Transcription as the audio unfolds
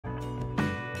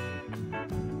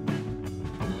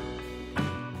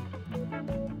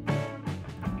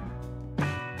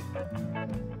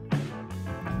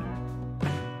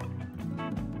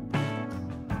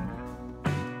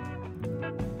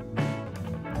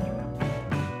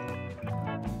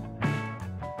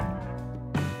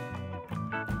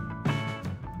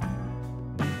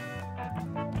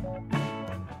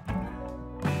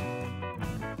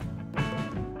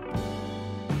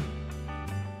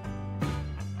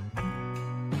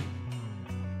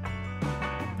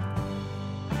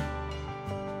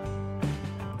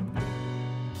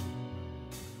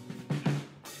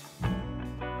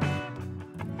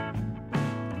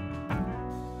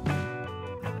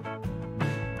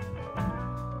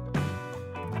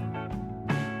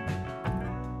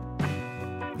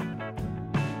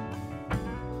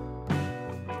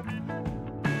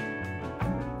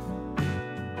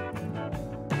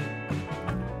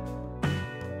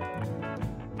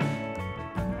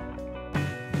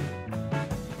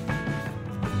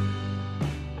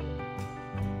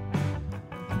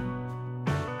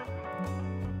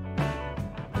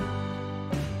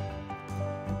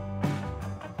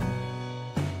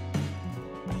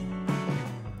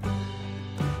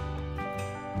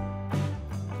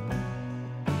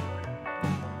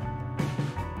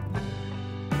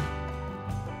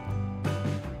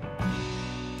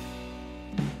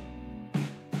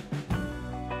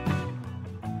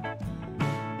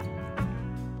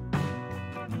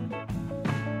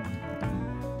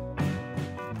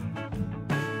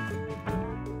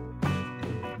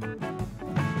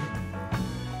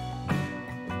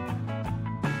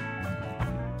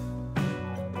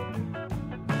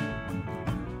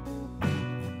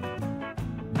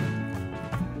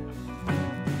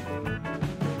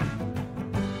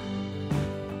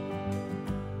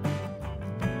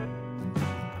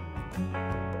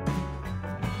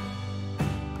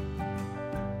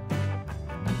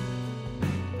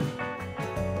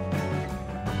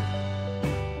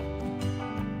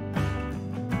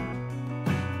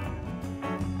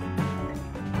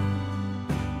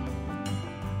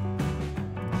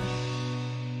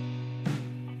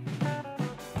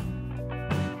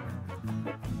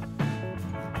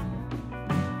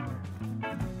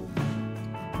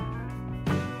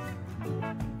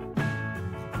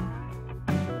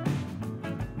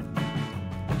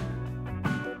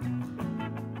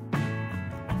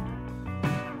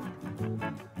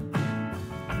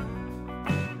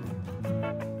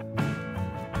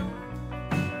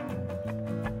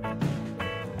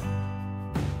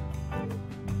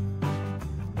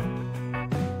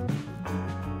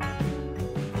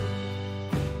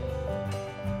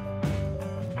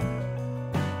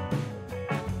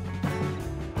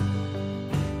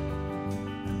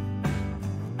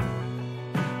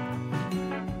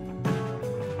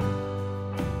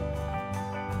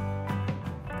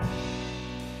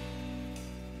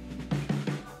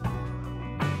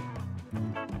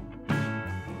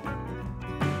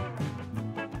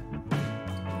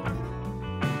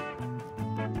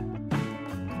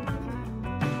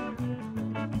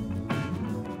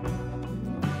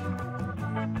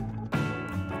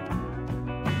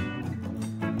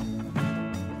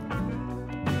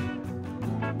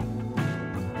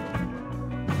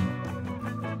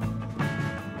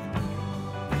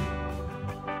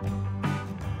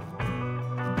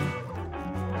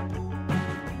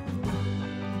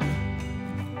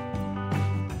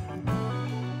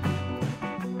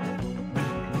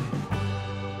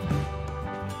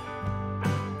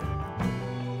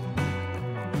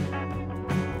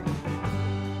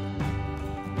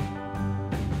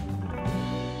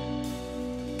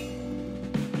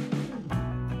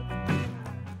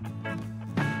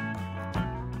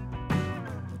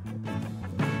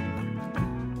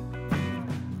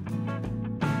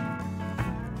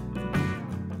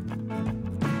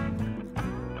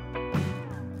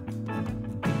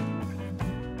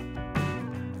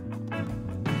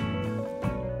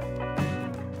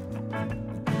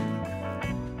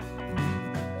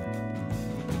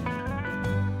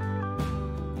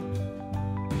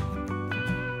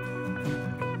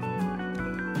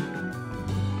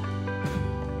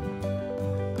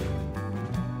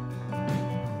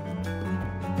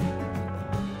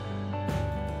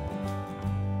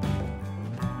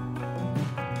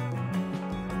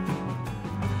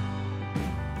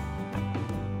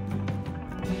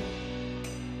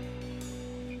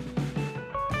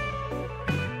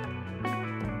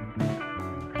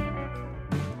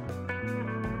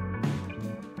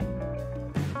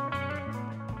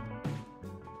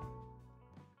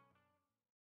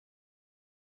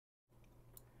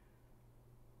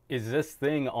Is this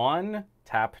thing on?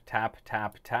 Tap, tap,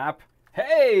 tap, tap.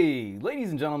 Hey,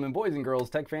 ladies and gentlemen, boys and girls,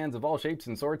 tech fans of all shapes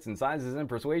and sorts and sizes and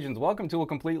persuasions, welcome to a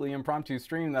completely impromptu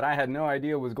stream that I had no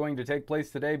idea was going to take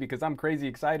place today because I'm crazy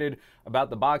excited about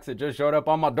the box that just showed up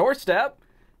on my doorstep.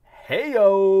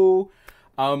 Heyo!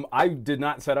 I did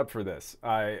not set up for this.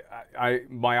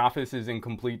 My office is in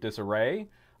complete disarray.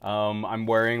 I'm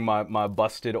wearing my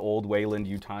busted old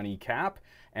Wayland-Yutani cap.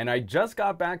 And I just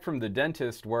got back from the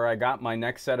dentist where I got my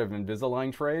next set of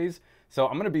Invisalign trays. So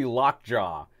I'm going to be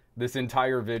lockjaw this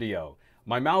entire video.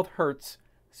 My mouth hurts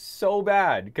so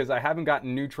bad because I haven't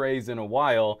gotten new trays in a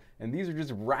while. And these are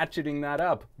just ratcheting that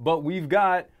up. But we've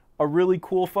got a really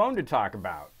cool phone to talk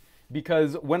about.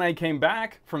 Because when I came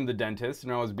back from the dentist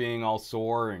and I was being all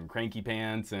sore and cranky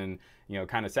pants and, you know,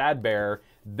 kind of sad bear,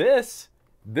 this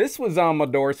was on my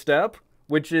doorstep,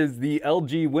 which is the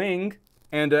LG Wing.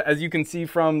 And as you can see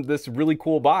from this really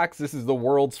cool box, this is the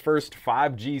world's first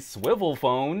 5G swivel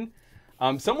phone.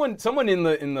 Someone in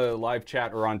the live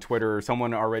chat or on Twitter,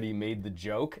 someone already made the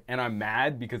joke, and I'm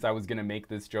mad because I was gonna make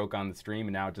this joke on the stream,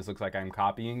 and now it just looks like I'm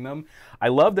copying them. I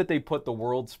love that they put the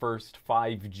world's first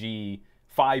 5G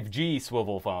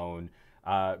swivel phone,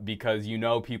 because you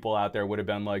know people out there would have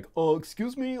been like, oh,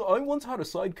 excuse me, I once had a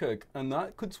Sidekick, and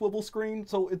that could swivel screen,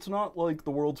 so it's not like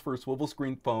the world's first swivel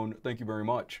screen phone. Thank you very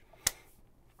much.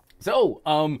 So,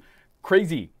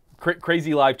 crazy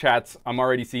live chats I'm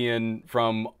already seeing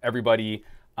from everybody.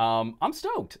 I'm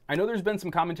stoked. I know there's been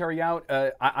some commentary out.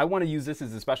 I want to use this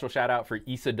as a special shout out for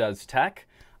Isa Does Tech.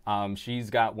 She's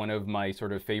got one of my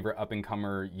sort of favorite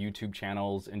up-and-comer YouTube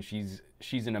channels, and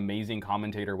she's an amazing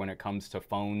commentator when it comes to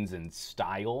phones and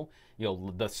style, you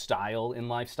know, the style in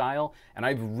lifestyle. And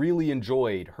I've really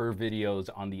enjoyed her videos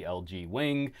on the LG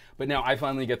Wing, but now I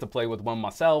finally get to play with one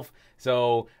myself.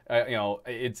 So, you know,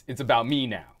 it's about me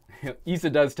now. Isa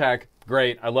Does Tech,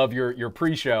 great. I love your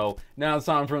pre-show. Now it's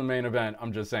time for the main event.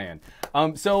 I'm just saying.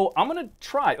 So I'm going to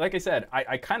try, like I said,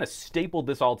 I kind of stapled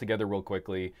this all together real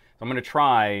quickly. So I'm going to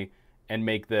try and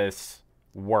make this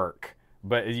work.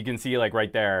 But as you can see, like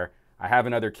right there, I have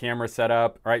another camera set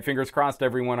up. All right, fingers crossed,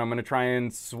 everyone. I'm going to try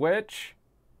and switch.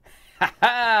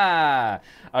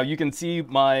 You can see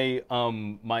my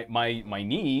my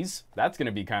knees. That's going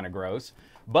to be kind of gross.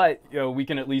 But you know, we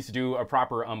can at least do a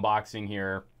proper unboxing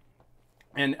here.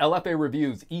 And LFA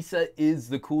Reviews, Isa is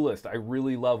the coolest. I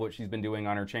really love what she's been doing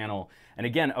on her channel. And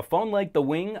again, a phone like the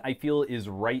Wing, I feel, is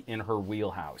right in her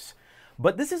wheelhouse.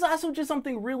 But this is also just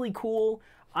something really cool.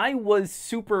 I was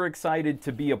super excited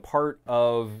to be a part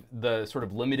of the sort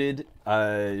of limited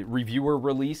reviewer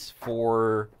release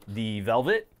for the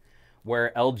Velvet,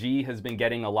 where LG has been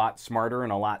getting a lot smarter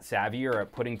and a lot savvier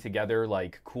at putting together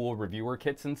like cool reviewer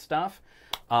kits and stuff.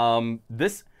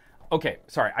 Okay,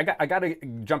 sorry, I gotta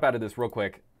jump out of this real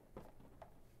quick.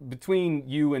 Between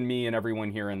you and me and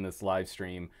everyone here in this live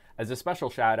stream, as a special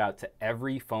shout out to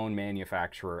every phone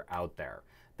manufacturer out there.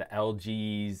 The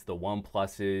LGs, the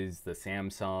OnePluses, the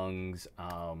Samsungs,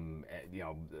 you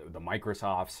know, the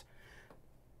Microsofts.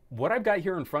 What I've got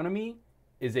here in front of me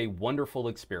is a wonderful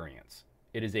experience.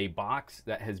 It is a box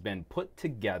that has been put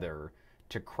together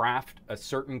to craft a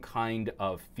certain kind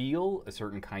of feel, a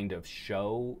certain kind of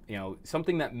show, you know,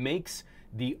 something that makes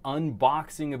the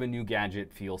unboxing of a new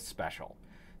gadget feel special.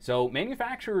 So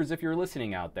manufacturers, if you're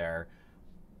listening out there,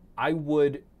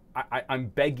 I'm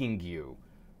begging you,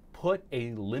 put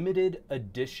a limited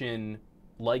edition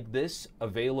like this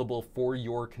available for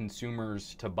your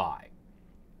consumers to buy.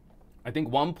 I think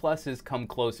OnePlus has come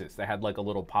closest. They had like a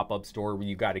little pop-up store where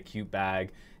you got a cute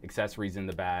bag, accessories in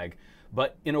the bag.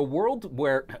 But in a world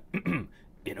where,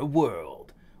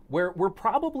 we're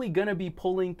probably gonna be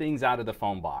pulling things out of the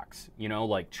phone box, you know,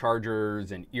 like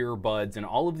chargers and earbuds and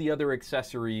all of the other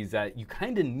accessories that you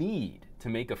kind of need to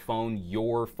make a phone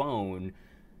your phone,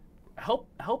 help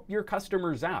your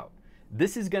customers out.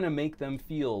 This is gonna make them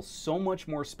feel so much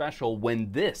more special when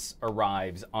this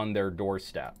arrives on their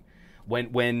doorstep.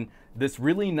 When this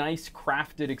really nice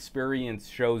crafted experience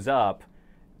shows up,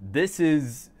 this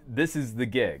is the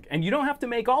gig. And you don't have to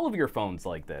make all of your phones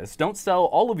like this. Don't sell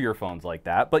all of your phones like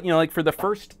that. But, you know, like for the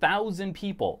first 1,000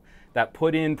 people that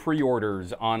put in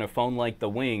pre-orders on a phone like the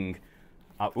Wing,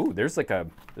 ooh, there's like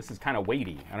this is kind of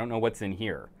weighty. I don't know what's in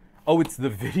here. Oh, it's the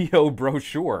video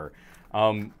brochure.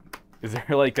 Is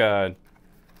there like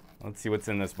let's see what's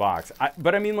in this box.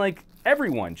 But I mean, like,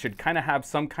 everyone should kind of have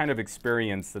some kind of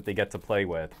experience that they get to play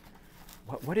with.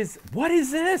 What is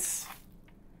this?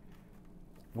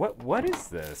 What is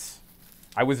this?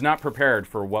 I was not prepared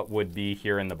for what would be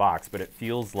here in the box, but it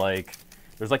feels like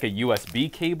there's like a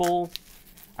USB cable.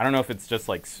 I don't know if it's just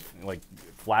like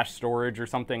flash storage or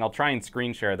something. I'll try and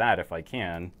screen share that if I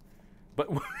can.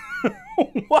 But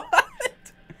what?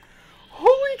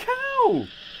 Holy cow!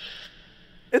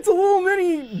 It's a little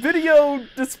mini video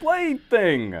display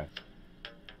thing.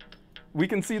 We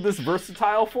can see this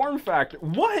versatile form factor.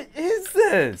 What is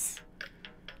this?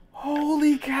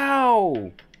 Holy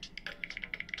cow!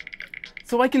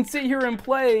 So I can sit here and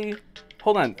play.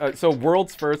 Hold on. So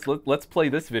world's first. Let's play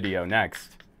this video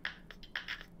next.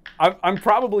 I'm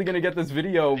probably gonna get this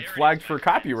video flagged for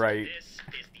copyright.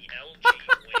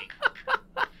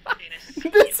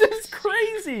 This is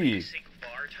crazy.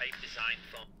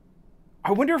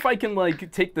 I wonder if I can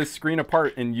like take this screen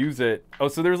apart and use it. Oh,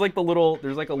 so there's like a little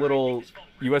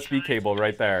USB cable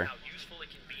right there.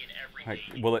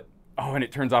 Will it? Oh, and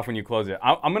it turns off when you close it.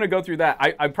 I'm gonna go through that.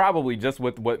 I probably, just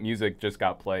with what music just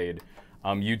got played,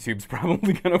 YouTube's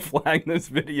probably gonna flag this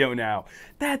video now.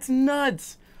 That's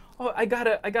nuts. Oh, I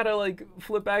gotta like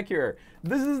flip back here.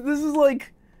 This is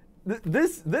like,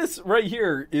 this right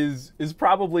here is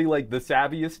probably like the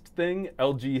savviest thing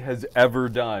LG has ever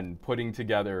done, putting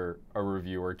together a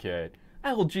reviewer kit.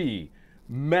 LG,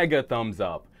 mega thumbs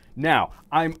up. Now,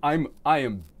 I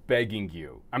am begging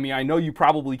you. I mean, I know you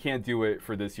probably can't do it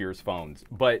for this year's phones,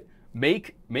 but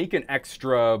make an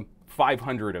extra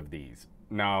 500 of these.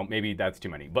 No, maybe that's too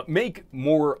many, but make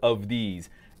more of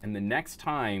these. And the next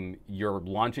time you're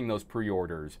launching those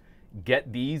pre-orders,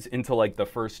 get these into like the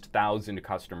first 1,000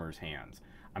 customers' hands.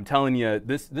 I'm telling you,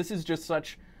 this is just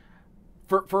such,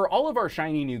 for all of our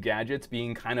shiny new gadgets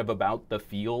being kind of about the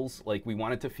feels, like we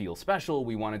want it to feel special,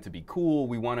 we want it to be cool,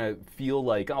 we want to feel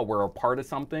like, oh, we're a part of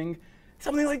something.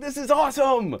 Something like this is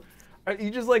awesome.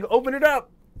 You just like open it up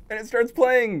and it starts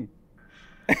playing.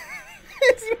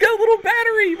 It's got a little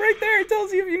battery right there. It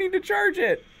tells you if you need to charge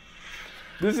it.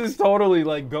 This is totally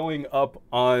like going up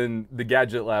on the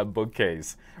Gadget Lab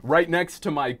bookcase, right next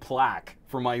to my plaque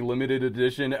for my limited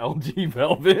edition LG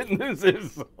Velvet. This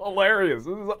is hilarious.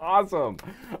 This is awesome.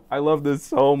 I love this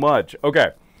so much.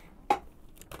 Okay,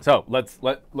 so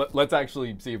let's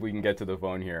actually see if we can get to the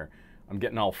phone here. I'm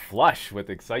getting all flush with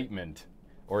excitement,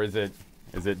 or is it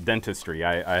dentistry?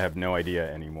 I have no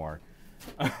idea anymore.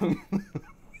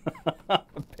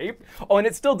 Paper. Oh, and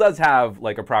it still does have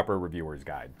like a proper reviewer's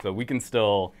guide, so we can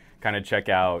still kind of check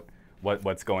out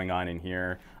what's going on in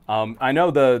here. I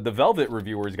know the Velvet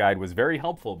reviewer's guide was very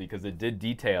helpful because it did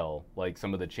detail like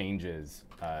some of the changes,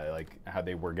 like how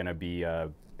they were going to be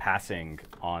passing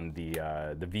on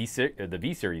the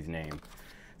V series name.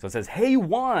 So it says, "Hey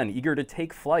Juan, eager to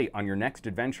take flight on your next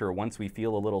adventure once we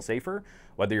feel a little safer?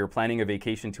 Whether you're planning a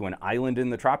vacation to an island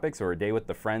in the tropics or a day with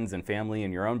the friends and family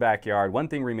in your own backyard, one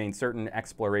thing remains certain: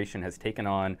 exploration has taken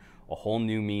on a whole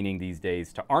new meaning these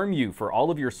days. To arm you for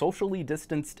all of your socially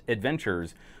distanced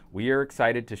adventures, we are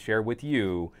excited to share with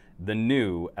you the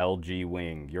new LG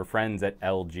Wing." Your friends at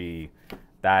LG.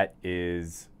 That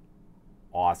is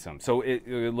awesome. So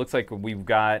it looks like we've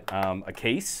got a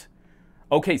case.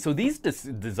 Okay, so these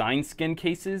design skin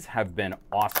cases have been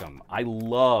awesome. I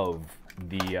love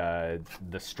the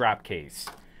strap case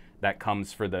that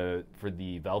comes for the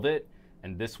Velvet,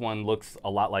 and this one looks a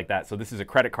lot like that. So this is a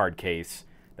credit card case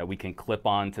that we can clip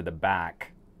on to the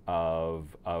back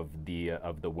of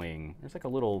the Wing. There's like a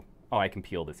little, oh, I can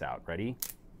peel this out. Ready?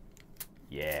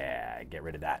 Yeah, get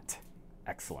rid of that.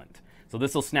 Excellent. So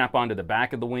this will snap onto the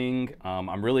back of the Wing.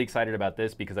 I'm really excited about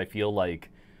this because I feel like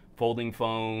folding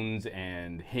phones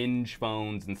and hinge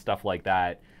phones and stuff like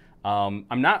that. I'm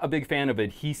not a big fan of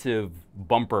adhesive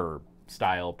bumper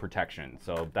style protection,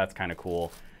 so that's kind of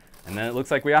cool. And then it looks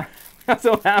like we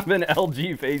also have an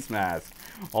LG face mask.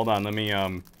 Hold on, let me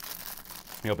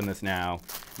open this now.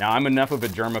 Now, I'm enough of a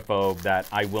germaphobe that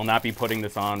I will not be putting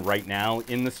this on right now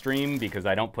in the stream because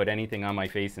I don't put anything on my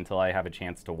face until I have a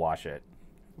chance to wash it.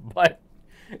 But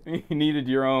you needed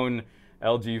your own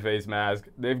LG face mask.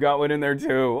 They've got one in there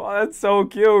too. Oh, that's so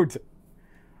cute.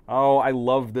 Oh, I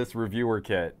love this reviewer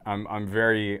kit. I'm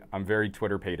very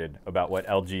Twitter-pated about what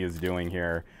LG is doing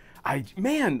here.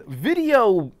 Man,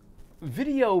 video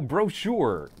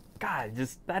brochure. God,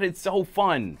 that is so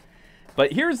fun.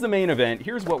 But here's the main event.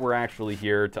 Here's what we're actually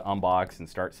here to unbox and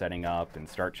start setting up and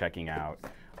start checking out.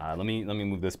 Let me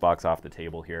move this box off the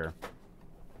table here.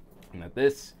 And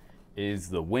this is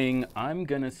the Wing. I'm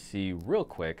gonna see real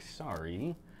quick,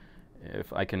 sorry,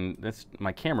 if I can,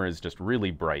 my camera is just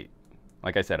really bright.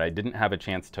 Like I said, I didn't have a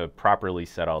chance to properly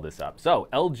set all this up. So,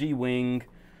 LG Wing,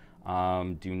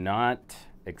 do not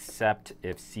accept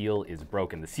if seal is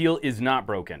broken. The seal is not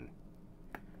broken.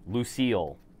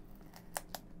 Lucille.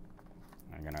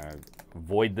 I'm gonna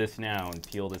void this now and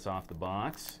peel this off the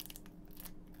box.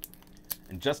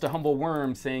 And Just a Humble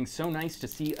Worm saying, so nice to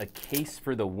see a case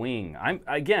for the Wing.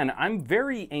 I'm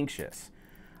very anxious.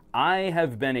 I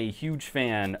have been a huge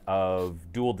fan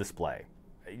of dual display.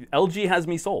 LG has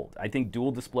me sold. I think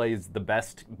dual display is the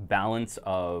best balance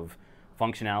of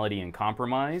functionality and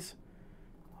compromise.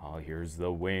 Oh, here's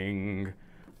the wing.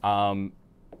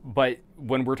 But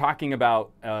when we're talking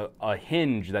about a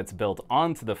hinge that's built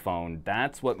onto the phone,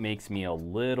 that's what makes me a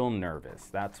little nervous.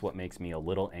 That's what makes me a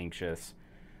little anxious.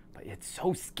 But it's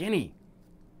so skinny.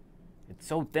 It's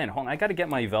so thin. Hold on, I gotta get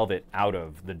my Velvet out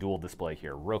of the dual display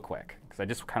here real quick, because I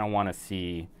just kind of want to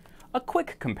see a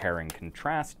quick compare and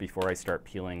contrast before I start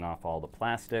peeling off all the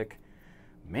plastic.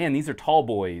 Man, these are tall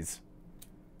boys.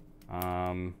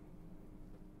 Yeah,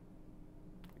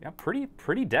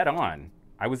 pretty dead on.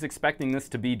 I was expecting this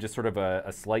to be just sort of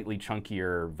a slightly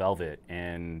chunkier Velvet,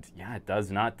 and yeah, it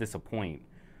does not disappoint.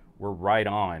 We're right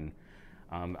on.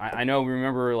 I know,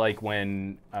 remember like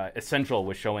when Essential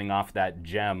was showing off that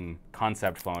Gem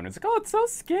concept phone. It's like, oh, it's so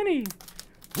skinny.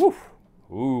 Woo!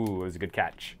 Ooh, it was a good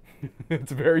catch.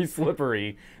 It's very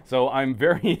slippery, so I'm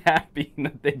very happy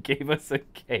that they gave us a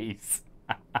case.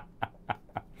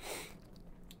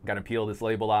 Gotta peel this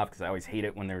label off because I always hate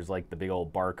it when there's like the big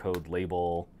old barcode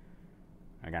label.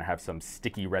 I'm gonna have some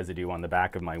sticky residue on the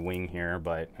back of my wing here,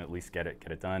 but at least get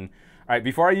it done. All right,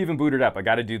 before I even boot it up, I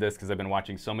gotta do this because I've been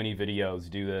watching so many videos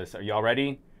do this. Are y'all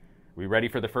ready? Are we ready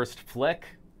for the first flick?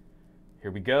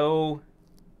 Here we go.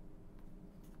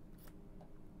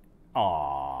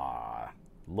 Aww,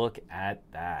 look at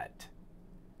that.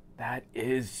 That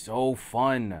is so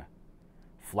fun.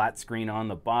 Flat screen on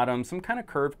the bottom, some kind of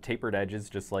curved tapered edges,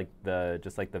 just like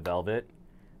the Velvet.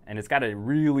 And it's got a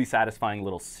really satisfying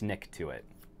little snick to it.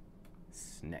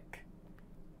 Snick.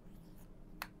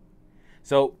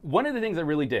 So one of the things I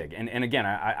really dig, and again,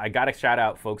 I gotta shout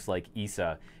out folks like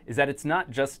Isa, is that it's not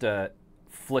just a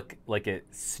flick, like it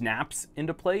snaps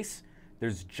into place.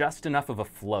 There's just enough of a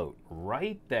float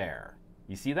right there.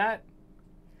 You see that?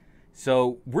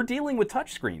 So we're dealing with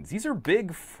touchscreens. These are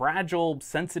big, fragile,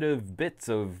 sensitive bits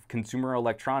of consumer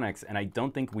electronics, and I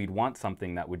don't think we'd want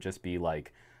something that would just be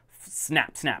like,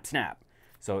 snap, snap, snap.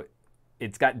 So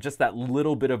it's got just that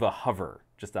little bit of a hover,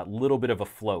 just that little bit of a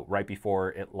float right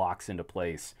before it locks into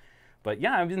place. But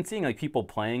yeah, I've been seeing like people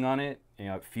playing on it. You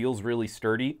know, it feels really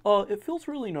sturdy. Oh, it feels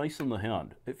really nice in the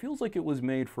hand. It feels like it was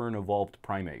made for an evolved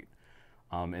primate.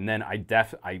 And then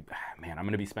man, I'm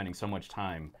gonna be spending so much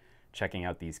time checking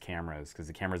out these cameras because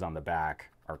the cameras on the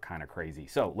back are kind of crazy.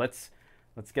 So let's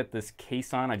get this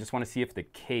case on. I just want to see if the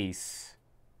case,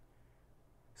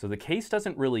 so the case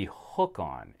doesn't really hook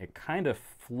on. It kind of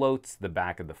floats the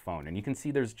back of the phone. And you can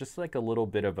see there's just like a little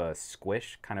bit of a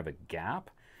squish, kind of a gap.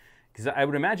 Because I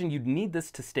would imagine you'd need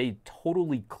this to stay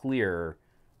totally clear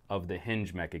of the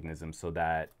hinge mechanism so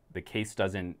that the case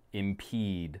doesn't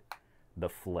impede the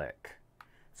flick.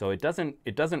 So it doesn't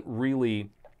really,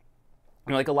 you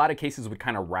know, like a lot of cases would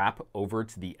kind of wrap over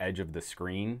to the edge of the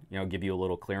screen, you know, give you a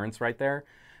little clearance right there.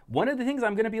 One of the things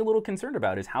I'm going to be a little concerned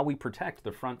about is how we protect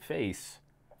the front face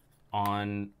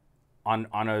on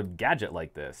a gadget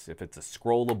like this. If it's a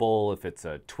scrollable, if it's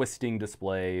a twisting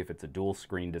display, if it's a dual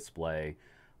screen display.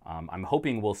 I'm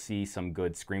hoping we'll see some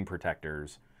good screen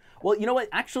protectors. Well, you know what?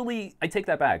 Actually, I take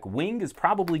that back. Wing is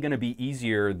probably going to be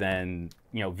easier than,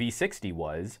 you know, V60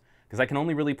 was, because I can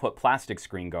only really put plastic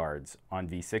screen guards on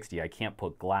V60. I can't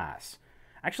put glass.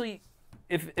 Actually,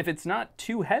 if it's not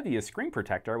too heavy a screen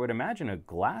protector, I would imagine a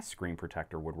glass screen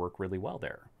protector would work really well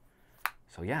there.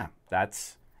 So yeah,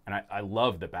 that's, and I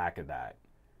love the back of that.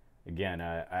 Again,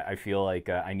 I feel like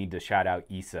I need to shout out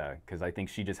Isa, because I think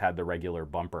she just had the regular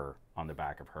bumper on the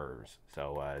back of hers.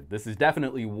 So this is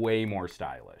definitely way more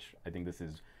stylish. I think this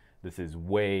is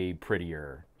way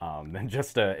prettier than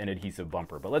just an adhesive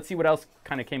bumper. But let's see what else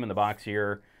kind of came in the box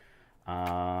here.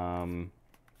 LG's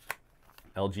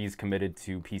committed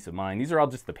to peace of mind. These are all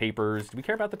just the papers. Do we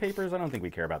care about the papers? I don't think we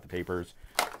care about the papers.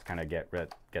 Let's kind of get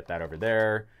that over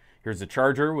there. Here's a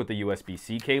charger with a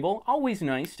USB-C cable. Always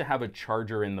nice to have a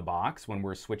charger in the box when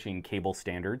we're switching cable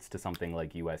standards to something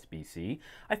like USB-C.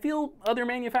 I feel other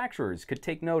manufacturers could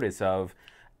take notice of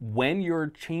when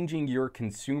you're changing your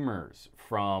consumers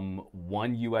from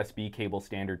one USB cable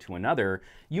standard to another,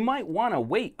 you might want to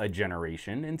wait a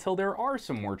generation until there are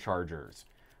some more chargers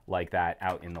like that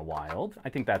out in the wild. I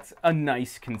think that's a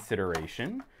nice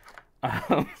consideration.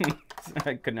 I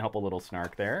couldn't help a little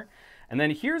snark there. And then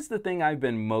here's the thing I've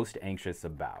been most anxious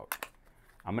about.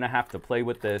 I'm gonna have to play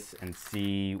with this and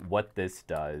see what this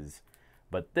does.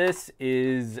 But this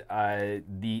is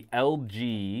the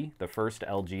LG, the first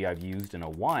LG I've used in a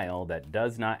while that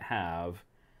does not have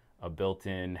a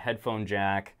built-in headphone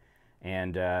jack.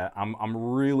 And I'm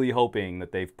really hoping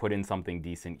that they've put in something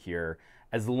decent here.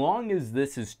 As long as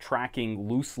this is tracking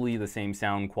loosely the same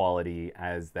sound quality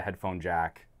as the headphone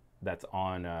jack that's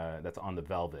on the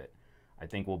Velvet, I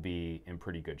think we'll be in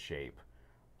pretty good shape.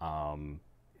 You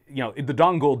know, the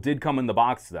dongle did come in the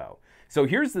box though. So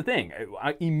here's the thing,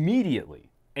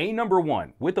 immediately, number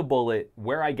one, with a bullet,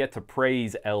 where I get to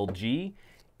praise LG,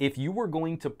 if you were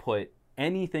going to put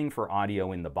anything for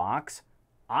audio in the box,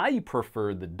 I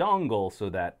prefer the dongle so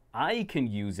that I can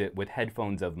use it with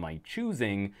headphones of my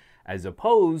choosing, as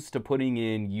opposed to putting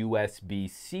in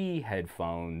USB-C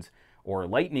headphones or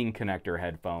lightning connector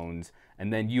headphones,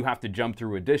 and then you have to jump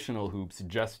through additional hoops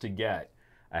just to get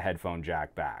a headphone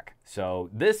jack back. So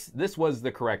this was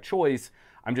the correct choice.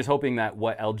 I'm just hoping that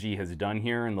what LG has done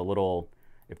here in the little,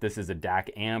 if this is a DAC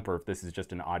amp or if this is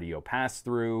just an audio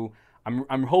pass-through,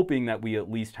 I'm hoping that we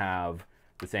at least have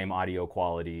the same audio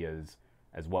quality as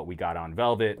what we got on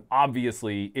Velvet.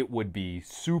 Obviously, it would be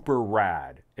super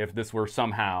rad if this were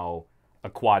somehow a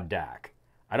quad DAC.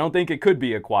 I don't think it could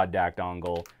be a quad DAC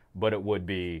dongle, but it would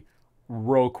be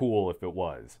real cool if it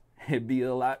was. It'd be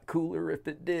a lot cooler if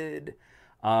it did.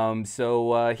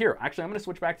 Here, actually, I'm going to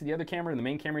switch back to the other camera, the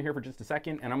main camera here for just a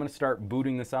second, and I'm going to start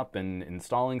booting this up and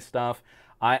installing stuff.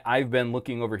 I've been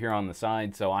looking over here on the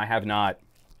side, so I have not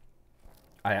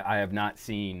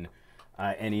seen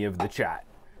any of the chat.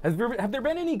 Have there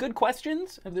been any good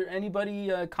questions? Have there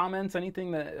anybody comments,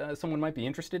 anything that someone might be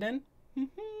interested in?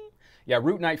 Yeah,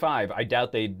 Root Night 5, I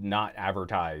doubt they'd not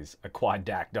advertise a quad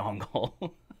DAC dongle.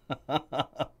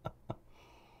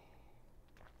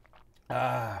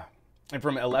 And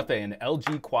from LFA, an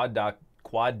LG quad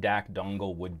DAC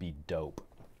dongle would be dope.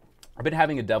 I've been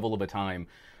having a devil of a time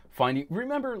finding,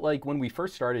 remember like when we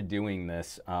first started doing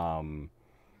this,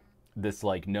 this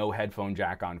like no headphone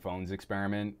jack on phones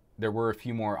experiment, there were a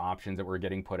few more options that were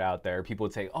getting put out there. People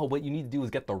would say, oh, what you need to do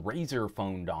is get the Razer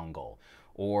phone dongle,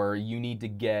 or you need to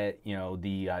get, you know,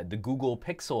 the Google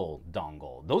Pixel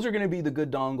dongle. Those are going to be the good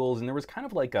dongles. And there was kind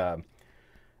of like a,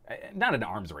 not an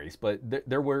arms race, but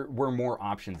there were more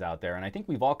options out there. And I think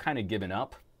we've all kind of given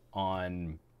up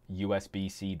on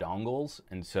USB-C dongles.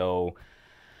 And so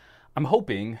I'm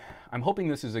hoping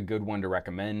this is a good one to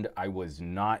recommend. I was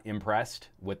not impressed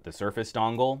with the Surface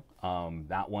dongle.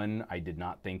 That one I did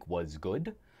not think was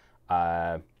good.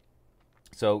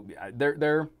 So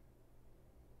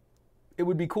it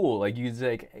would be cool. Like you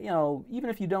say, you know, even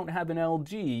if you don't have an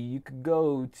LG, you could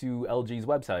go to LG's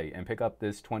website and pick up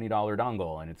this $20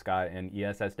 dongle, and it's got an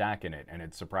ESS DAC in it, and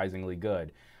it's surprisingly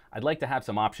good. I'd like to have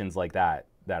some options like that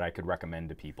I could recommend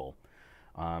to people.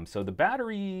 So the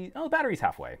battery, the battery's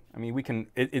halfway. I mean, we can,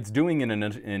 it's doing an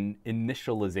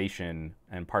initialization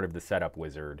and part of the setup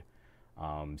wizard.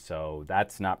 So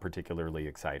that's not particularly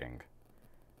exciting.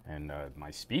 And my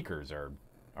speakers are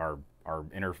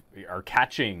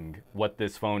catching what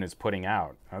this phone is putting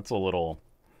out. That's a little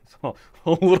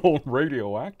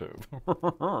radioactive.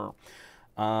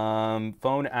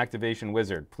 Phone activation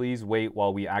wizard. Please wait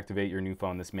while we activate your new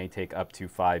phone. This may take up to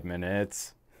 5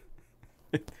 minutes.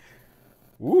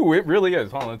 Ooh, it really is.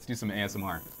 Hold on, let's do some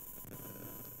ASMR.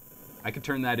 I could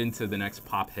turn that into the next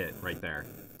pop hit right there.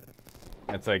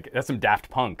 That's some Daft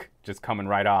Punk just coming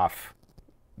right off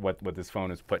what this phone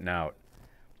is putting out.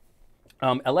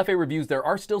 LFA reviews, there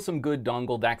are still some good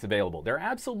dongle DACs available. There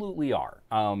absolutely are.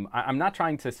 I'm not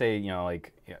trying to say, you know,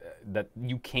 like that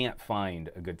you can't find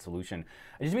a good solution.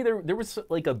 I just mean there was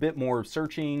like a bit more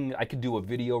searching. I could do a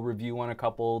video review on a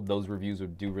couple. Those reviews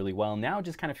would do really well. Now it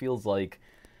just kind of feels like,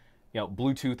 you know,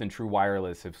 Bluetooth and True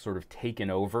Wireless have sort of taken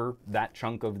over that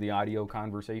chunk of the audio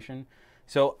conversation.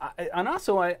 So,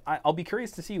 I'll be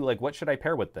curious to see, like, what should I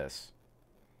pair with this?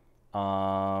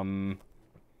 Got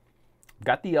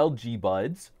the LG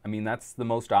Buds. I mean, that's the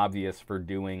most obvious for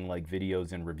doing, like,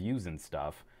 videos and reviews and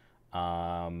stuff.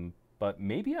 But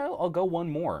maybe I'll go one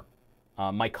more.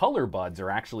 My Color Buds are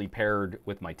actually paired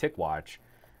with my TicWatch.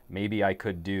 Maybe I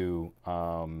could do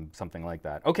something like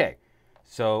that. Okay,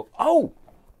 so, oh!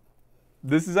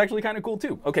 This is actually kind of cool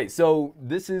too. Okay, so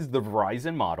this is the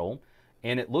Verizon model,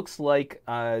 and it looks like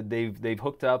they've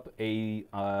hooked up a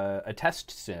test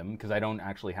SIM, because I don't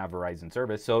actually have Verizon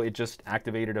service, so it just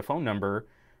activated a phone number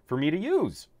for me to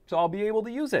use. So I'll be able to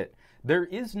use it. There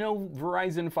is no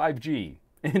Verizon 5G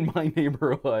in my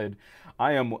neighborhood.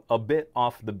 I am a bit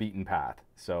off the beaten path.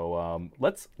 So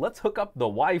let's hook up the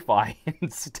Wi-Fi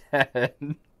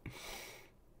instead.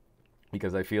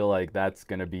 Because I feel like that's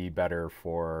going to be better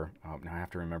for, now I have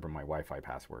to remember my Wi-Fi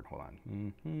password. Hold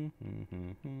on.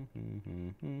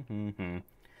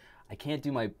 I can't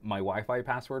do my Wi-Fi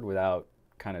password without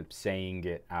kind of saying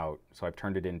it out. So I've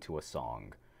turned it into a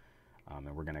song.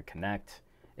 And we're going to connect.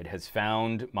 It has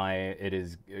found it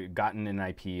has gotten an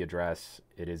IP address.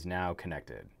 It is now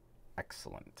connected.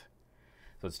 Excellent.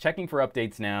 So it's checking for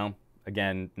updates now.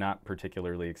 Again, not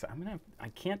particularly excited. I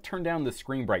can't turn down the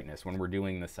screen brightness when we're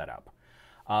doing the setup.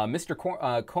 Mr.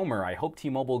 Comer, I hope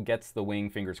T-Mobile gets the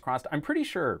wing, fingers crossed. I'm pretty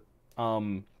sure,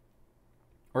 or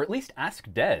at least ask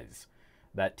Dez,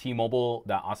 that T-Mobile,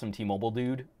 that awesome T-Mobile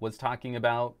dude was talking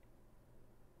about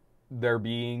there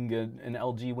being an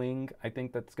LG wing, I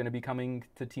think that's going to be coming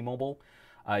to T-Mobile.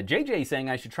 JJ saying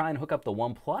I should try and hook up the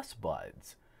OnePlus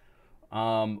buds.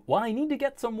 Well, I need to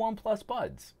get some OnePlus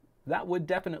buds. That would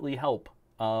definitely help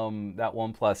that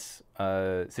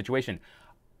OnePlus situation.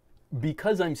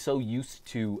 Because I'm so used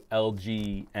to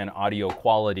LG and audio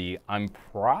quality, I'm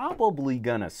probably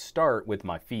going to start with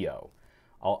my Fio.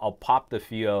 I'll pop the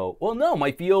Fio. Well, no,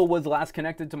 my Fio was last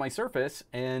connected to my Surface,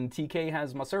 and TK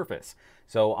has my Surface.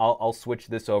 So I'll switch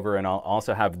this over, and I'll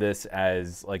also have this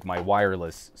as like my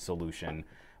wireless solution.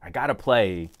 I gotta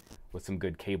play with some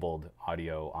good cabled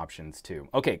audio options too.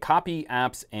 Okay, copy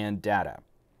apps and data.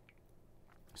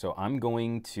 So I'm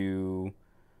going to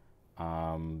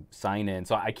sign in.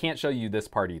 So I can't show you this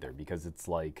part either because it's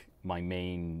like my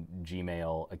main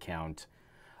Gmail account.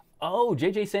 Oh,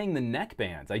 JJ saying the neck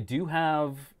bands. I do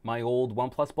have my old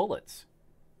OnePlus Bullets.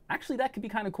 Actually, that could be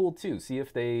kind of cool too. See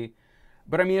if they...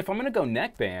 But I mean, if I'm going to go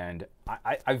neck band,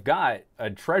 I've got a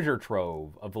treasure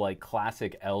trove of like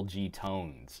classic LG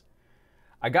tones.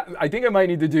 I think I might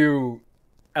need to do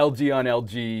LG on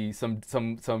LG,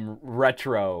 some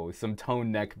retro, some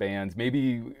tone neck bands.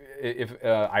 Maybe if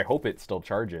I hope it still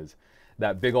charges.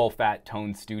 That big old fat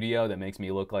tone studio that makes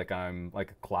me look like I'm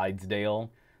like a Clydesdale.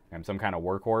 I'm some kind of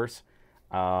workhorse.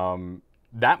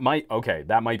 That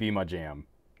might be my jam.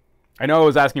 I know I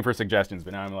was asking for suggestions,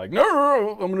 but now I'm like,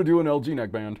 no, I'm gonna do an LG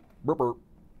neck band. Burp, burp.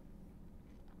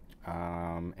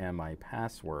 And my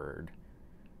password,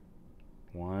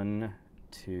 1,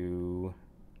 2,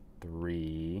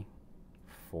 3,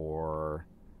 4,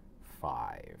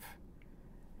 5.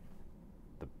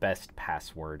 The best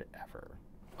password ever.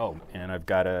 Oh, and I've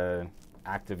got to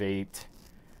activate.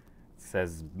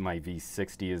 Says my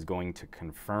V60 is going to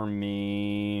confirm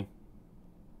me.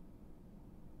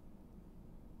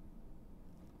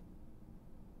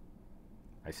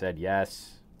 I said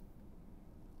yes.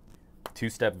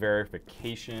 Two-step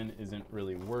verification isn't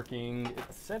really working. It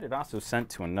said it also sent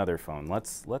to another phone.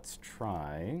 Let's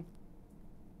try.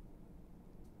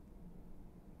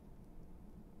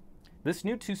 This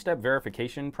new two-step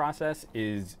verification process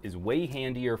is way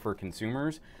handier for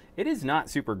consumers. It is not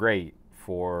super great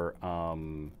for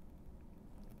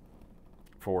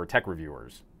tech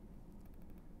reviewers.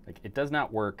 Like, it does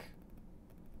not work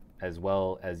as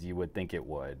well as you would think it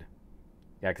would.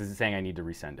 Yeah, because it's saying I need to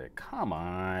resend it. Come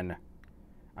on.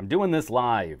 I'm doing this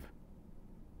live.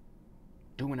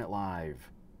 Doing it live.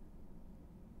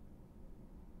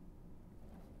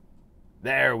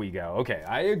 There we go. Okay,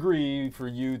 I agree for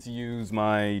you to use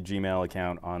my Gmail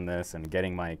account on this and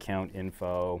getting my account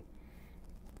info.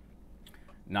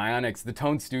 Nionics, the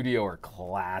Tone Studio are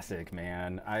classic,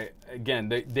 man. Again,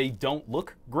 they don't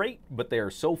look great, but they are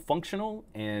so functional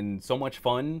and so much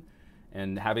fun.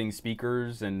 And having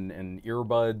speakers and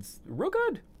earbuds, real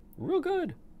good, real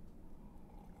good.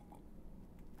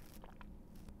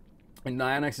 And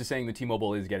Nionics is saying the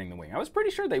T-Mobile is getting the wing. I was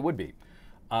pretty sure they would be.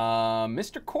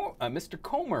 Mr.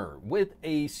 Comer with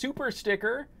a super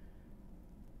sticker.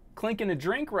 Clinking a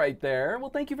drink right there.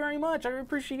 Well, thank you very much. I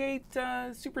appreciate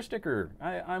super sticker.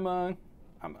 I'm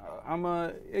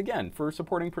again for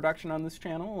supporting production on this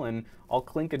channel, and I'll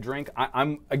clink a drink.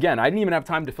 Again, I didn't even have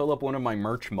time to fill up one of my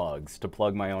merch mugs to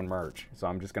plug my own merch, so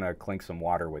I'm just gonna clink some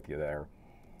water with you there.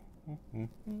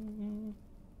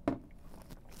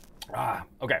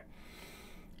 Okay.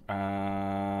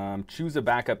 Choose a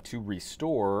backup to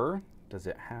restore. Does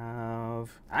it have?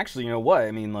 Actually, you know what?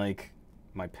 I mean, like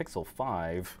my Pixel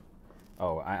 5.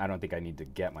 Oh, I don't think I need to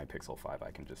get my Pixel 5. I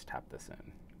can just tap this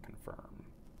in. Confirm.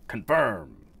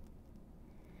 Confirm.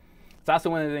 It's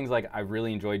also one of the things like I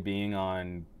really enjoyed being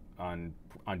on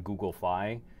Google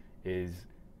Fi is,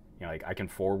 you know, like I can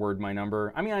forward my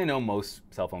number. I mean, I know most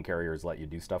cell phone carriers let you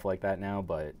do stuff like that now,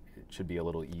 but it should be a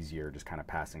little easier just kind of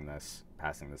passing this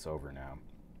over now.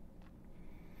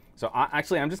 So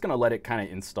actually, I'm just going to let it kind of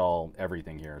install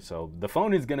everything here. So the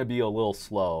phone is going to be a little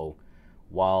slow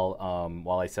while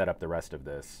I set up the rest of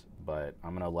this, but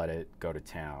I'm going to let it go to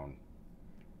town.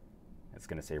 It's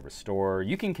going to say restore.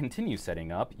 You can continue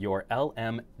setting up your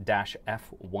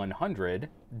LM-F100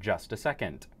 just a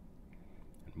second.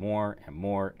 And more and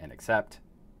more and accept.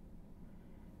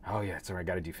 Oh yeah, sorry, I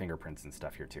got to do fingerprints and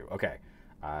stuff here too. Okay,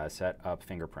 set up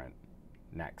fingerprint.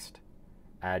 Next.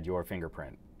 Add your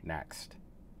fingerprint. Next.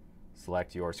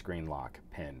 Select your screen lock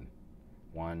pin.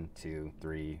 1, 2,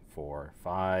 3, 4,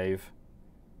 5.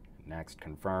 Next,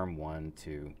 confirm. 1,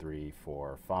 2, 3,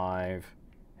 4, 5.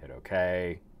 Hit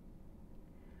OK.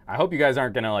 I hope you guys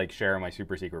aren't gonna like share my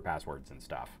super secret passwords and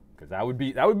stuff, because that would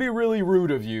be really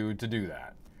rude of you to do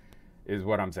that, is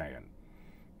what I'm saying.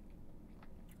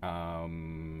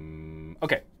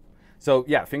 Okay, so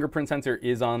yeah, fingerprint sensor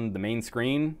is on the main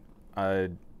screen.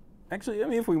 Actually, I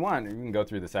mean, if we want, we can go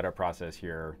through the setup process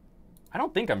here. I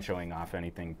don't think I'm showing off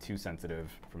anything too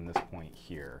sensitive from this point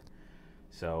here.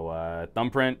 So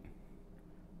thumbprint,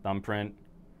 thumbprint,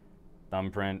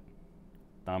 thumbprint,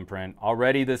 thumbprint.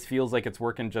 Already this feels like it's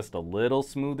working just a little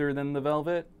smoother than the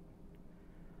Velvet.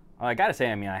 I gotta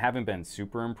say, I mean, I haven't been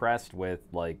super impressed with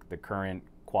like the current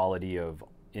quality of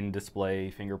in-display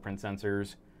fingerprint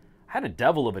sensors. I had a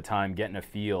devil of a time getting a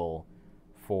feel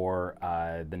for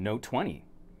the Note 20.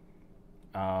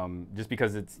 Just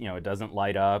because it's, you know, it doesn't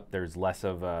light up. There's less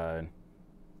of a,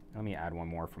 let me add one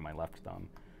more for my left thumb.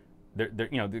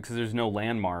 You know, because there's no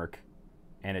landmark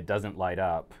and it doesn't light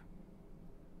up.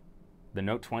 The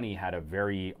Note 20 had a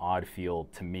very odd feel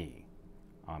to me,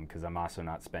 because I'm also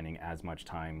not spending as much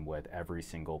time with every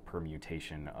single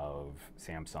permutation of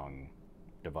Samsung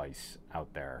device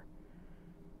out there.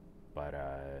 But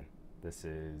this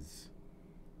is,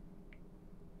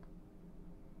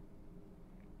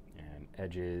 and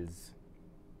edges.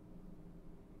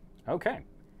 Okay,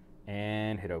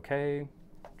 and hit OK.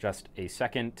 Just a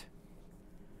second.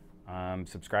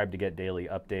 Subscribe to get daily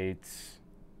updates.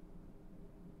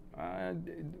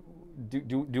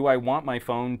 Do I want my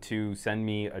phone to send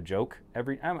me a joke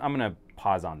every? I'm gonna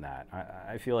pause on that.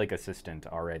 I feel like Assistant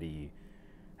already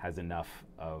has enough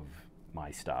of my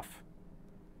stuff.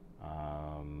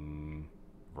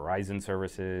 Verizon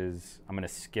services. I'm gonna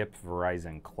skip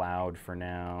Verizon Cloud for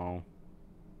now.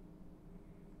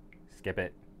 Skip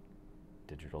it.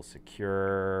 Digital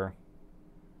Secure.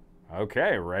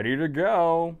 Okay, ready to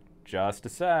go. Just a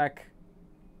sec.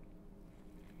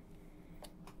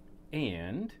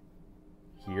 And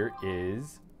here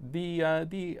is the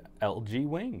LG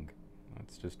Wing.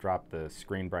 Let's just drop the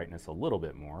screen brightness a little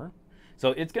bit more.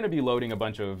 So it's going to be loading a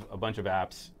bunch of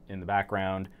apps in the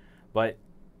background, but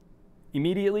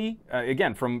immediately,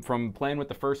 again, from playing with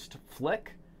the first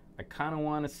flick, I kind of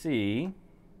want to see.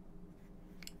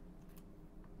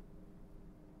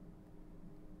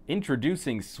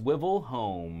 Introducing Swivel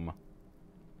Home.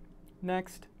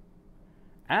 Next.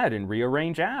 Add and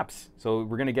rearrange apps. So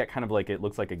we're going to get kind of like, it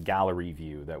looks like a gallery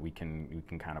view that we can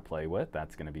kind of play with.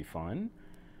 That's going to be fun.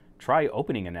 Try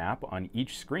opening an app on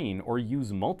each screen or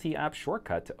use multi-app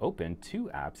shortcut to open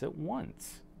 2 apps at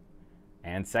once.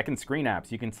 And second screen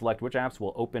apps. You can select which apps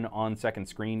will open on second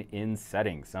screen in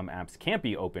settings. Some apps can't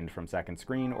be opened from second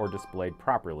screen or displayed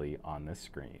properly on this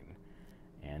screen.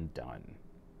 And done.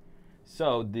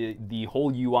 So the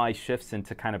whole UI shifts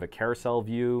into kind of a carousel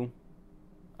view.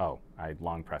 Oh, I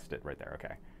long pressed it right there.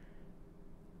 Okay.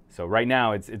 So right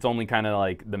now it's only kind of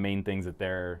like the main things that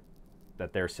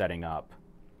they're setting up.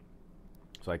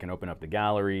 So I can open up the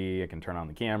gallery, I can turn on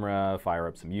the camera, fire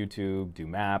up some YouTube, do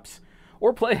maps,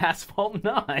 or play Asphalt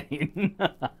 9.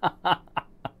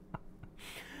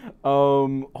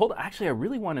 Hold on. Actually, I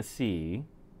really want to see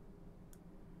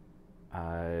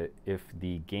if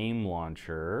the game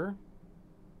launcher.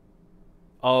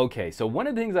 Okay, so one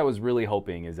of the things I was really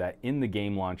hoping is that in the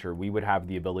game launcher, we would have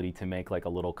the ability to make like a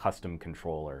little custom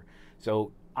controller.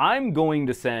 So I'm going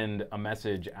to send a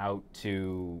message out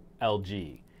to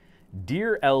LG.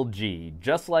 Dear LG,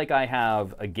 just like I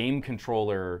have a game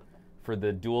controller for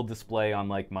the dual display on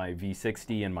like my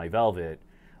V60 and my Velvet,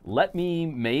 let me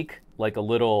make like a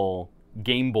little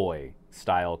Game Boy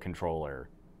style controller.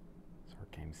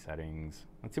 Sort game settings.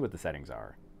 Let's see what the settings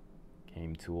are.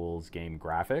 Game tools, game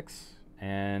graphics,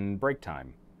 and break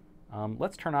time.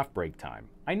 Let's turn off break time.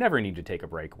 I never need to take a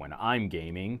break when I'm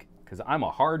gaming because I'm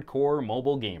a hardcore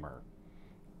mobile gamer.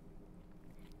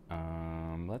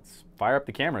 Let's fire up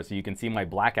the camera so you can see my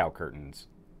blackout curtains.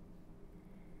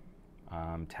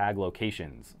 Tag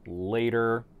locations.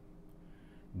 Later.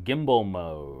 Gimbal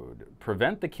mode.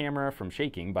 Prevent the camera from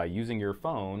shaking by using your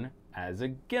phone as a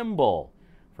gimbal.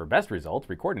 For best results,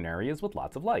 record in areas with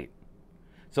lots of light.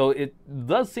 So it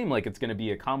does seem like it's going to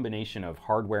be a combination of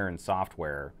hardware and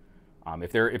software.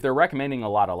 If they're recommending a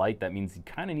lot of light, that means you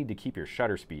kind of need to keep your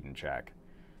shutter speed in check.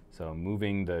 So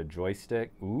moving the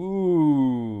joystick.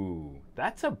 Ooh,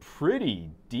 that's a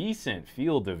pretty decent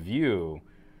field of view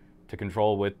to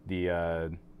control with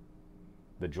the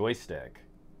joystick.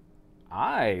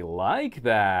 I like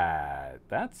that.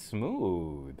 That's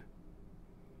smooth.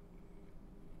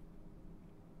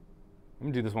 Let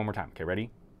me do this one more time. Okay, ready?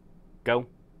 Go.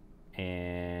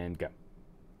 And go.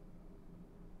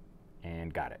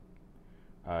 And got it.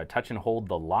 Touch and hold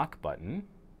the lock button.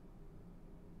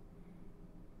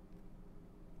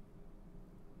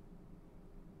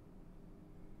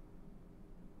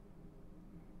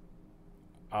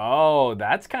 Oh,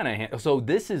 that's kind of so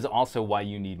this is also why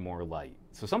you need more light.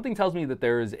 So something tells me that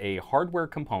there is a hardware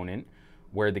component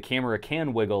where the camera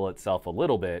can wiggle itself a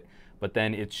little bit, but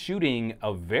then it's shooting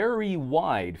a very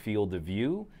wide field of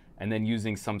view and then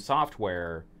using some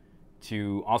software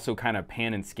to also kind of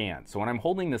pan and scan. So when I'm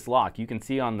holding this lock, you can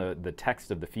see on the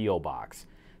text of the feel box,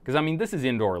 because I mean, this is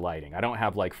indoor lighting. I don't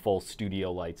have like full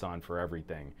studio lights on for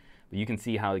everything, but you can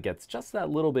see how it gets just that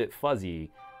little bit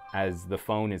fuzzy as the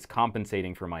phone is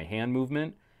compensating for my hand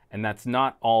movement. And that's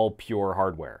not all pure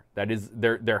hardware. That is,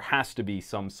 there has to be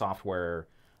some software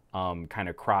kind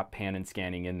of crop, pan, and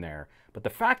scanning in there. But the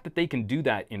fact that they can do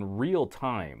that in real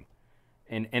time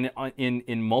and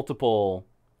in multiple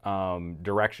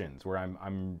directions, where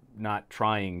I'm not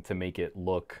trying to make it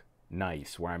look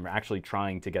nice, where I'm actually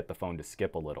trying to get the phone to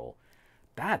skip a little,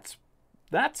 that's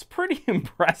pretty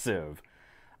impressive.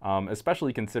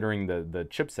 Especially considering the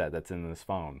chipset that's in this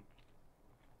phone.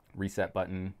 Reset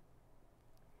button.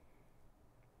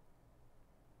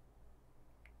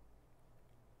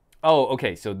 Oh,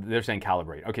 okay, so they're saying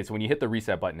calibrate. Okay, so when you hit the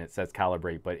reset button, it says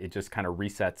calibrate, but it just kind of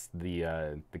resets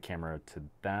the camera to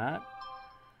that.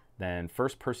 Then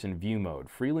first-person view mode.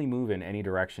 Freely move in any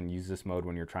direction. Use this mode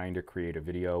when you're trying to create a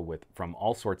video from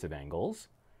all sorts of angles.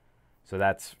 So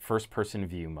that's first-person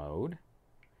view mode.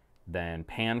 Then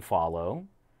pan follow.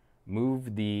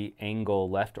 Move the angle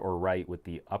left or right with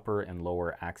the upper and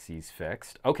lower axes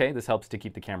fixed. Okay, this helps to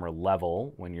keep the camera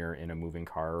level when you're in a moving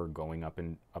car or going up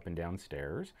and down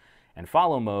stairs. And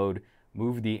follow mode,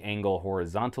 move the angle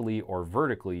horizontally or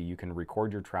vertically. You can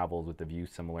record your travels with the view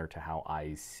similar to how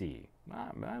eyes see.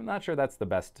 I'm not sure that's the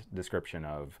best description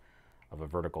of a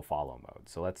vertical follow mode.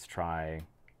 So let's try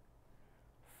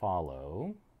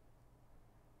follow.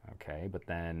 Okay, but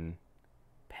then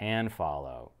pan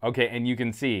follow. Okay, and you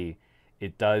can see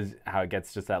it does how it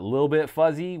gets just that little bit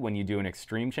fuzzy when you do an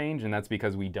extreme change, and that's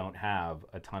because we don't have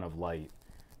a ton of light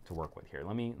to work with here.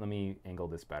 Let me angle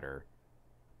this better.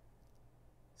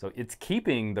 So it's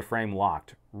keeping the frame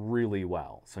locked really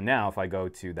well. So now if I go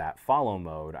to that follow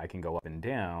mode, I can go up and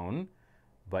down,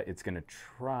 but it's gonna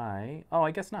try, oh,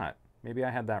 I guess not. Maybe I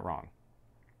had that wrong.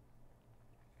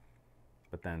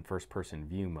 But then first person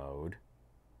view mode,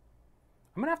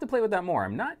 I'm gonna have to play with that more.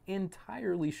 I'm not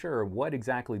entirely sure what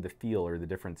exactly the feel or the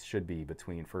difference should be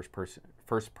between first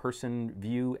person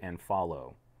view and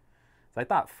follow. So I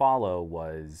thought follow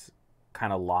was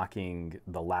kind of locking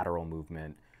the lateral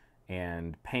movement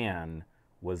and pan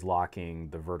was locking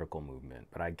the vertical movement,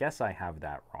 but I guess I have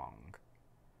that wrong.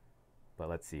 But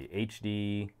let's see,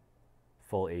 HD,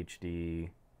 full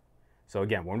HD. So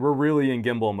again, when we're really in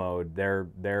gimbal mode,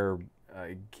 they're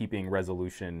keeping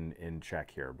resolution in check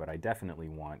here, but I definitely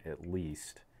want at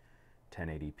least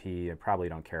 1080p. I probably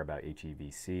don't care about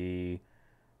HEVC.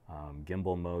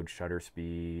 Gimbal mode, shutter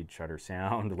speed, shutter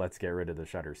sound. Let's get rid of the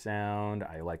shutter sound.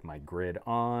 I like my grid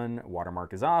on.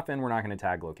 Watermark is off, and we're not going to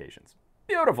tag locations.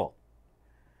 Beautiful.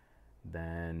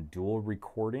 Then dual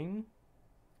recording.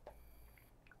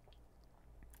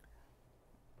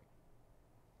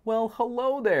 Well,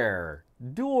 hello there.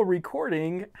 Dual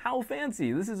recording, how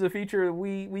fancy. This is a feature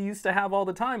we used to have all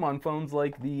the time on phones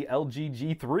like the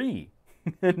LG G3.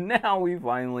 And now we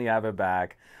finally have it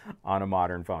back on a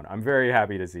modern phone. I'm very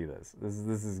happy to see this. This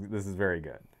is very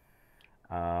good.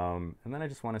 And then I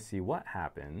just want to see what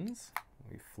happens.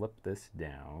 We flip this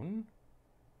down.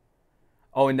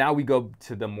 Oh, and now we go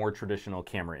to the more traditional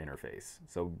camera interface.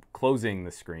 So closing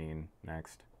the screen,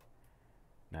 next,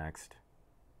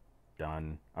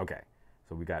 done. Okay,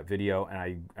 so we got video, and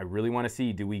I really want to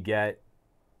see, do we get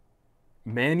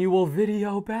manual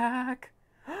video back?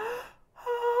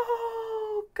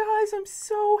 Oh, guys, I'm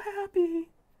so happy.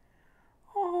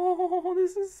 Oh,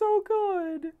 this is so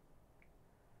good.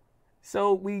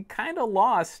 So we kind of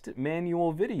lost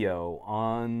manual video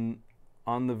on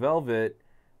the Velvet,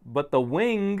 but the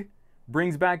Wing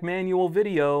brings back manual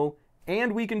video,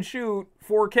 and we can shoot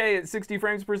 4K at 60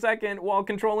 frames per second while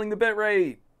controlling the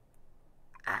bitrate.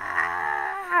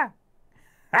 Ah!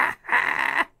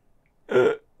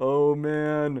 Oh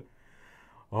man.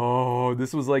 Oh,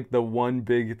 this was like the one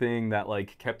big thing that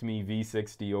like kept me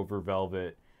V60 over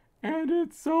Velvet, and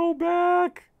it's so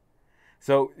back.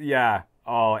 So yeah.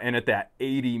 Oh, and at that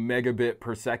 80 megabit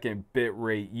per second bit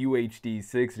rate, UHD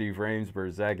 60 frames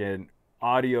per second,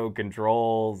 audio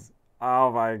controls.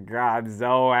 Oh my God, I'm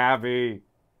so happy.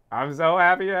 I'm so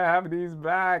happy to have these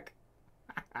back.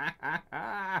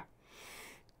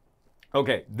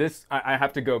 Okay, this I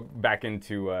have to go back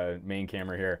into main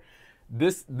camera here.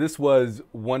 This was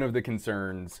one of the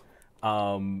concerns.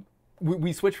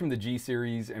 We switched from the G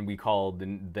series and we called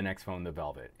the next phone the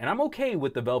Velvet. And I'm okay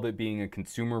with the Velvet being a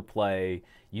consumer play.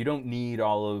 You don't need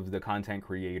all of the content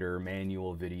creator,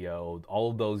 manual video,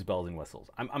 all of those bells and whistles.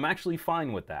 I'm actually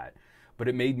fine with that. But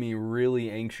it made me really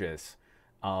anxious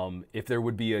if there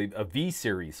would be a V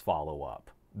series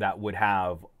follow-up that would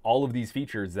have all of these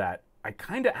features that I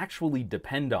kind of actually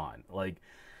depend on. Like,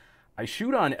 I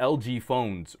shoot on LG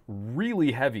phones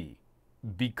really heavy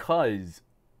because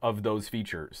of those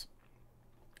features.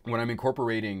 When I'm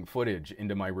incorporating footage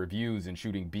into my reviews and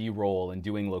shooting B-roll and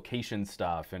doing location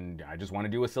stuff, and I just want to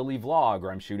do a silly vlog,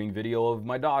 or I'm shooting video of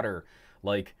my daughter,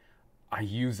 like, I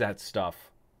use that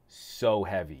stuff so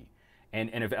heavy.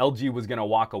 And if LG was going to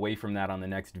walk away from that on the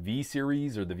next V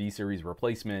series or the V series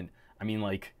replacement, I mean,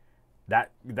 like,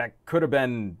 that could have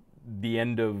been the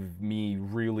end of me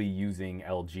really using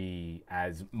LG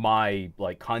as my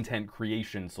like content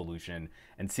creation solution.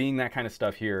 And seeing that kind of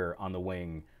stuff here on the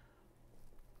wing,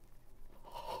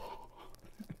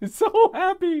 it's so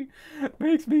happy.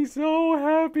 Makes me so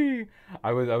happy.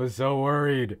 I was so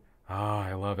worried. Ah,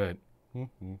 I love it. I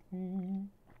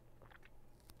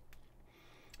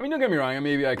mean, don't get me wrong,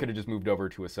 maybe I could have just moved over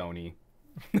to a Sony.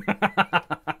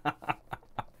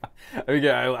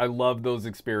 Again, I love those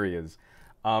Xperias.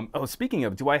 Oh, speaking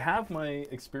of, do I have my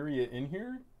Xperia in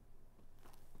here?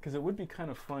 Because it would be kind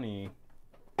of funny,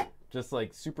 just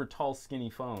like super tall, skinny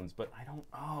phones, but I don't,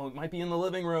 oh, it might be in the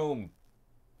living room.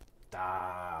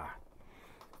 Ah.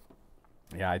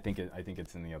 Yeah, I think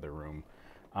it's in the other room.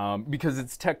 Because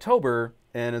it's Techtober,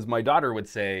 and as my daughter would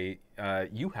say,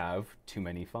 you have too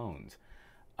many phones.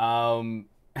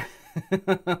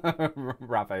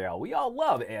 Raphael, we all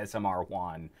love ASMR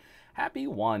Juan. Happy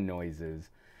Juan noises.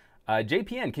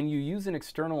 JPN, can you use an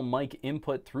external mic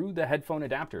input through the headphone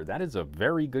adapter? That is a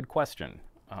very good question.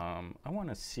 I want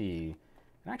to see.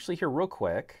 And actually, here real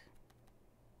quick.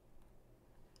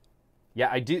 Yeah,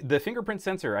 I do. The fingerprint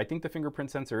sensor, I think the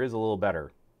fingerprint sensor is a little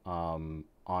better on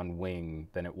Wing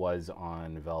than it was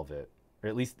on Velvet. Or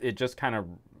at least it just kind of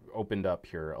opened up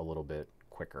here a little bit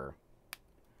quicker.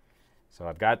 So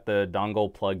I've got the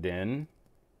dongle plugged in.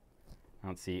 I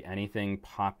don't see anything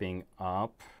popping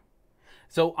up.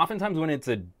 So oftentimes when it's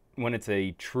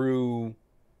a true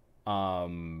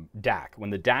DAC, when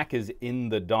the DAC is in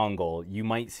the dongle, you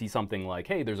might see something like,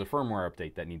 hey, there's a firmware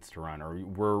update that needs to run, or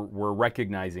we're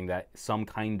recognizing that some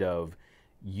kind of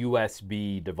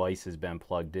USB device has been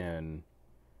plugged in.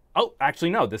 Oh,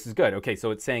 actually, no, this is good. Okay,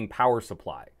 so it's saying power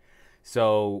supply.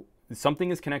 So something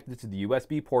is connected to the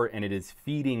USB port and it is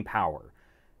feeding power.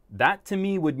 That to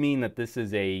me would mean that this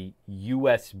is a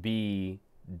USB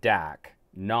DAC,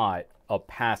 not a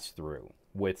pass-through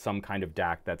with some kind of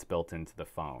DAC that's built into the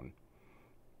phone.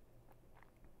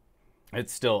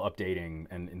 It's still updating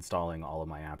and installing all of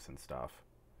my apps and stuff.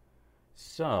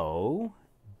 So,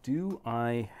 do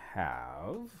I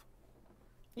have,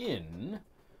 in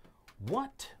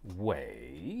what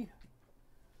way,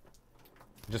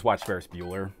 just watched Ferris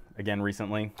Bueller again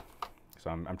recently. So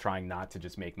I'm trying not to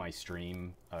just make my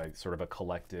stream sort of a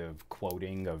collective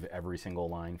quoting of every single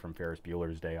line from Ferris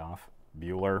Bueller's Day Off.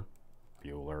 Bueller,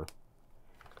 Bueller.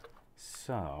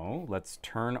 So let's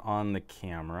turn on the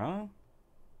camera.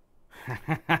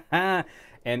 and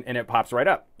it pops right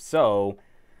up. So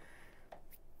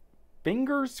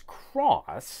fingers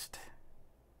crossed.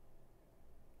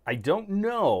 I don't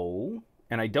know,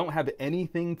 and I don't have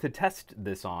anything to test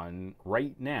this on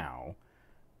right now,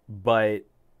 but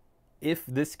if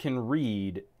this can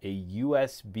read a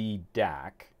USB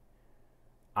DAC,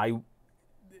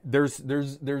 there's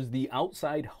the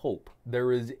outside hope.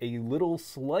 There is a little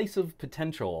slice of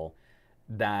potential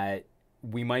that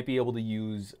we might be able to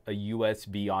use a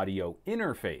USB audio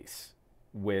interface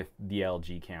with the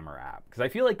LG camera app. Because I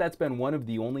feel like that's been one of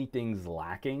the only things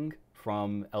lacking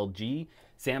from LG.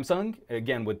 Samsung,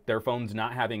 again, with their phones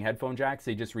not having headphone jacks,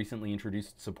 they just recently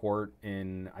introduced support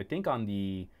in, I think, on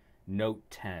the Note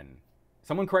 10.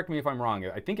 Someone correct me if I'm wrong.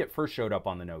 I think it first showed up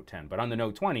on the Note 10, but on the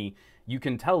Note 20, you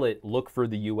can tell it, look for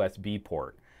the USB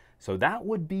port. So that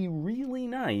would be really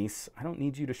nice. I don't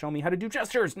need you to show me how to do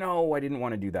gestures. No, I didn't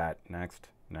want to do that. Next,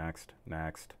 next,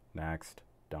 next, next,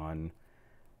 done.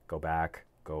 Go back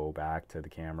to the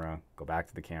camera, go back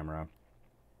to the camera.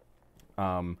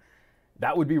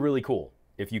 That would be really cool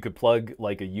if you could plug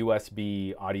like a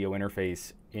USB audio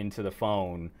interface into the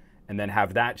phone and then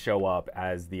have that show up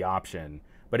as the option.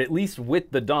 But at least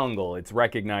with the dongle, it's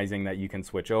recognizing that you can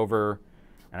switch over.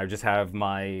 And I just have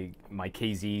my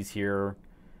KZs here.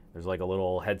 There's like a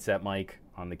little headset mic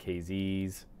on the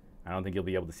KZs. I don't think you'll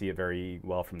be able to see it very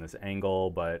well from this angle,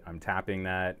 but I'm tapping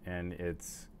that and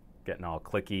it's getting all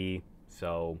clicky.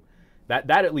 So that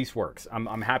at least works.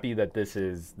 I'm happy that this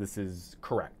is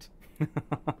correct.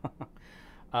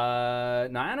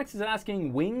 Nianix is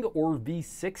asking Wing or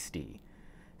V60.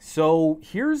 So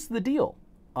here's the deal.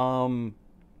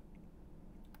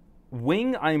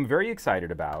 Wing I'm very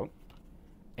excited about,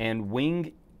 and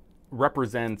Wing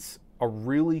represents a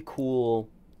really cool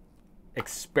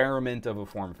experiment of a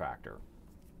form factor.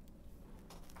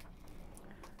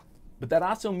 But that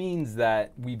also means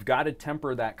that we've got to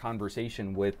temper that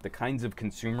conversation with the kinds of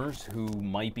consumers who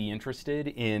might be interested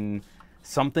in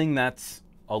something that's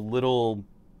a little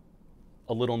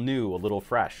new, a little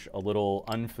fresh, a little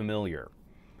unfamiliar.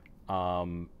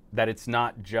 That it's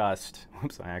not just,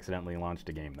 oops, I accidentally launched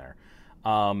a game there.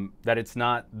 That it's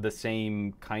not the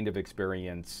same kind of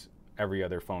experience every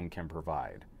other phone can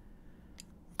provide.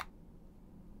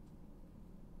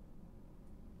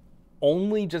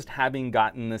 Only just having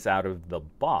gotten this out of the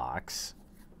box,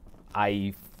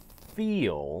 I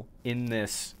feel in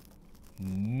this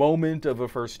moment of a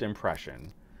first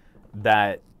impression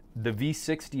that the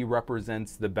V60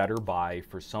 represents the better buy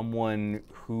for someone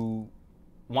who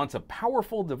wants a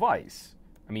powerful device.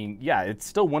 I mean, yeah, it's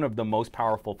still one of the most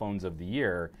powerful phones of the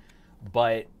year,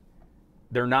 but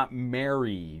they're not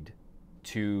married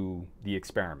to the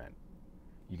experiment.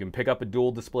 You can pick up a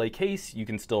dual display case, you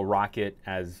can still rock it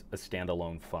as a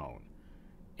standalone phone.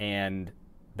 And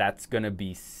that's gonna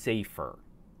be safer,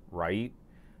 right?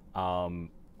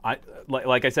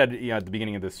 Like I said, at the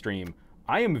beginning of this stream,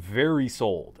 I am very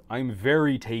sold. I'm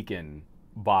very taken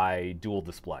by dual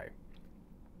display.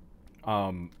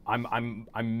 I'm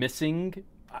missing.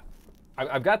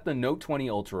 I've got the Note 20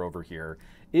 Ultra over here.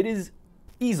 It is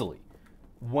easily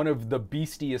one of the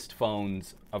beastiest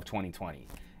phones of 2020,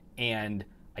 and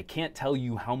I can't tell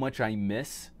you how much I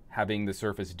miss having the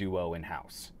Surface Duo in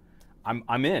house.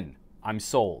 I'm in. I'm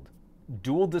sold.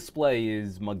 Dual display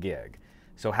is my gig.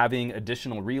 So having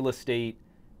additional real estate,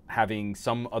 having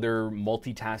some other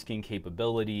multitasking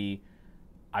capability,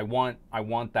 I want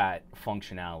that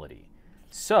functionality.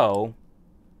 So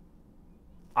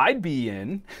I'd be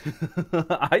in.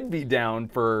 I'd be down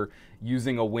for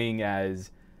using a Wing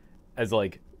as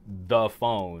like the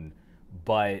phone,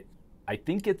 but I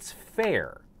think it's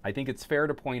fair. I think it's fair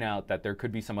to point out that there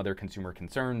could be some other consumer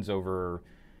concerns over,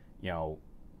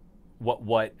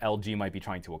 what LG might be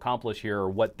trying to accomplish here, or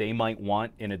what they might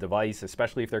want in a device,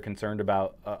 especially if they're concerned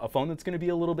about a phone that's going to be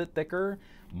a little bit thicker,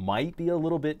 might be a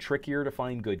little bit trickier to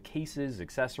find good cases,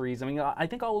 accessories. I mean, I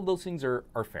think all of those things are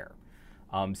fair.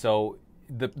 So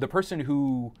the person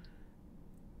who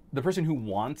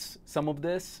wants some of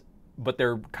this, but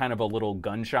they're kind of a little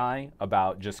gun shy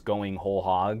about just going whole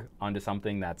hog onto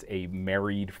something that's a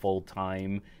married,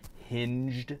 full-time,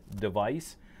 hinged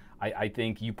device, I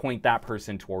think you point that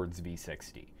person towards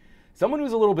V60. Someone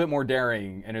who's a little bit more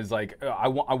daring and is like, I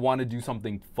want to do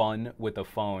something fun with a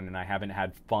phone and I haven't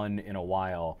had fun in a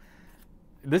while.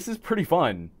 This is pretty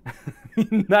fun.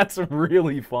 That's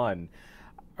really fun.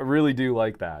 I really do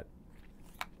like that.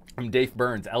 Dave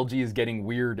Burns, LG is getting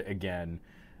weird again.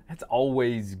 That's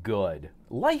always good.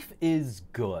 Life is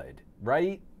good,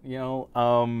 right?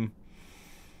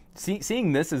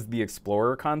 Seeing this as the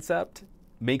Explorer concept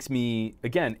makes me,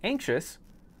 again, anxious,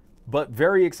 but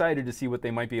very excited to see what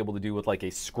they might be able to do with like a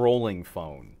scrolling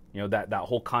phone. That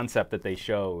whole concept that they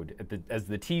showed as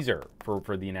the teaser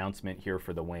for the announcement here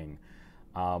for the Wing.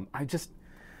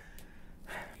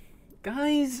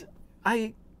 Guys,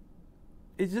 it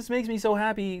just makes me so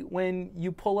happy when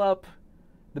you pull up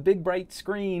the big bright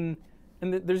screen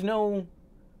and there's no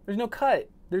cut,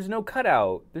 there's no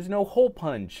cutout, there's no hole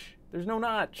punch, there's no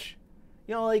notch.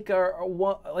 Like a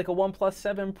OnePlus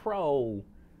 7 Pro.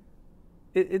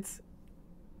 It's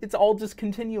all just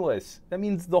continuous. That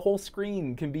means the whole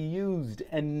screen can be used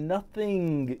and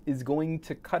nothing is going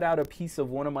to cut out a piece of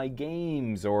one of my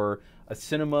games or a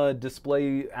cinema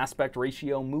display aspect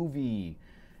ratio movie.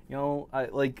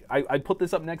 I put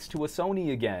this up next to a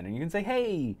Sony again and you can say,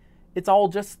 hey, it's all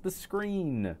just the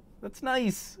screen. That's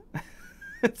nice.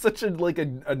 It's such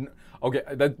okay,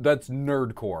 that's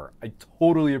nerdcore. I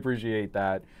totally appreciate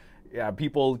that. Yeah,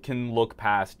 people can look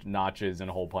past notches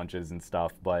and hole punches and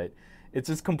stuff, but it's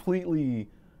just completely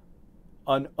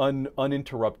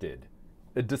uninterrupted.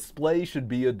 A display should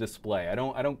be a display. I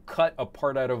don't cut a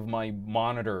part out of my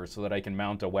monitor so that I can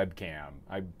mount a webcam.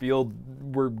 I feel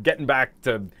we're getting back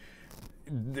to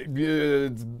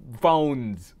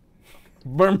phones.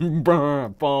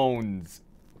 Phones.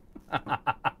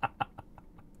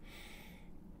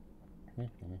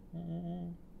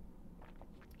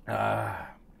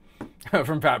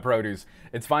 From Pat Produce.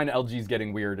 It's fine, LG's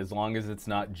getting weird as long as it's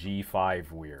not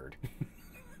G5 weird.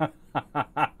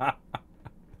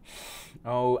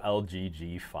 Oh,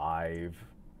 LG G5.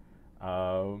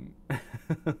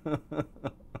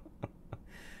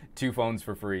 2 phones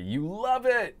for free. You love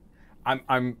it.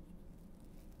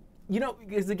 You know,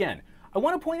 because again, I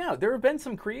want to point out there have been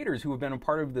some creators who have been a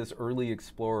part of this early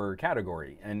explorer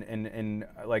category, and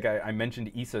like I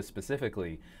mentioned Issa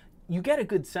specifically, you get a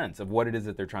good sense of what it is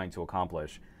that they're trying to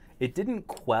accomplish. It didn't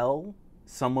quell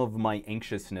some of my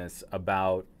anxiousness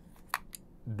about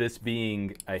this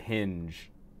being a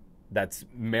hinge that's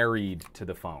married to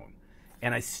the phone.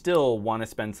 And I still want to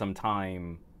spend some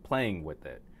time playing with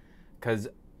it. Because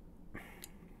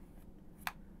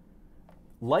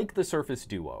like the Surface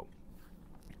Duo,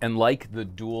 and like the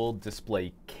dual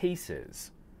display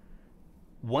cases,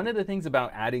 one of the things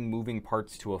about adding moving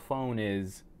parts to a phone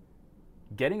is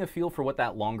getting a feel for what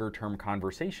that longer term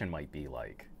conversation might be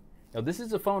like. Now, this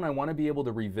is a phone I want to be able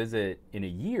to revisit in a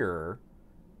year,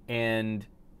 and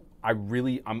I'll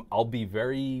be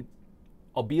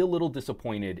a little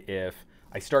disappointed if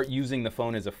I start using the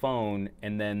phone as a phone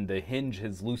and then the hinge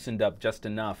has loosened up just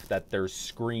enough that there's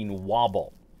screen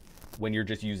wobble when you're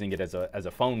just using it as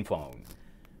a phone.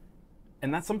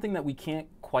 And that's something that we can't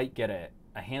quite get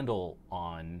a handle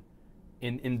on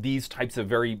in these types of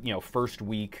very, first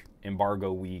week,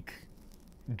 embargo week,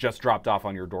 just dropped off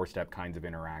on your doorstep kinds of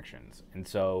interactions. And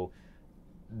so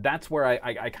that's where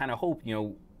I kind of hope,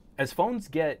 as phones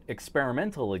get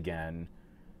experimental again,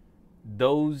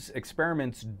 those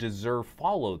experiments deserve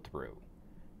follow through.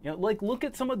 Like look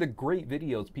at some of the great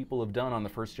videos people have done on the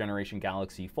first generation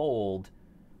Galaxy Fold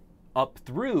up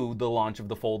through the launch of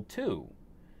the Fold 2.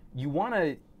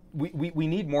 We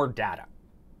need more data,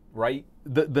 right?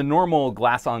 The normal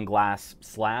glass on glass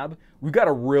slab, we've got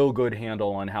a real good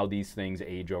handle on how these things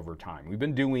age over time. We've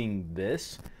been doing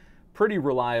this pretty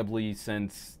reliably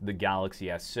since the Galaxy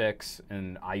S6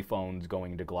 and iPhones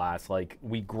going to glass. Like,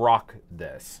 we grok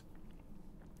this.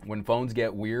 When phones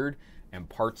get weird and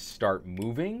parts start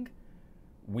moving,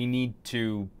 we need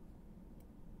to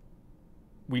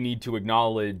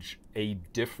acknowledge a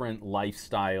different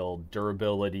lifestyle,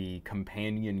 durability,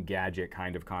 companion gadget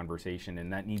kind of conversation,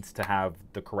 and that needs to have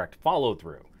the correct follow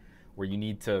through, where you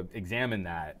need to examine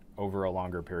that over a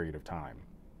longer period of time.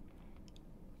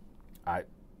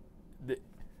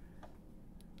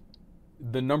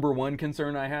 The number one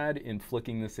concern I had in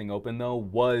flicking this thing open, though,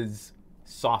 was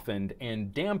softened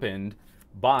and dampened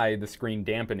by the screen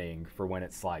dampening for when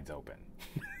it slides open.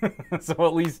 So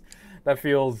at least that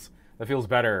feels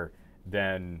better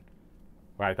than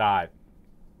what I thought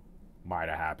might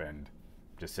have happened.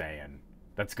 Just saying.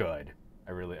 That's good.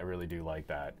 I really do like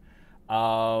that.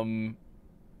 From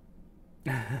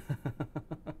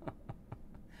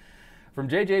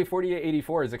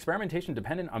JJ4884, is experimentation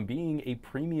dependent on being a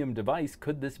premium device?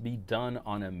 Could this be done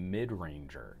on a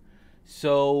mid-ranger?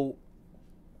 So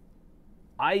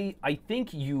I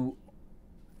think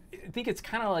it's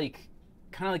kind of like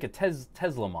a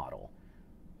Tesla model.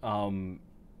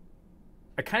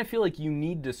 I kind of feel like you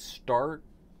need to start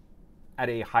at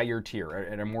a higher tier,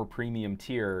 at a more premium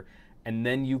tier, and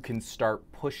then you can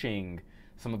start pushing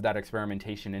some of that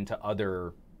experimentation into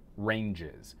other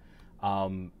ranges.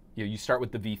 You start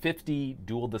with the V50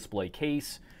 dual display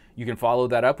case. You can follow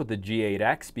that up with the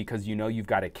G8X because you've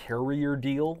got a carrier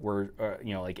deal where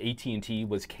like AT&T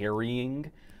was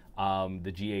carrying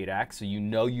the G8X, so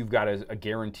you've got a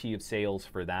guarantee of sales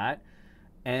for that.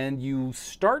 And you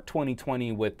start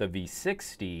 2020 with the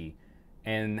V60,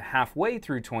 and halfway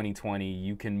through 2020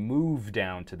 you can move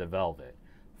down to the Velvet.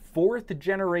 4th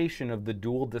generation of the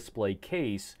dual display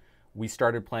case, we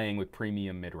started playing with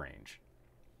premium mid-range.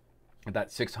 At that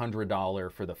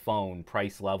 $600 for the phone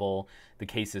price level, the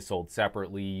case is sold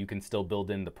separately. You can still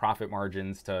build in the profit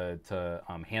margins to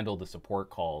handle the support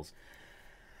calls.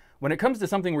 When it comes to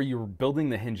something where you're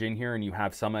building the hinge in here and you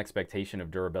have some expectation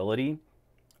of durability,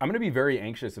 I'm going to be very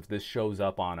anxious if this shows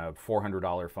up on a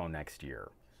 $400 phone next year,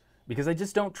 because I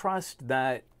just don't trust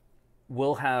that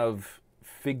we'll have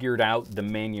figured out the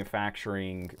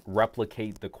manufacturing,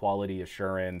 replicate the quality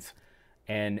assurance,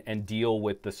 and deal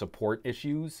with the support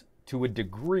issues to a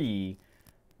degree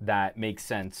that makes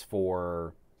sense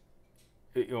for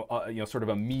sort of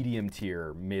a medium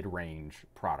tier, mid-range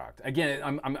product.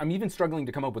 Again, I'm even struggling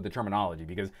to come up with the terminology,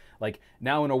 because like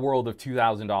now in a world of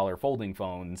 $2,000 folding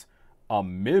phones, a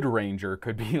mid-ranger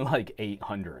could be like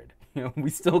 $800. We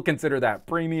still consider that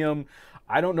premium.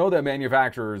 I don't know that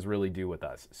manufacturers really do with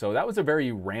us. So that was a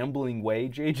very rambling way,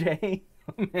 JJ,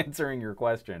 answering your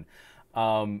question.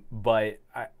 But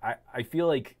I feel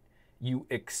like you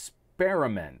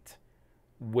experiment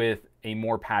with a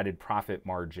more padded profit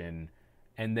margin.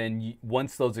 And then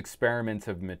once those experiments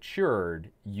have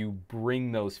matured, you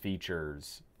bring those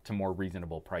features to more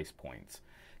reasonable price points.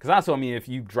 Because also, I mean, if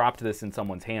you dropped this in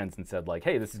someone's hands and said like,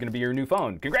 hey, this is going to be your new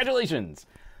phone, congratulations.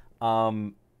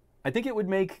 I think it would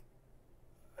make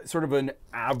sort of an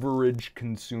average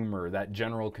consumer, that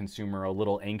general consumer, a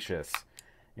little anxious.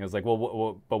 You know, it's like,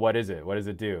 well, but what is it? What does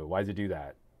it do? Why does it do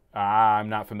that? I'm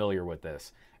not familiar with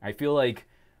this. I feel like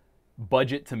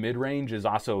budget to mid-range is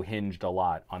also hinged a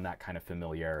lot on that kind of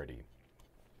familiarity.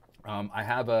 I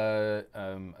have a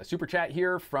super chat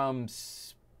here from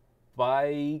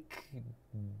Spike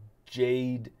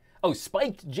Jade. Oh,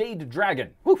 Spiked Jade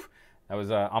Dragon. Whew. That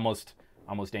was almost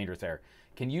dangerous there.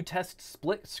 Can you test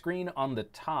split screen on the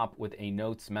top with a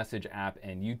Notes message app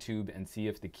and YouTube and see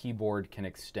if the keyboard can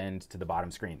extend to the bottom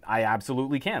screen? I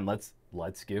absolutely can. Let's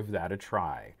give that a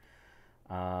try.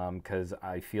 Because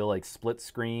I feel like split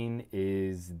screen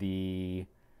is the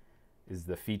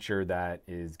feature that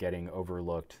is getting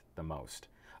overlooked the most.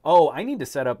 Oh, I need to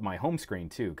set up my home screen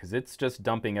too, because it's just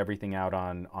dumping everything out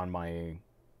on my...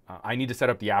 I need to set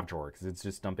up the app drawer because it's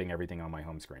just dumping everything on my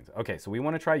home screens. Okay, so we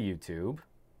want to try YouTube.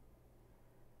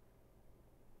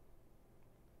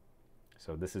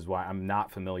 So this is why I'm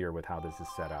not familiar with how this is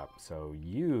set up. So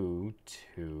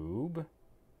YouTube.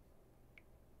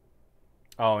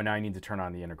 Oh, and now I need to turn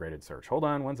on the integrated search. Hold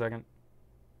on 1 second.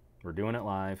 We're doing it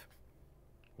live.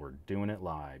 We're doing it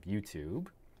live. YouTube.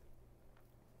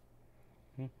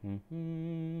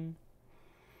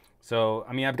 So,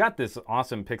 I mean, I've got this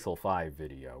awesome Pixel 5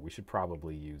 video. We should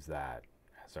probably use that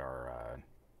as our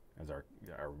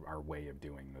way of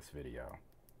doing this video.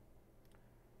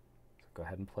 Go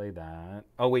ahead and play that.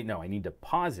 Oh, wait, no, I need to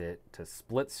pause it to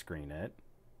split screen it.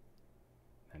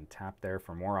 And tap there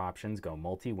for more options. Go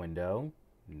multi-window.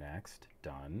 Next.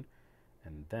 Done.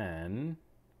 And then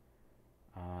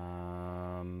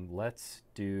let's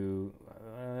do...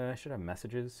 I should have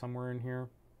messages somewhere in here.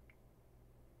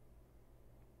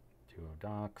 Duo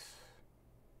Docs.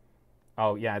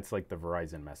 Oh, yeah, it's like the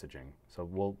Verizon messaging. So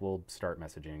we'll start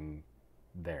messaging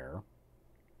there.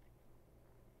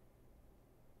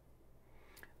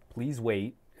 Please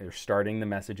wait. They're starting the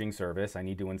messaging service. I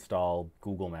need to install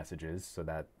Google Messages so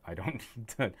that I don't need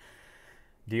to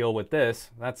deal with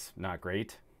this. That's not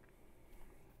great.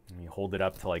 Let me hold it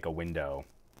up to like a window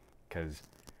because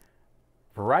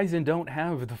Verizon don't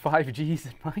have the 5Gs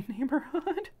in my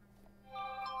neighborhood.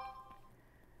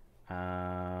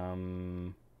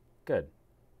 Good.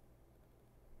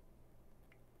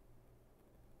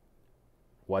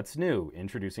 What's new?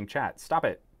 Introducing chat. Stop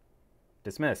it.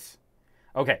 Dismiss.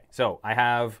 Okay, so I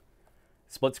have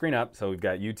split screen up. So we've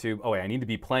got YouTube. Oh, wait, I need to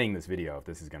be playing this video if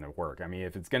this is going to work. I mean,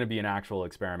 if it's going to be an actual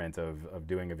experiment of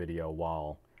doing a video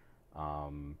while...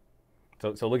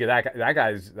 So look at that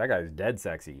guy. That guy's dead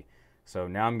sexy. So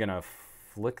now I'm going to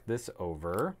flick this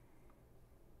over.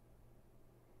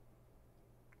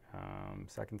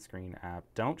 Second screen app.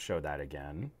 Don't show that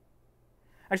again.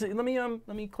 Actually,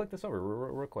 let me click this over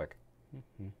real quick.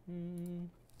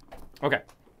 Okay.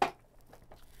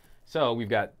 So we've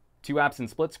got 2 apps in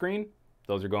split screen.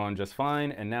 Those are going just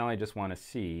fine. And now I just want to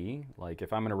see, like,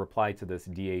 if I'm going to reply to this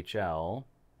DHL,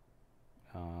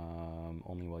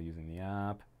 only while using the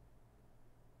app.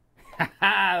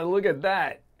 Look at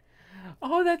that.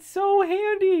 Oh, that's so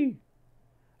handy.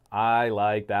 I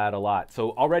like that a lot.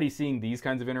 So already seeing these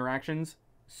kinds of interactions,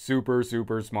 super,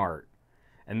 super smart.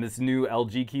 And this new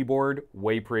LG keyboard,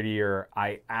 way prettier.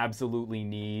 I absolutely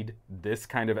need this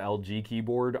kind of LG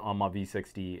keyboard on my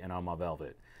V60 and on my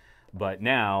Velvet. But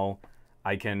now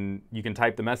you can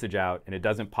type the message out and it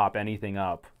doesn't pop anything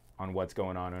up on what's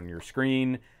going on your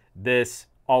screen. This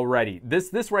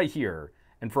right here,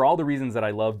 and for all the reasons that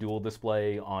I love dual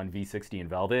display on V60 and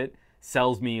Velvet,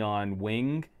 sells me on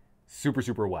Wing super,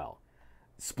 super well.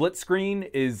 Split screen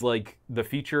is like the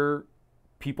feature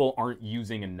people aren't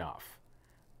using enough.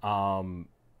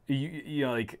 You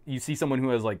know, like you see someone who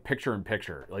has like picture in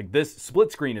picture, like this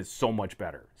split screen is so much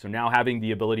better. So now having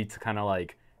the ability to kind of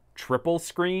like triple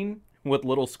screen with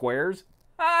little squares,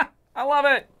 I love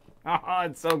it.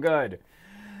 It's so good.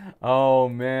 Oh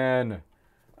man.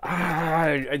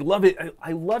 I love it.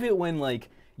 I love it when like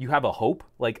you have a hope.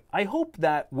 Like I hope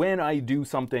that when I do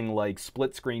something like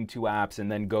split screen 2 apps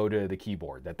and then go to the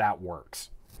keyboard, that works.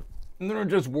 And then it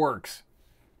just works.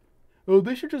 Oh,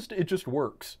 it just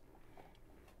works.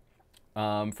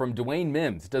 From Dwayne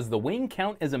Mims, does the Wing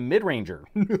count as a mid-ranger?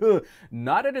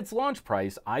 Not at its launch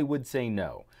price, I would say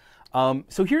no.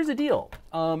 So here's the deal,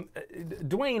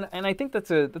 Dwayne, and I think that's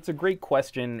a great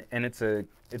question, and it's a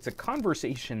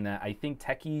conversation that I think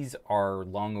techies are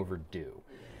long overdue.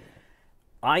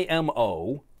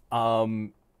 IMO,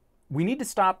 we need to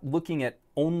stop looking at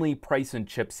only price and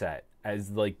chipset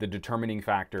as like the determining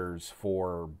factors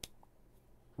for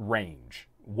range.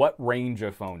 What range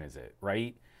of phone is it,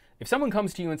 right? If someone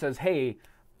comes to you and says, hey,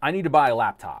 I need to buy a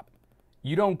laptop,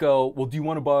 you don't go, well, do you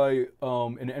want to buy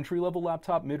an entry-level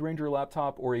laptop, mid-ranger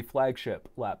laptop, or a flagship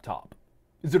laptop?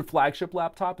 Is it a flagship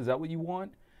laptop? Is that what you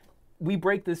want? We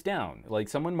break this down. Like,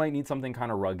 someone might need something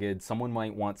kind of rugged. Someone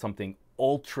might want something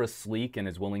ultra sleek and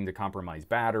is willing to compromise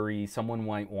battery. Someone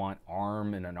might want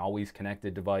ARM and an always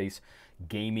connected device,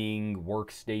 gaming,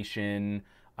 workstation.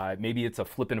 Maybe it's a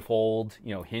flip and fold,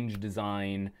 hinge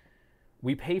design.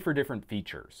 We pay for different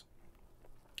features.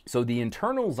 So the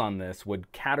internals on this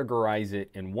would categorize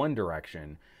it in one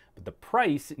direction, but the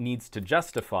price needs to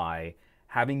justify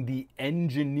having the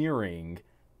engineering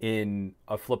in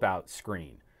a flip out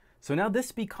screen. So now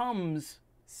this becomes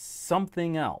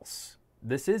something else.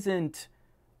 This isn't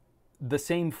the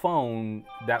same phone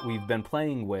that we've been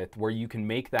playing with where you can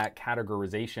make that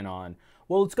categorization on,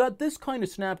 well, it's got this kind of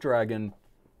Snapdragon,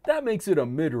 that makes it a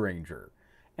mid-ranger.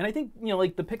 And I think,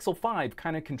 like the Pixel 5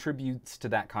 kind of contributes to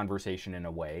that conversation in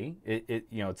a way.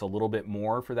 It's a little bit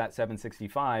more for that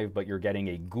 765, but you're getting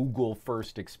a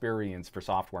Google-first experience for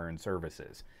software and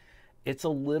services. It's a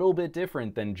little bit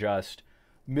different than just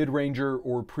mid-ranger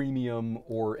or premium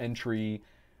or entry.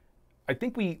 I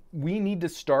think we need to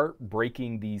start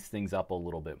breaking these things up a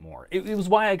little bit more. It was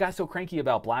why I got so cranky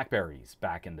about Blackberries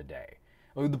back in the day.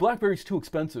 Oh, the Blackberry's too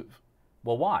expensive.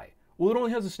 Well, why? Well, it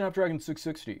only has a Snapdragon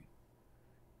 660.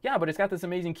 Yeah, but it's got this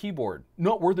amazing keyboard.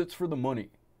 Not worth it for the money.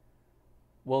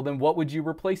 Well, then what would you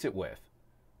replace it with?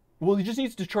 Well, it just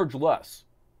needs to charge less.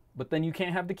 But then you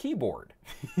can't have the keyboard.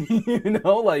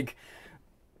 Like,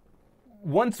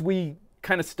 once we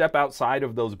kind of step outside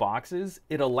of those boxes,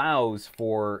 it allows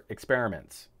for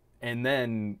experiments. And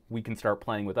then we can start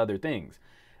playing with other things.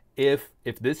 If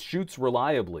this shoots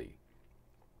reliably,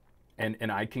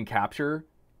 and I can capture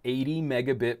 80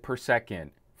 megabit per second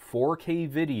 4K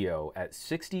video at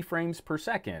 60 frames per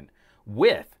second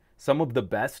with some of the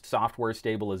best software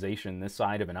stabilization this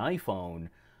side of an iPhone,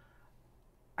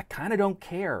 I kind of don't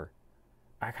care.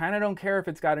 I kind of don't care if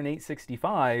it's got an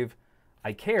 865.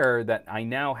 I care that I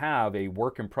now have a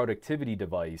work and productivity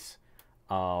device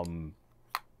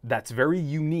that's very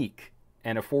unique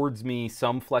and affords me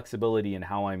some flexibility in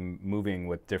how I'm moving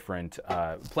with different,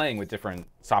 playing with different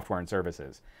software and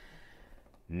services.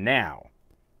 Now,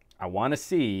 I want to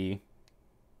see.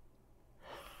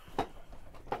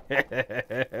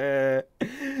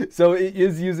 So it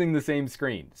is using the same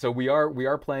screen. So we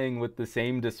are playing with the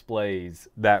same displays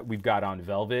that we've got on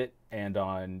Velvet and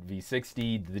on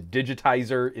V60. The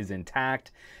digitizer is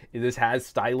intact. This has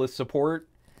stylus support.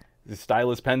 The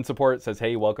stylus pen support. It says,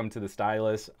 hey, welcome to the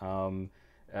stylus.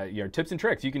 Tips and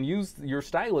tricks. You can use your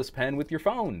stylus pen with your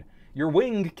phone. Your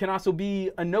Wing can also be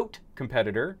a note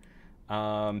competitor.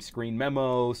 Screen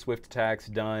memo, swift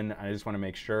text, done. I just want to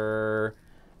make sure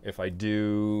if I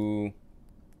do,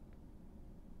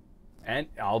 and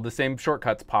all the same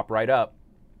shortcuts pop right up.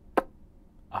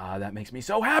 That makes me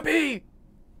so happy.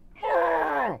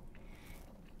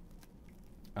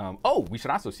 Oh, we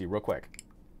should also see real quick.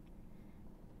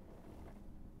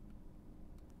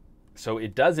 So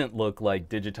it doesn't look like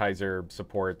digitizer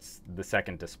supports the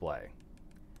second display.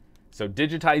 So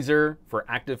digitizer for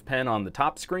active pen on the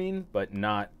top screen, but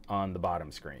not on the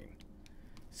bottom screen.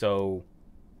 So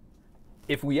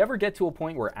if we ever get to a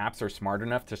point where apps are smart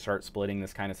enough to start splitting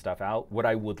this kind of stuff out, what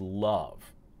I would love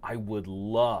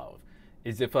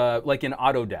is if like in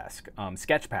Autodesk,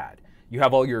 Sketchpad, you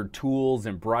have all your tools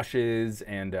and brushes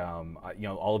and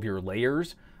all of your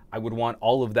layers. I would want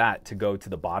all of that to go to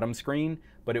the bottom screen,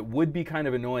 but it would be kind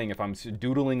of annoying if I'm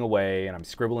doodling away and I'm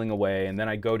scribbling away and then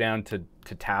I go down to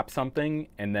tap something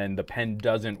and then the pen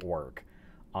doesn't work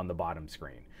on the bottom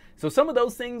screen. So some of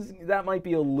those things, that might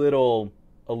be a little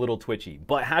twitchy,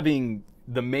 but having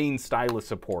the main stylus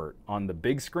support on the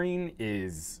big screen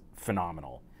is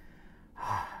phenomenal.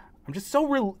 I'm just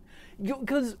so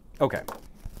because, okay,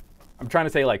 I'm trying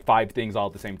to say like 5 things all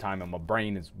at the same time and my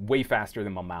brain is way faster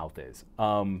than my mouth is.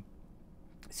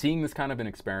 Seeing this kind of an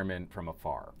experiment from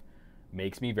afar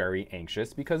makes me very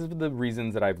anxious because of the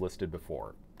reasons that I've listed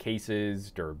before.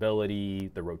 Cases, durability,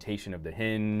 the rotation of the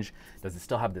hinge. Does it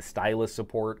still have the stylus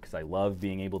support? Because I love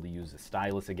being able to use the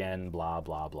stylus again, blah,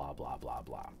 blah, blah, blah, blah,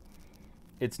 blah.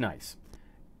 It's nice.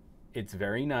 It's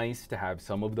very nice to have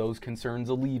some of those concerns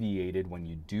alleviated when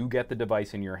you do get the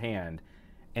device in your hand,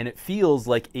 and it feels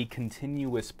like a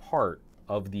continuous part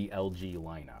of the LG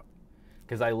lineup.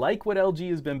 Because I like what LG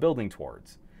has been building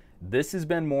towards. This has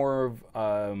been more of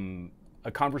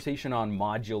a conversation on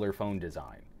modular phone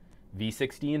design.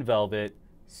 V60 and Velvet,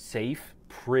 safe,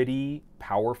 pretty,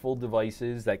 powerful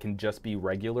devices that can just be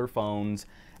regular phones,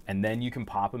 and then you can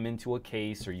pop them into a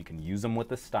case, or you can use them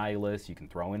with a stylus, you can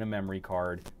throw in a memory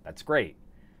card. That's great.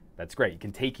 That's great. It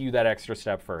can take you that extra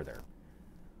step further.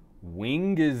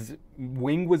 Wing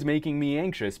was making me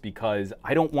anxious because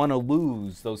I don't want to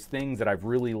lose those things that I've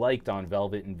really liked on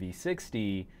Velvet and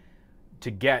V60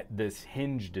 to get this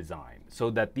hinge design. So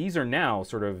that these are now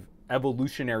sort of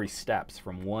evolutionary steps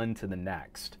from one to the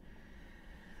next.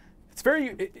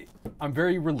 I'm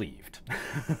very relieved.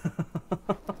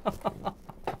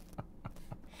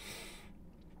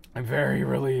 I'm very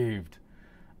relieved.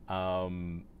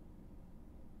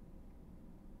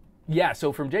 Yeah,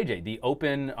 so from JJ, the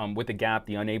open with the gap,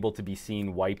 the unable to be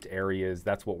seen wiped areas,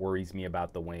 that's what worries me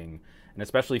about the Wing. And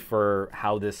especially for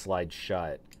how this slides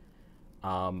shut.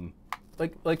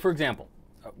 Like for example,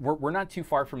 we're not too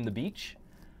far from the beach.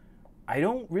 I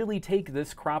don't really take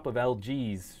this crop of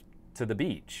LGs to the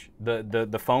beach.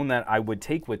 The phone that I would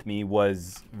take with me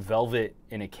was Velvet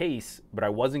in a case, but I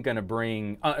wasn't going to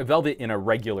bring Velvet in a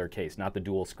regular case, not the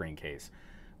dual screen case.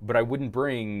 But I wouldn't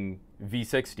bring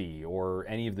V60 or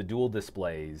any of the dual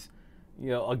displays.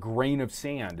 You know, a grain of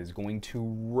sand is going to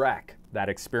wreck that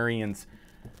experience.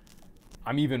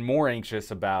 I'm even more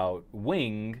anxious about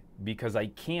Wing because I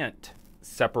can't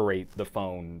separate the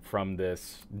phone from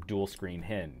this dual screen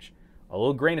hinge. A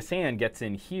little grain of sand gets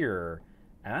in here,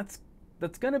 and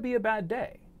that's going to be a bad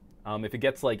day. If it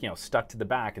gets, like, you know, stuck to the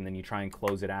back and then you try and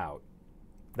close it out,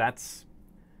 that's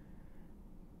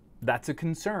a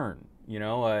concern. You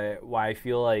know, why I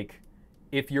feel like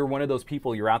if you're one of those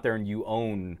people, you're out there and you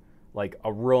own like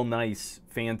a real nice,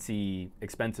 fancy,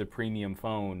 expensive premium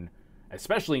phone,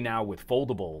 especially now with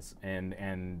foldables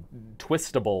and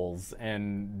twistables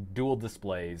and dual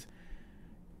displays,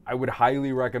 I would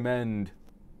highly recommend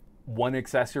one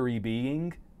accessory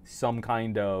being some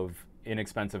kind of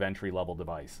inexpensive entry-level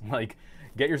device. Like,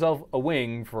 get yourself a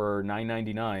Wing for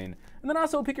 $9.99, and then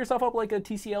also pick yourself up like a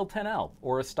TCL 10L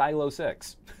or a Stylo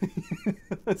 6.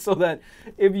 So that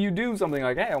if you do something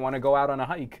like, hey, I want to go out on a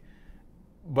hike,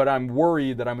 but I'm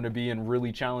worried that I'm going to be in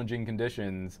really challenging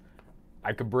conditions,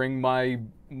 I could bring my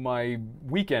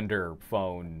weekender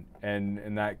phone,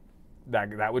 and that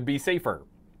would be safer.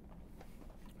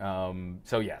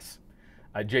 So yes,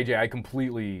 JJ, I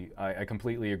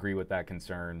completely agree with that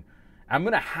concern. I'm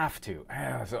gonna have to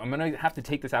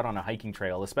take this out on a hiking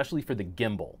trail, especially for the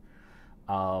gimbal,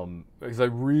 because I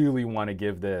really want to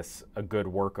give this a good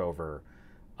workover.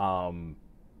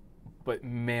 But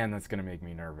man, that's gonna make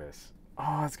me nervous.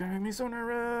 Oh, it's gonna make me so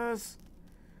nervous.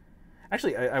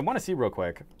 Actually, I want to see real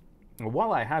quick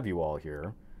while I have you all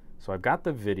here. So I've got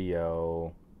the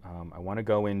video. I want to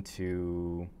go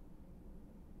into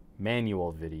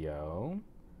manual video,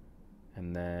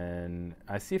 and then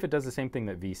I see if it does the same thing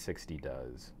that V60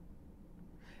 does.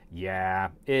 Yeah,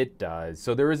 it does.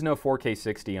 So there is no 4K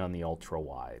 60 on the ultra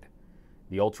wide.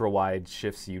 The ultra wide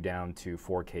shifts you down to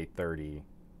 4K 30,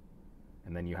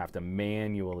 and then you have to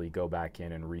manually go back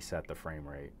in and reset the frame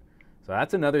rate. So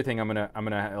that's another thing I'm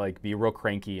gonna like be real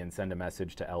cranky and send a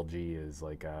message to LG is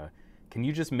like, can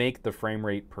you just make the frame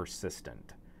rate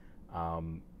persistent?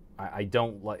 I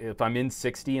don't like, if I'm in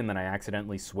 60 and then I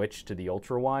accidentally switch to the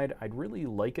ultra wide, I'd really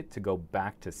like it to go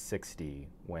back to 60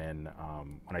 when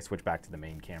I switch back to the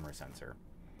main camera sensor.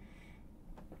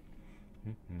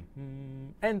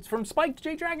 And from Spiked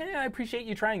J Dragon, yeah, I appreciate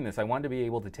you trying this. I want to be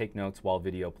able to take notes while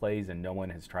video plays, and no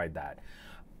one has tried that.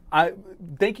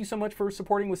 Thank you so much for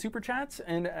supporting with Super Chats,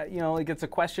 and you know, like, it's a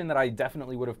question that I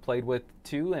definitely would have played with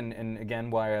too, and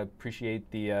again, why I appreciate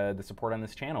the support on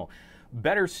this channel.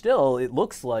 Better still, it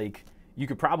looks like you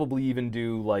could probably even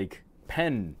do like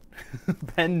pen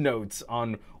notes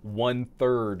on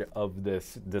 1/3 of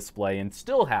this display and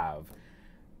still have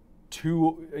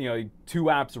two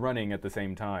apps running at the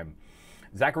same time.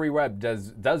 Zachary Webb,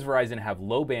 does Verizon have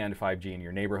low band 5G in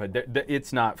your neighborhood?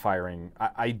 It's not firing.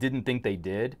 I didn't think they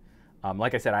did.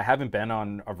 Like I said, I haven't been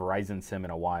on a Verizon SIM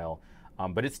in a while,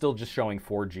 but it's still just showing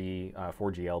 4G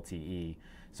LTE.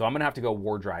 So I'm gonna have to go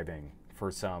war driving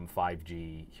for some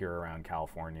 5G here around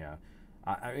California.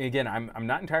 Again, I'm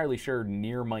not entirely sure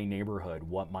near my neighborhood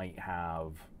what might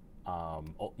have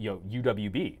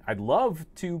UWB. I'd love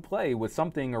to play with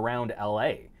something around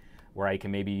LA, where I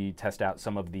can maybe test out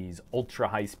some of these ultra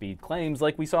high-speed claims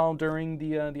like we saw during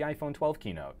the iPhone 12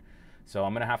 keynote. So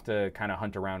I'm gonna have to kind of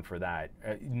hunt around for that.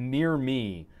 Near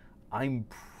me, I'm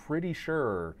pretty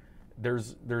sure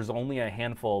there's only a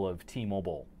handful of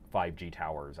T-Mobile 5G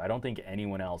towers. I don't think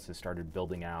anyone else has started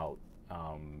building out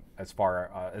as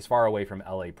far away from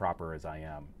LA proper as I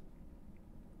am.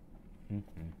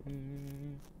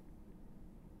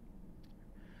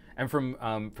 And from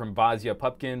Vazia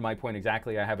Pupkin, my point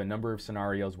exactly. I have a number of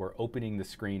scenarios where opening the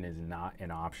screen is not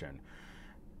an option.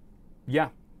 Yeah.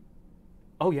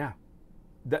 Oh yeah.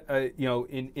 You know,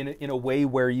 in a way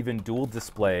where even dual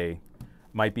display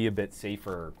might be a bit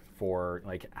safer for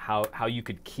like how you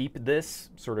could keep this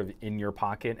sort of in your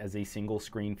pocket as a single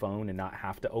screen phone and not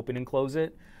have to open and close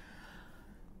it.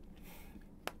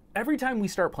 Every time we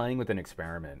start playing with an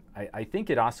experiment, I think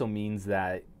it also means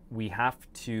that we have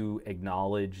to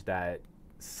acknowledge that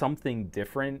something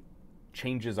different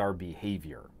changes our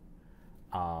behavior.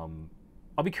 I'll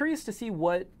be curious to see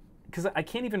what, because I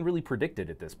can't even really predict it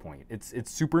at this point.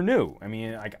 It's super new. I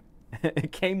mean,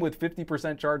 it came with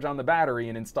 50% charge on the battery,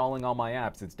 and installing all my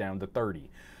apps, it's down to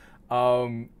 30.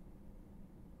 I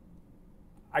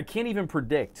can't even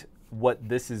predict what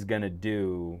this is gonna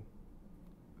do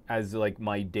as like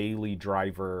my daily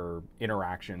driver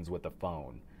interactions with the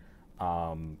phone.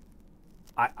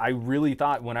 I really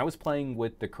thought when I was playing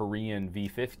with the Korean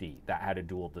V50 that had a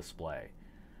dual display,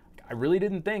 I really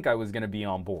didn't think I was gonna be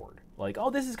on board. Like, oh,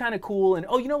 this is kind of cool, and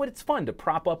oh, you know what? It's fun to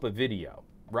prop up a video,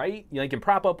 right? You know, I can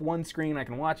prop up one screen, I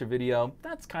can watch a video.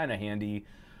 That's kind of handy.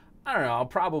 I don't know. I'll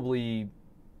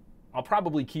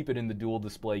probably keep it in the dual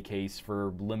display case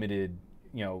for limited,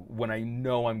 you know, when I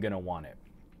know I'm gonna want it.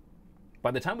 By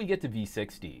the time we get to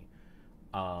V60,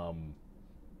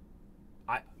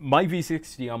 my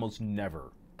V60 almost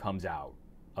never comes out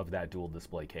of that dual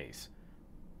display case.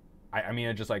 I mean,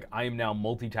 it's just like I am now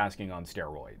multitasking on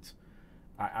steroids.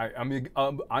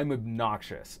 I'm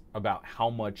obnoxious about how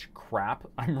much crap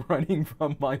I'm running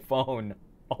from my phone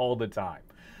all the time.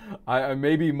 I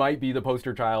maybe might be the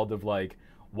poster child of like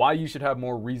why you should have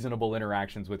more reasonable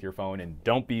interactions with your phone, and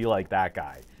don't be like that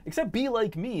guy. Except be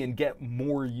like me and get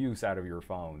more use out of your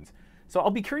phones. So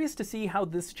I'll be curious to see how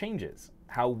this changes,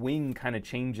 how Wing kind of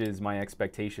changes my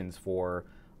expectations for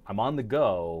I'm on the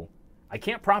go. I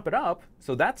can't prop it up,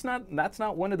 so that's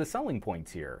not one of the selling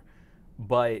points here.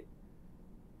 But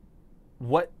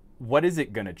what is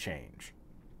it gonna change?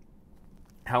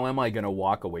 How am I gonna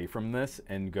walk away from this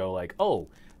and go like, oh,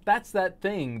 that's that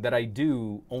thing that I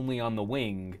do only on the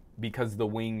Wing because the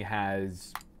Wing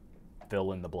has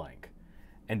fill in the blank.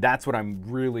 And that's what I'm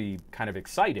really kind of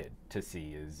excited to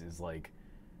see is like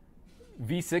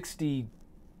V60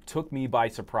 took me by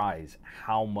surprise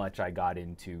how much I got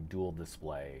into dual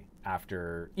display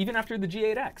even after the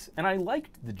G8X. And I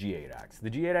liked the G8X.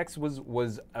 The G8X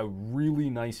was a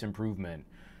really nice improvement,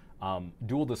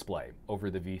 dual display over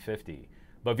the V50.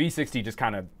 But V60 just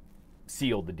kind of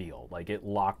sealed the deal. Like it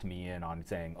locked me in on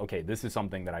saying, okay, this is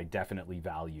something that I definitely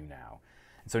value now.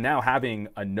 And so now having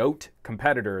a Note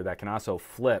competitor that can also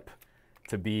flip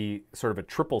to be sort of a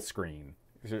triple square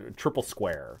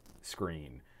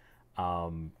screen.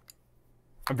 I'm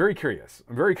very curious.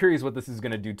 I'm very curious what this is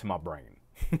going to do to my brain.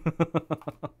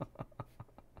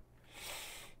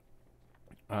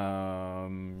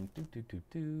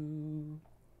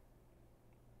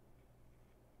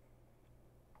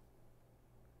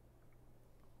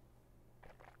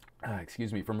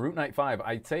 Excuse me, from Root Knight 5,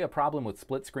 I'd say a problem with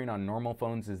split screen on normal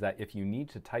phones is that if you need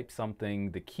to type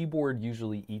something, the keyboard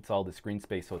usually eats all the screen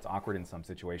space, so it's awkward in some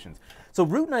situations. So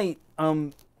Root Knight,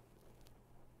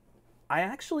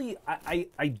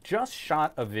 I just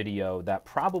shot a video that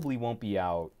probably won't be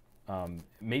out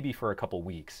maybe for a couple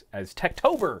weeks as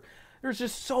Techtober. There's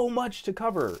just so much to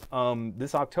cover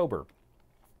this October.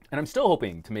 And I'm still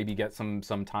hoping to maybe get some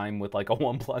time with like a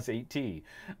OnePlus 8T.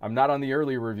 I'm not on the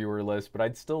early reviewer list, but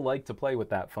I'd still like to play with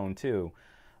that phone too.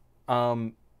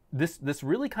 This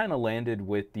really kind of landed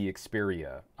with the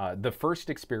Xperia, the first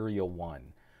Xperia 1,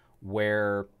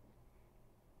 where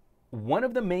one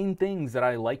of the main things that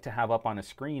I like to have up on a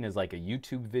screen is like a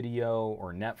YouTube video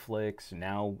or Netflix.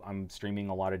 Now I'm streaming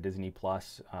a lot of Disney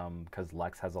Plus because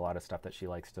Lex has a lot of stuff that she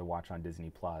likes to watch on Disney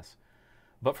Plus.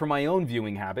 But for my own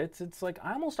viewing habits, it's like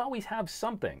I almost always have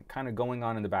something kind of going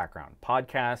on in the background.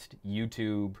 Podcast,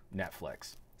 YouTube,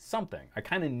 Netflix, something. I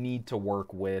kind of need to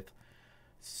work with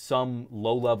some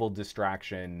low-level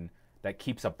distraction that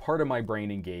keeps a part of my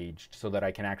brain engaged so that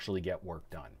I can actually get work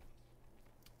done.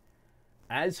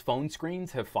 As phone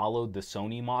screens have followed the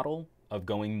Sony model of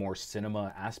going more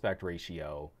cinema aspect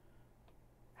ratio,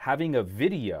 having a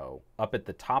video up at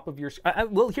the top of your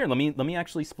well, here, let me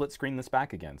actually split screen this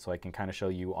back again so I can kind of show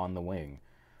you on the Wing.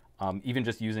 Even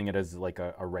just using it as like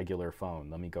a regular phone.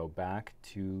 Let me go back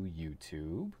to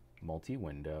YouTube,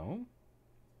 multi-window.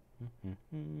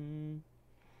 And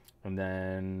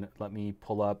then let me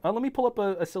pull up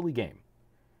a silly game.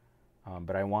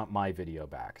 But I want my video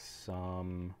back.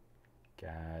 Some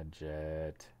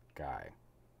gadget guy.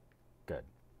 Good.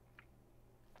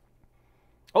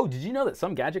 Oh, did you know that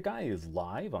Some Gadget Guy is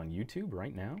live on YouTube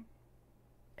right now?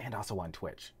 And also on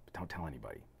Twitch, but don't tell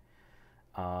anybody.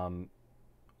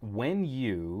 When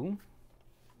you...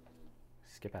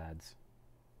 Skip ads.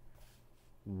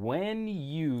 When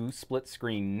you split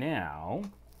screen now,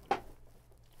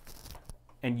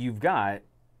 and you've got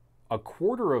a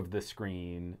quarter of the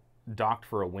screen docked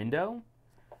for a window,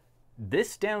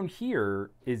 this down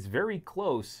here is very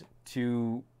close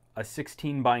to a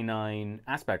 16:9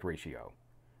 aspect ratio.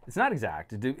 It's not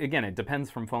exact. Again, it depends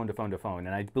from phone to phone to phone.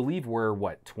 And I believe we're,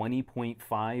 what,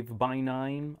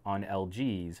 20.5:9 on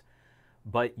LGs.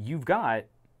 But you've got,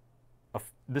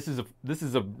 this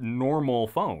is a normal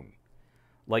phone.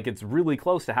 Like, it's really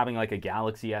close to having like a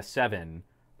Galaxy S7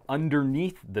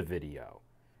 underneath the video.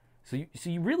 So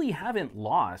you really haven't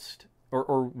lost,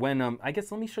 or when, I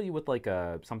guess let me show you with like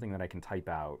something that I can type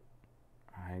out.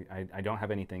 I don't have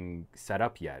anything set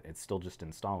up yet. It's still just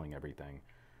installing everything.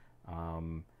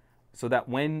 So that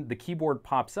when the keyboard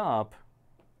pops up,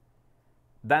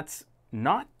 that's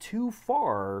not too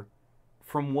far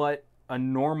from what a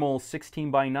normal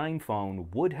 16:9 phone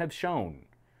would have shown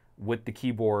with the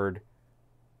keyboard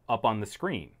up on the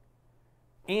screen.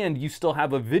 And you still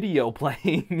have a video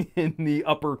playing in the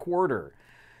upper quarter.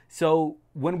 So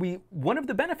one of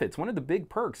the benefits, one of the big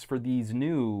perks for these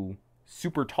new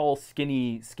super tall,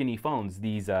 skinny phones,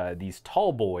 these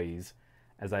tall boys,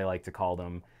 as I like to call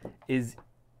them, is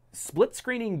split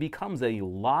screening becomes a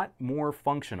lot more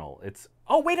functional. It's,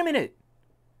 oh, wait a minute.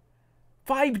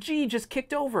 5G just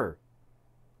kicked over.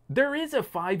 There is a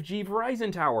 5G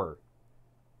Verizon tower.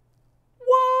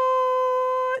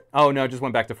 What? Oh, no, it just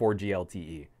went back to 4G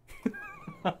LTE.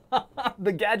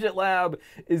 The Gadget Lab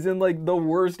is in like the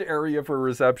worst area for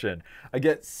reception. I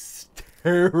get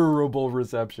terrible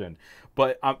reception.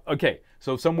 But okay,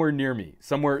 so somewhere near me,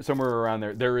 somewhere around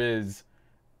there, there is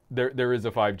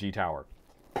a 5G tower.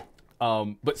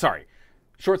 But sorry,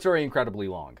 short story incredibly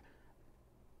long.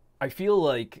 I feel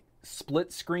like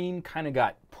split screen kind of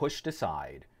got pushed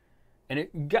aside, and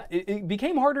it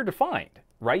became harder to find,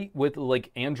 right? With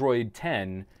like Android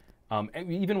 10,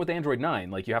 even with Android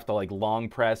 9, like you have to like long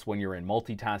press when you're in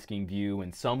multitasking view,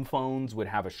 and some phones would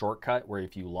have a shortcut where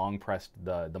if you long pressed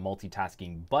the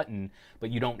multitasking button,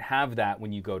 but you don't have that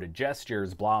when you go to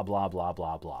gestures, blah, blah, blah,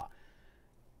 blah, blah.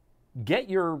 Get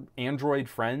your Android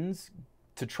friends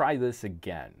to try this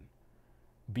again,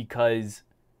 because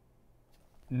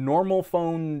normal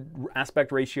phone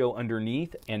aspect ratio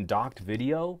underneath and docked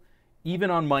video, even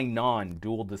on my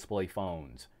non-dual display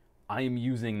phones, I am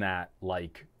using that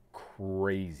like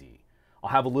crazy. I'll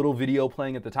have a little video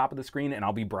playing at the top of the screen and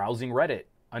I'll be browsing Reddit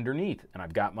underneath, and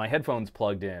I've got my headphones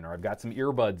plugged in, or I've got some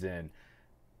earbuds in.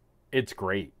 It's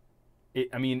great.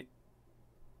 I mean,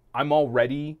 I'm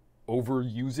already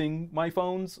overusing my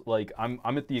phones. Like I'm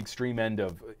at the extreme end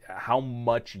of how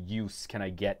much use can I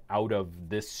get out of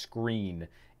this screen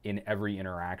in every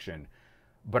interaction.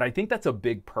 But I think that's a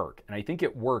big perk, and I think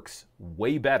it works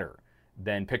way better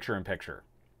than picture-in-picture.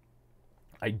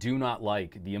 I do not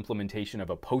like the implementation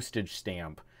of a postage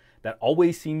stamp that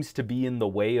always seems to be in the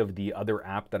way of the other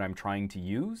app that I'm trying to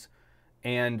use.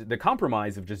 And the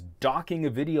compromise of just docking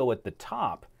a video at the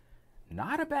top,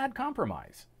 not a bad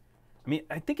compromise. I mean,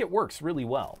 I think it works really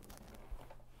well.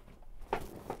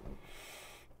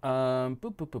 Boop,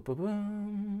 boop, boop, boop,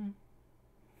 boom.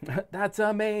 That's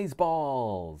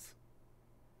amazeballs.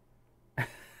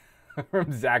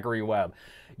 From Zachary Webb.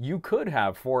 You could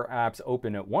have 4 apps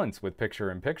open at once with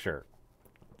picture-in-picture.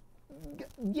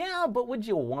 Yeah, but would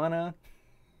you wanna?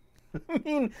 I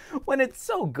mean, when it's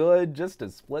so good just to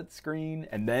split screen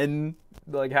and then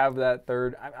like have that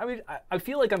third. I mean, I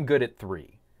feel like I'm good at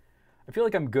 3. I feel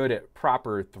like I'm good at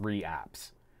proper 3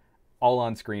 apps all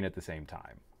on screen at the same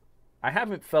time. I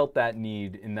haven't felt that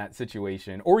need in that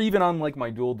situation, or even on like my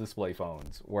dual display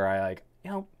phones where I like, you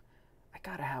know, I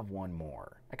gotta have one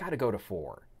more. I gotta go to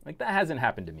 4. Like, that hasn't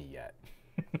happened to me yet.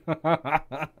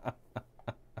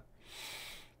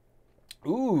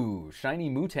 Ooh,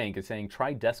 Shiny Mootank is saying,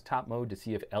 try desktop mode to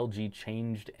see if LG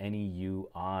changed any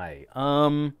UI.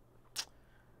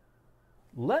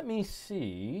 Let me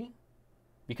see.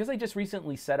 Because I just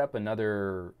recently set up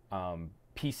another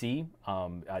PC,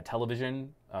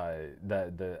 television,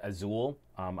 the Azul.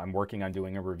 I'm working on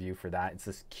doing a review for that. It's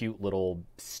this cute little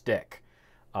stick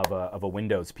of a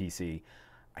Windows PC.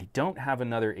 I don't have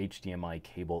another HDMI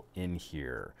cable in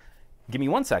here. Give me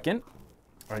 1 second.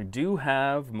 I do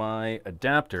have my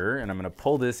adapter, and I'm going to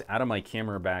pull this out of my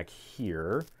camera back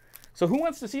here. So who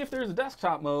wants to see if there's a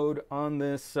desktop mode on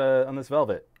this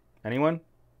Velvet? Anyone?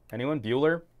 Anyone?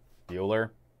 Bueller? Bueller.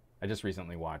 I just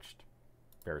recently watched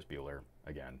Ferris Bueller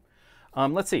again.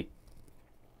 Let's see.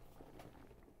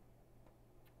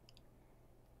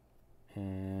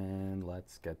 And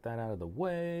let's get that out of the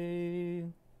way.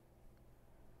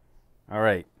 All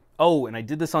right. Oh, and I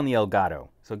did this on the Elgato.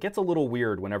 So it gets a little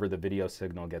weird whenever the video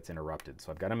signal gets interrupted.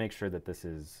 So I've got to make sure that this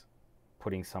is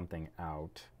putting something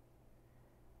out.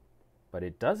 But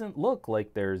it doesn't look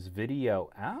like there's video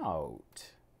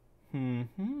out.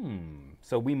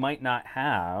 So we might not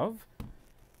have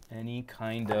any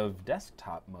kind of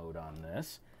desktop mode on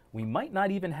this. We might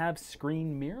not even have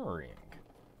screen mirroring.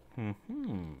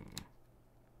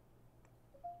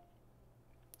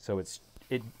 So it's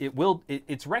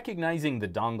recognizing the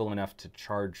dongle enough to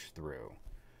charge through.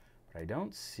 But I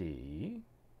don't see.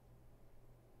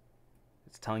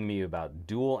 It's telling me about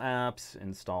dual apps,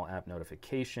 install app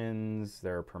notifications.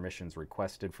 There are permissions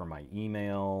requested for my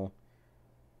email.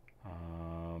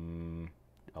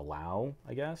 Allow,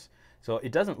 I guess. So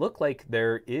it doesn't look like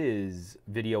there is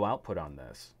video output on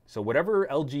this. So whatever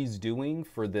LG's doing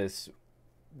for this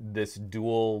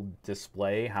dual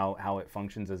display, how it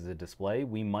functions as a display,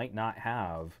 we might not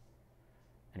have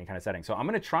any kind of setting. So I'm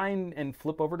going to try and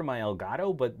flip over to my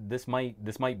Elgato, but this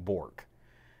might bork.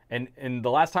 And the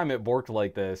last time it borked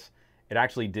like this, it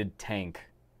actually did tank.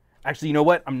 Actually, you know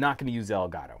what? I'm not going to use the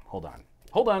Elgato. Hold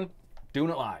on. Doing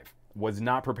it live. Was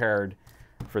not prepared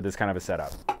for this kind of a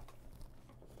setup.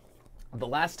 The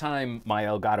last time my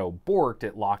Elgato borked,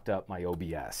 it locked up my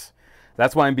OBS.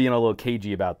 That's why I'm being a little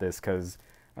cagey about this, because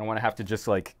I don't want to have to just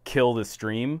like kill the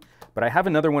stream. But I have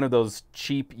another one of those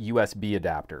cheap USB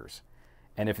adapters.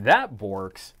 And if that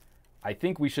borks, I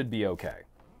think we should be okay.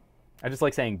 I just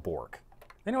like saying bork.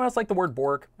 Anyone else like the word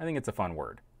bork? I think it's a fun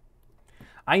word.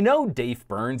 I know, Dave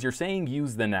Burns, you're saying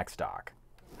use the next dock.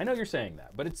 I know you're saying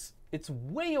that, but it's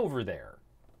way over there.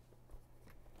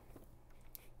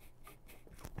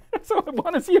 So I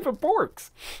want to see if it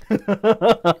borks.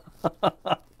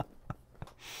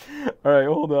 All right,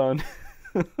 hold on.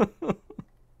 All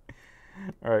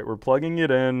right, we're plugging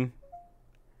it in.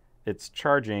 It's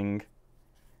charging.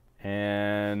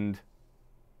 And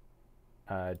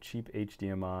cheap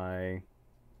HDMI.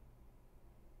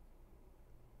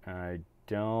 I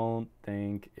don't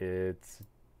think it's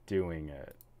doing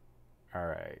it. All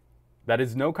right. That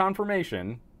is no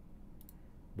confirmation,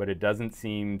 but it doesn't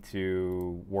seem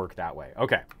to work that way.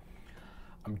 Okay.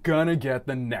 I'm gonna get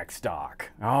the next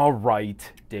dock. All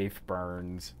right, Dave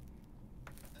Burns.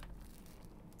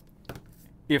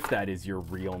 If that is your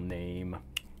real name.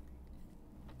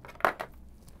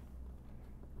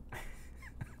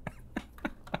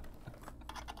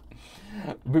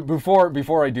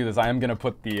 Before I do this, I am gonna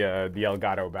put the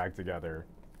Elgato back together,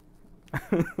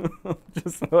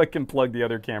 just so I can plug the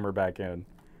other camera back in.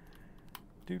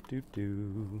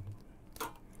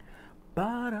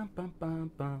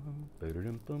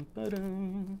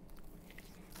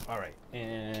 All right,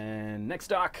 and next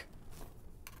dock.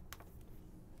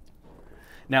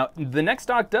 Now, the next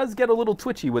dock does get a little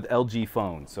twitchy with LG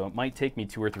phones, so it might take me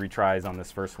 2 or 3 tries on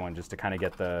this first one just to kind of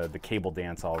get the cable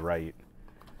dance all right.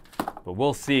 But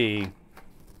we'll see.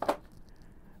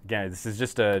 Again, this is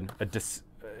just a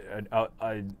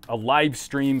live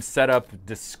stream setup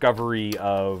discovery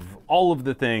of all of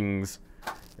the things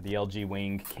the LG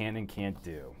Wing can and can't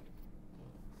do.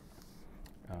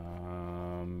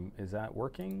 Is that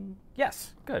working?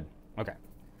 Yes, good. Okay.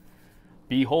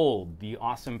 Behold the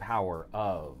awesome power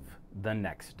of the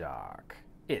next dock.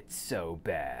 It's so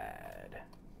bad.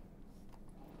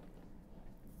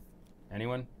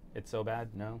 Anyone? It's so bad?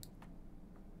 No?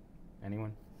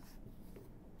 Anyone?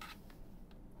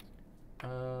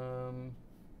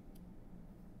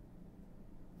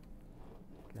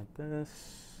 Get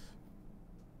this.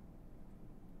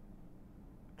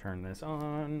 Turn this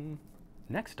on.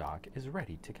 Next dock is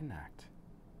ready to connect.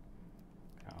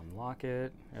 Unlock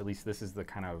it. At least this is the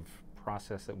kind of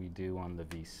process that we do on the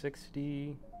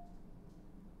V60.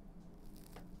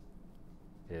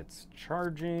 It's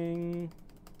charging.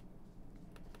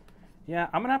 Yeah,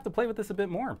 I'm gonna have to play with this a bit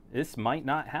more. This might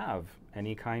not have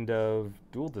any kind of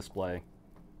dual display.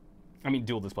 I mean,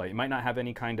 dual display. It might not have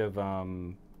any kind of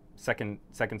second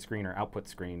screen or output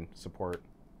screen support.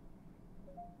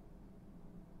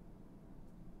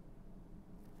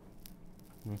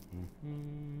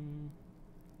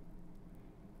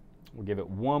 We'll give it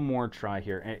one more try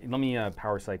here. Let me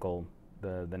power cycle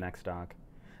the next dock.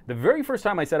 The very first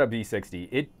time I set up V60,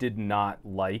 it did not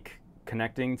like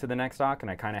connecting to the next dock, and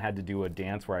I kind of had to do a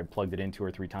dance where I plugged it in 2 or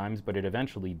 3 times, but it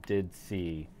eventually did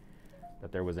see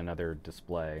that there was another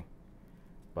display.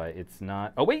 But it's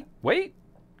not. Oh, wait.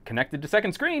 Connected to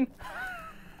second screen.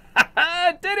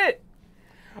 Did it.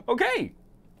 Okay.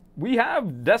 We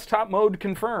have desktop mode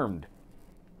confirmed.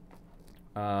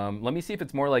 Let me see if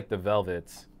it's more like the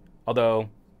Velvets. Although,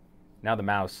 now the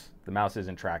mouse The mouse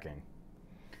isn't tracking.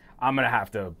 I'm gonna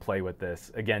have to play with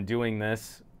this. Again, doing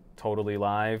this totally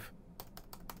live.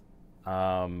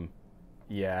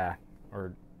 Yeah,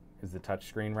 or is the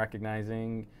touchscreen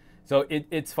recognizing? So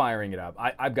it's firing it up.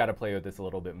 I've got to play with this a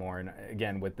little bit more. And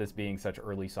again, with this being such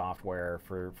early software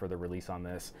for the release on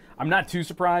this, I'm not too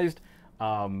surprised,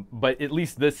 but at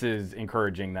least this is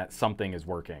encouraging that something is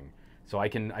working. So I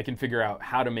can figure out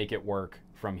how to make it work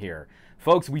from here.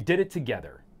 Folks, we did it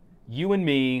together. You and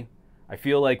me. I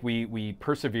feel like we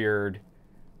persevered.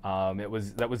 That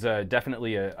was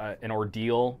definitely an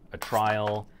ordeal, a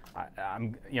trial.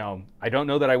 I don't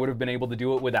know that I would have been able to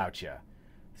do it without you.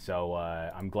 So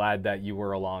I'm glad that you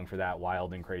were along for that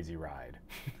wild and crazy ride.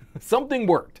 Something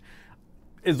worked.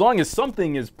 As long as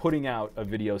something is putting out a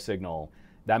video signal,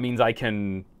 that means I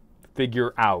can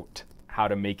figure out how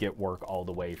to make it work all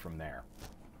the way from there.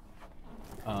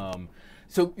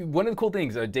 So one of the cool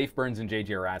things, Dave Burns and JJ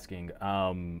are asking,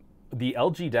 the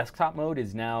LG desktop mode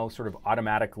is now sort of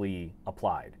automatically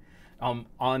applied.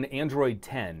 On Android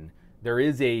 10, there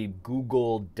is a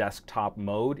Google desktop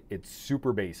mode. It's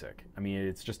super basic. I mean,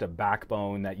 it's just a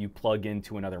backbone that you plug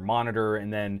into another monitor,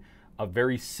 and then a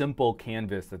very simple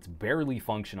canvas that's barely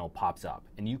functional pops up,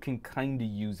 and you can kind of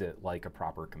use it like a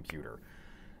proper computer.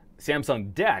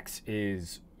 Samsung DeX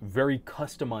is very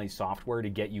customized software to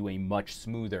get you a much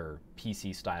smoother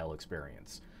PC-style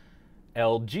experience.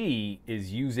 LG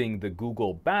is using the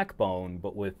Google backbone,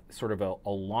 but with sort of a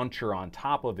launcher on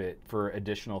top of it for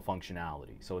additional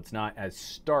functionality. So it's not as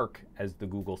stark as the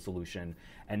Google solution.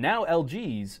 And now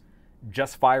LG's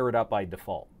just fire it up by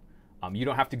default. You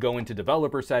don't have to go into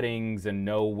developer settings and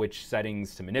know which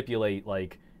settings to manipulate.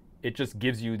 Like, it just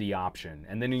gives you the option.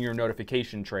 And then in your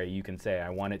notification tray, you can say,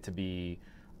 I want it to be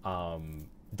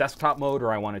desktop mode,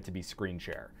 or I want it to be screen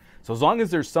share. So as long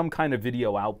as there's some kind of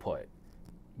video output,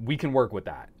 we can work with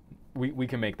that. We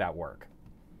can make that work.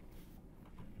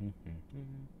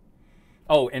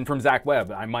 Oh, and from Zach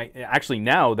Webb, I might actually,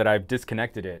 now that I've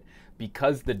disconnected it,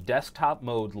 because the desktop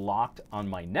mode locked on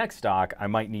my next dock, I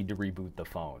might need to reboot the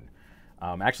phone.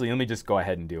 Actually, let me just go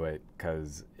ahead and do it,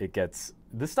 because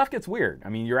this stuff gets weird. I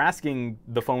mean, you're asking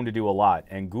the phone to do a lot,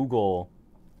 and Google,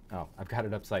 oh, I've got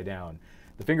it upside down.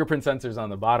 The fingerprint sensor's on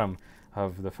the bottom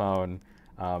of the phone.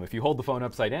 If you hold the phone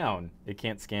upside down, it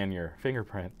can't scan your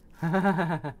fingerprint.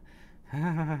 Power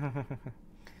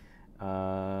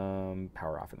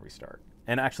off and restart.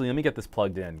 And actually, let me get this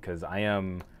plugged in, because I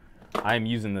am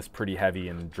using this pretty heavy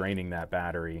and draining that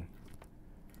battery.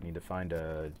 I need to find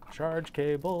a charge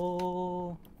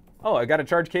cable. Oh, I got a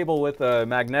charge cable with a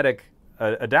magnetic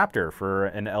adapter for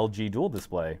an LG dual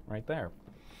display right there.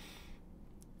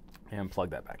 And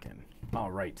plug that back in. All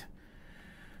right.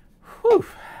 Whew.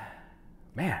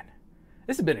 Man,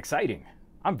 this has been exciting.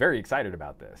 I'm very excited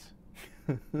about this.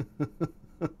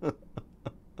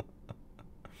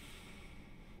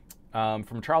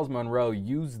 From Charles Monroe,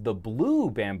 use the blue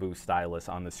bamboo stylus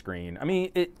on the screen. I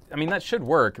mean, that should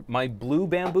work. My blue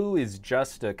bamboo is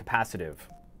just a capacitive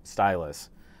stylus,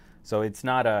 so it's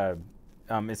not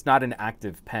an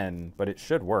active pen, but it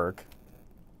should work.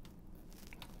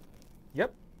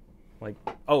 Yep. Like,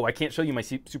 oh, I can't show you my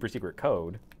super secret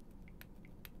code.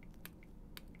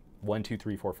 1, 2,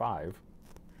 3, 4, 5.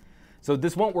 So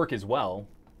this won't work as well.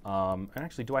 And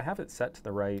actually, do I have it set to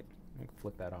the right? Let me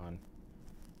flick that on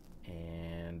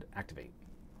and activate.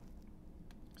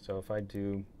 So if I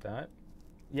do that,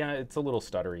 yeah, it's a little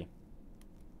stuttery.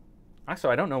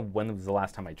 Actually, I don't know when was the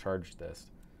last time I charged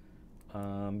this.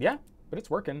 Yeah, but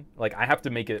it's working. Like, I have to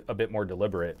make it a bit more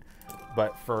deliberate,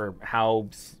 but for how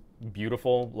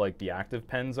beautiful like the active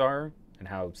pens are and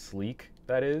how sleek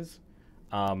that is,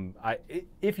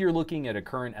 if you're looking at a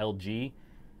current LG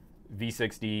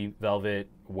V60 Velvet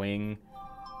Wing,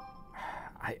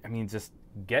 I mean, just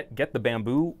get the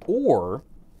bamboo, or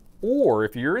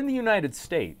if you're in the United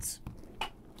States,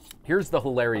 here's the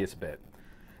hilarious bit.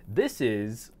 This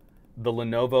is the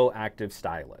Lenovo Active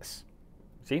Stylus.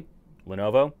 See,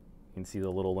 Lenovo, you can see the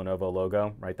little Lenovo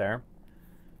logo right there.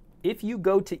 If you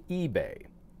go to eBay,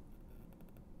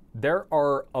 there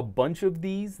are a bunch of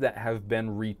these that have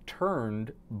been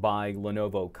returned by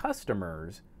Lenovo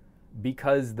customers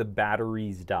because the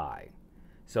batteries die.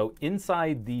 So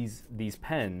inside these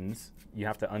pens, you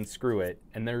have to unscrew it,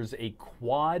 and there's a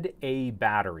quad A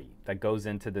battery that goes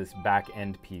into this back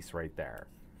end piece right there.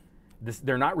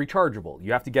 They're not rechargeable.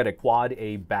 You have to get a quad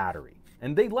A battery.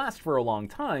 And they last for a long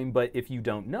time, but if you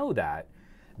don't know that,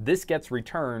 this gets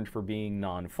returned for being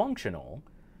non-functional,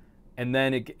 and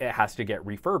then it has to get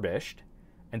refurbished.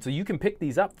 And so you can pick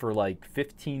these up for like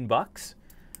 15 bucks.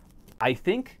 I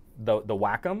think the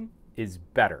Wacom is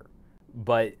better.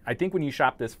 But I think when you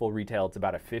shop this full retail, it's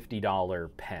about a $50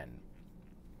 pen.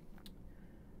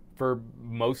 For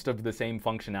most of the same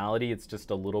functionality, it's just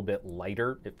a little bit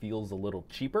lighter. It feels a little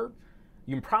cheaper.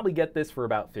 You can probably get this for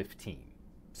about $15.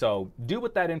 So do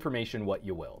with that information what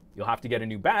you will. You'll have to get a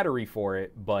new battery for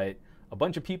it, but a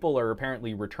bunch of people are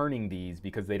apparently returning these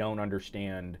because they don't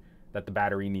understand that the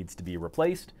battery needs to be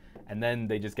replaced, and then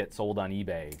they just get sold on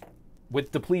eBay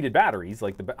with depleted batteries.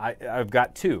 Like I've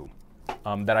got two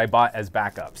that I bought as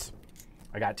backups.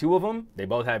 I got two of them. They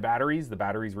both had batteries. The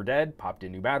batteries were dead. Popped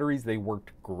in new batteries. They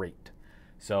worked great.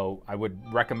 So I would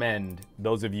recommend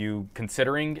those of you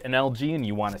considering an LG and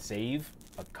you want to save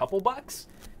a couple bucks,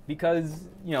 because,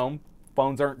 you know,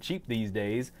 phones aren't cheap these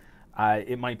days,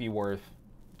 it might be worth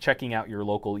checking out your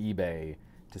local eBay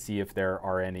to see if there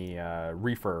are any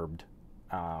refurbed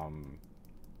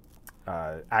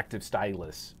active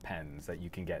stylus pens that you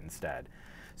can get instead.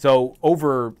 So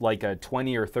over like a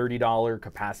 $20 or $30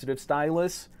 capacitive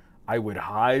stylus, I would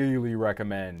highly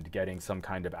recommend getting some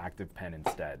kind of active pen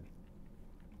instead.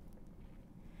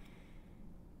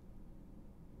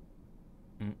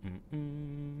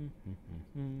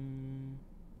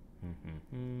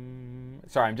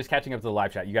 Sorry, I'm just catching up to the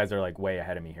live chat. You guys are like way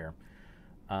ahead of me here.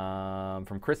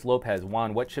 From Chris Lopez,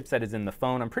 Juan, what chipset is in the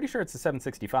phone? I'm pretty sure it's the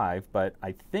 765, but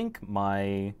I think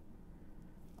my...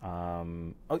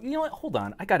 oh, you know what? Hold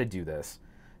on. I got to do this.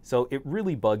 So it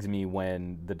really bugs me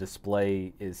when the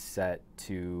display is set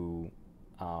to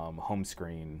home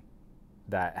screen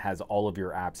that has all of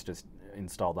your apps just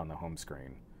installed on the home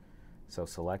screen. So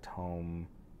select home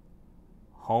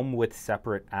with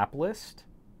separate app list.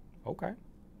 Okay.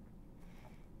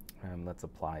 And let's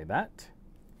apply that.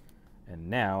 And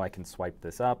now I can swipe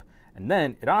this up. And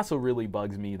then it also really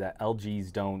bugs me that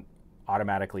LGs don't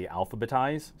automatically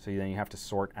alphabetize. So then you have to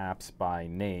sort apps by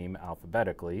name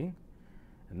alphabetically.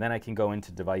 And then I can go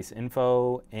into device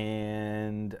info,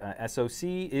 and SoC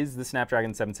is the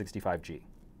Snapdragon 765G.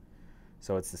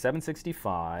 So it's the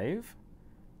 765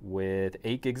 with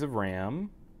 8 gigs of RAM,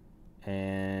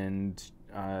 and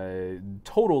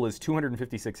total is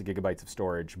 256 gigabytes of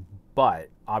storage. But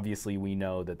obviously we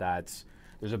know that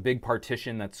there's a big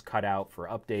partition that's cut out for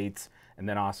updates, and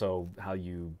then also how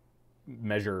you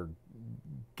measure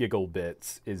giggle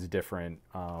bits is different.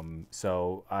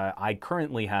 So I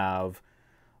currently have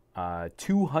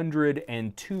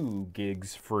 202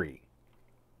 gigs free.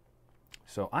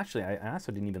 So actually, I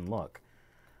also didn't even look.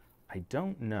 I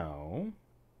don't know.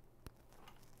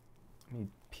 Let me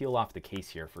peel off the case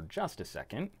here for just a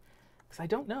second, because I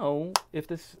don't know if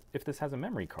this has a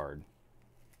memory card.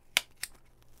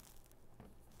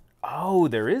 Oh,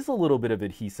 there is a little bit of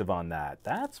adhesive on that.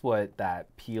 That's what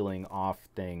that peeling off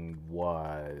thing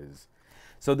was.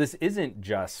 So this isn't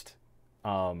just,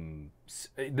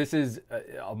 this is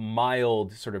a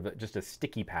mild sort of just a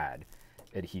sticky pad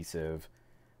adhesive,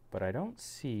 but I don't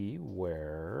see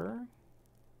where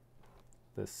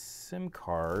the SIM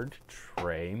card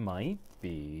tray might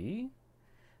be.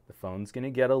 The phone's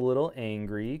gonna get a little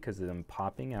angry because I'm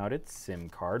popping out its SIM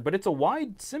card, but it's a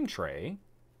wide SIM tray.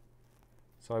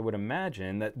 So I would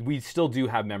imagine that we still do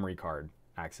have memory card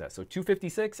access. So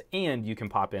 256, and you can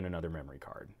pop in another memory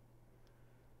card.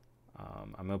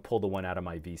 I'm gonna pull the one out of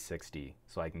my V60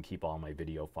 so I can keep all my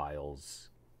video files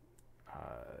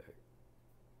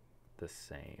the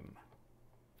same.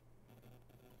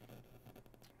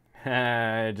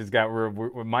 I just got,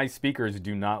 my speakers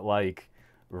do not like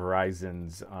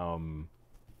Verizon's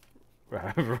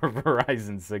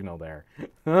Verizon signal there.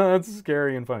 That's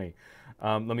scary and funny.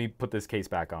 Let me put this case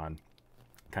back on,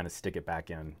 kind of stick it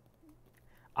back in.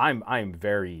 I'm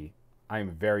very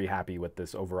happy with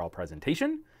this overall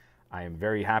presentation. I am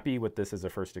very happy with this as a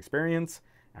first experience.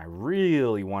 I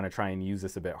really want to try and use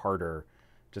this a bit harder,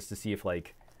 just to see if,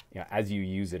 like, you know, as you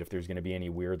use it, if there's going to be any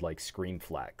weird like screen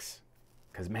flex.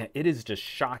 Because man, it is just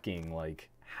shocking, like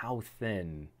how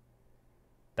thin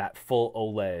that full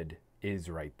OLED is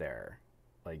right there.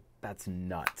 Like, that's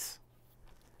nuts.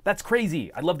 That's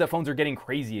crazy. I love that phones are getting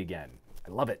crazy again.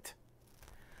 I love it.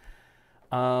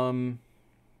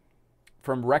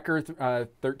 From Wrecker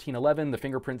 1311, the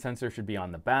fingerprint sensor should be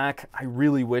on the back. I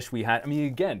really wish we had, I mean,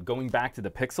 again, going back to the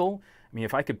Pixel, I mean,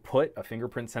 if I could put a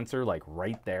fingerprint sensor like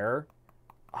right there,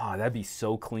 oh, that'd be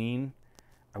so clean.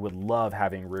 I would love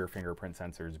having rear fingerprint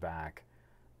sensors back.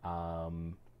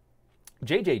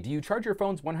 JJ, do you charge your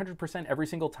phones 100% every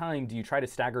single time? Do you try to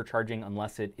stagger charging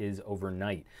unless it is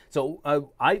overnight? So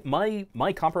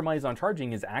my compromise on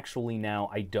charging is actually now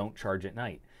I don't charge at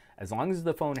night. As long as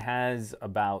the phone has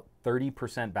about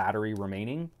 30% battery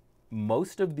remaining,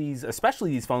 most of these,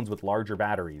 especially these phones with larger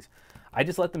batteries, I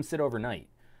just let them sit overnight.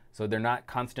 So they're not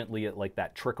constantly at like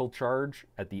that trickle charge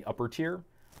at the upper tier.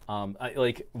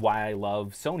 Like why I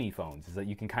love Sony phones is that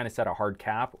you can kind of set a hard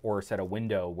cap or set a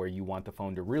window where you want the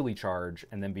phone to really charge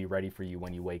and then be ready for you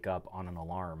when you wake up on an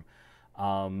alarm.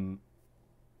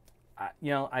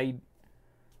 You know, I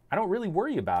don't really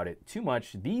worry about it too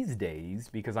much these days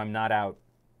because I'm not out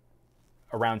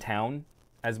around town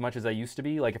as much as I used to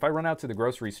be. Like if I run out to the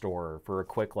grocery store for a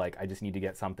quick, like I just need to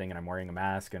get something and I'm wearing a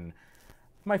mask and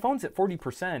my phone's at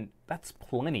 40%, that's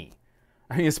plenty.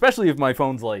 I mean, especially if my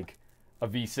phone's like a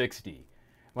V60.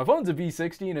 My phone's a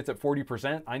V60 and it's at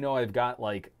 40%, I know I've got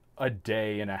like a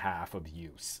day and a half of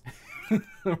use,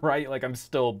 right? Like I'm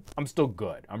still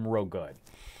good. I'm real good.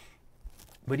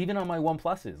 But even on my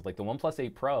OnePluses, like the OnePlus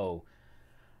 8 Pro,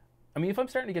 I mean, if I'm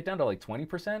starting to get down to like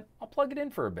 20%, I'll plug it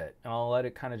in for a bit and I'll let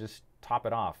it kind of just top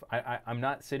it off. I'm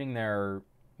not sitting there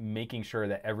making sure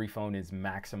that every phone is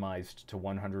maximized to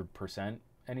 100%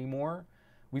 anymore.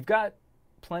 We've got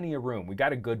plenty of room. We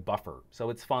got a good buffer.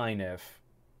 So it's fine if,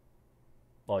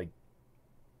 like,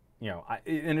 you know,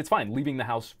 and it's fine leaving the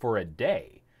house for a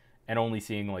day and only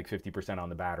seeing like 50% on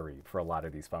the battery for a lot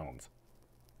of these phones.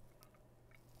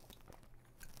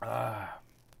 All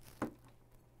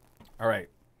right.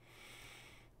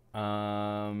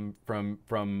 From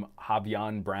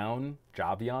Javian Brown,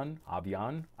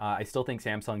 I still think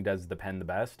Samsung does the pen the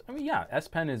best. I mean, yeah, S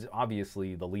Pen is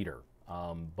obviously the leader.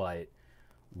 But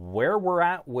where we're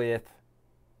at with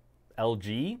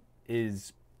LG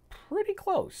is pretty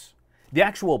close. The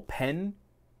actual pen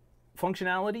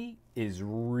functionality is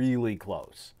really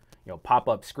close. You know,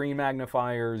 pop-up screen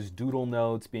magnifiers, doodle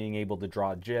notes, being able to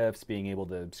draw GIFs, being able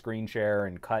to screen share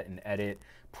and cut and edit,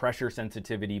 pressure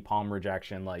sensitivity, palm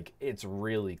rejection, like it's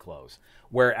really close.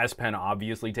 Where S Pen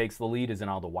obviously takes the lead is in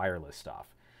all the wireless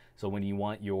stuff. So when you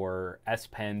want your S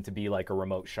Pen to be like a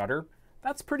remote shutter,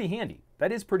 that's pretty handy.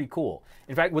 That is pretty cool.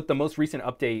 In fact, with the most recent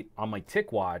update on my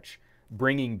TicWatch,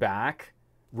 bringing back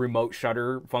remote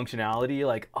shutter functionality,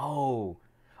 like, oh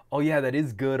yeah, that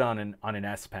is good on an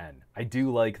S Pen. I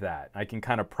do like that. I can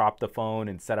kind of prop the phone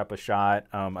and set up a shot.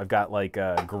 I've got like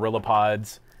Gorilla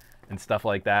Pods and stuff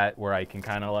like that where I can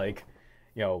kind of like,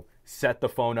 you know, set the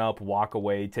phone up, walk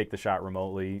away, take the shot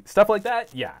remotely. Stuff like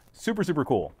that, yeah, super, super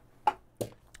cool.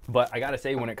 But I gotta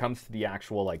say, when it comes to the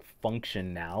actual like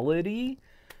functionality,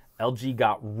 LG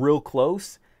got real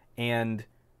close, and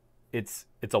it's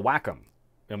a whack-em.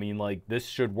 I mean, like this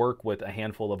should work with a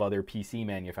handful of other PC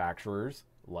manufacturers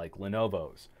like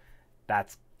Lenovo's.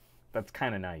 That's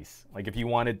kind of nice. Like if you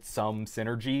wanted some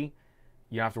synergy,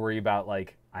 you don't have to worry about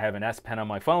like I have an S Pen on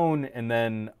my phone and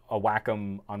then a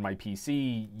Wacom on my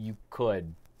PC. You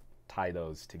could tie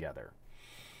those together.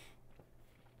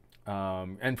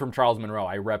 And from Charles Monroe,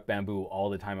 I rep Bamboo all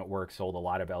the time at work, sold a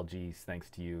lot of LGs thanks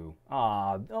to you.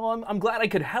 I'm glad I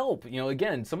could help. You know,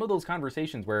 again, some of those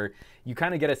conversations where you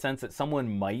kind of get a sense that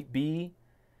someone might be,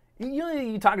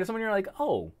 you talk to someone, you're like,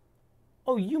 oh,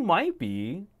 you might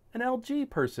be an LG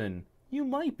person. You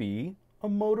might be a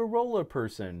Motorola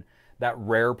person. That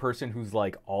rare person who's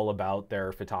like all about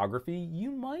their photography. You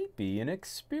might be an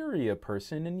Xperia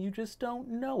person and you just don't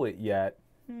know it yet.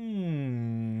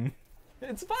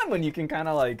 It's fun when you can kind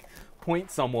of like point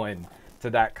someone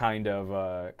to that kind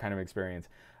of experience.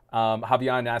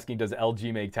 Javian asking, does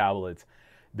LG make tablets?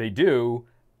 They do.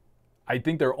 I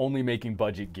think they're only making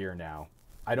budget gear now.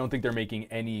 I don't think they're making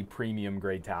any premium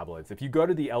grade tablets. If you go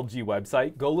to the LG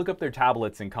website, go look up their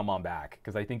tablets and come on back,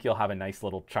 because I think you'll have a nice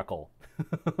little chuckle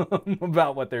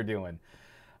about what they're doing.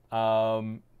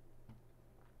 From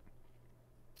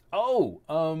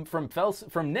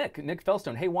Nick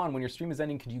Felstone. Hey Juan, when your stream is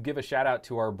ending, could you give a shout out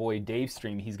to our boy Dave's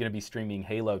stream? He's going to be streaming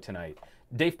Halo tonight.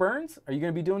 Dave Burns, are you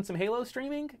going to be doing some Halo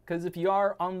streaming? Because if you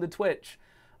are on the Twitch,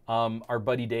 our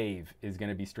buddy Dave is going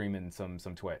to be streaming some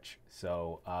Twitch.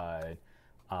 So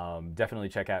definitely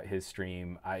check out his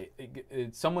stream.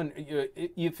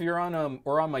 If you're on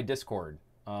or on my Discord,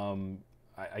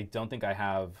 I don't think I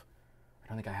have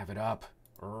it up.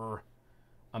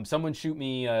 Someone shoot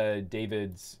me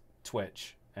David's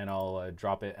Twitch, and I'll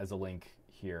drop it as a link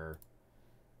here.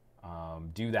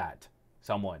 Do that,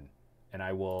 someone, and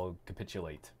I will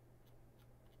capitulate.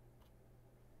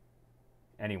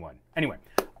 Anyone. Anyway,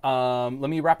 let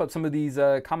me wrap up some of these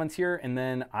comments here, and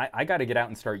then I got to get out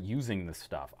and start using this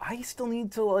stuff. I still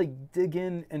need to like dig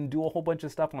in and do a whole bunch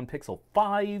of stuff on Pixel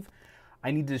 5.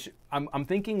 I need to. I'm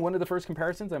thinking one of the first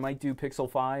comparisons I might do Pixel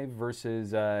 5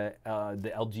 versus the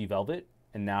LG Velvet,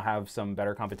 and now have some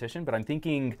better competition. But I'm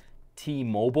thinking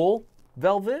T-Mobile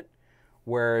Velvet,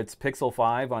 where it's Pixel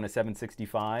 5 on a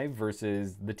 765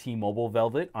 versus the T-Mobile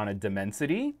Velvet on a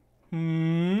Dimensity.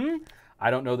 I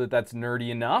don't know that that's nerdy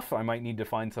enough. I might need to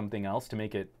find something else to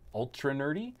make it ultra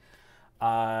nerdy.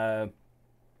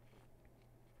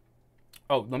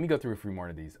 Oh, let me go through a few more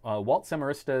of these. Walt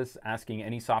Semarista is asking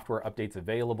any software updates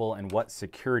available and what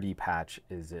security patch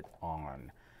is it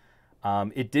on?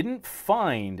 It didn't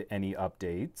find any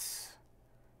updates.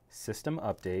 System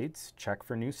updates. Check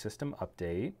for new system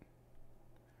update.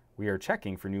 We are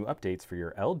checking for new updates for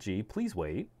your LG. Please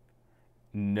wait.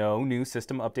 No new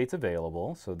system updates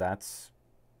available, so that's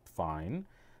fine.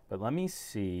 But let me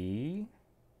see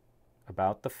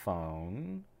about the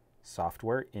phone.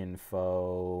 Software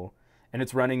info. And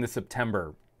it's running the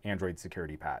September Android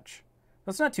security patch.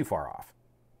 That's not too far off.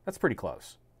 That's pretty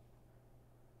close.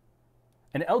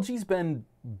 And LG's been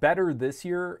better this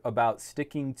year about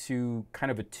sticking to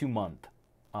kind of a 2-month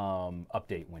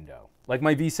update window. Like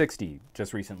my V60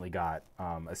 just recently got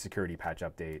a security patch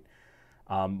update.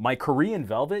 My Korean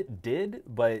Velvet did,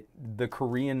 but the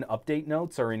Korean update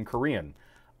notes are in Korean.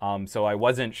 So I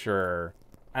wasn't sure,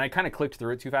 and I kind of clicked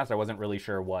through it too fast. I wasn't really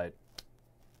sure what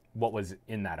was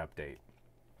in that update.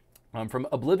 From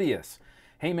Oblivious.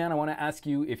 Hey man, I want to ask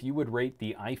you if you would rate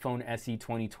the iPhone SE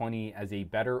 2020 as a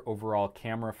better overall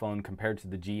camera phone compared to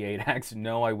the G8X.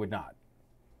 No, I would not.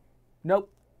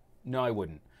 Nope. No, I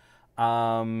wouldn't.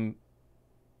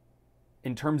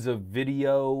 In terms of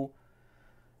video,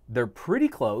 they're pretty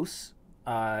close. You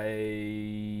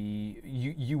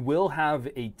will have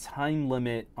a time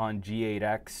limit on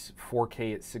G8X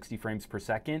 4K at 60 frames per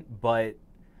second, but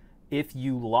if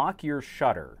you lock your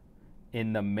shutter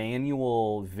in the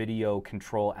manual video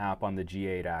control app on the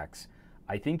G8X,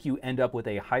 I think you end up with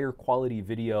a higher quality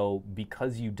video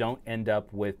because you don't end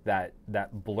up with that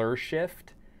blur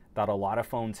shift that a lot of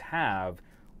phones have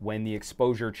when the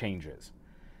exposure changes.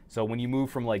 So when you move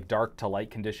from like dark to light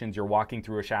conditions, you're walking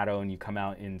through a shadow and you come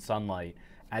out in sunlight.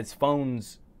 As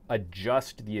phones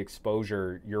adjust the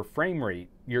exposure, your frame rate,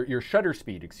 your shutter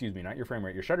speed, excuse me, not your frame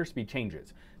rate, your shutter speed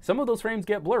changes. Some of those frames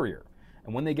get blurrier.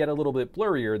 And when they get a little bit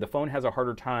blurrier, the phone has a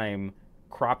harder time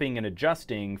cropping and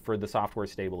adjusting for the software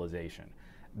stabilization.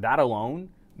 That alone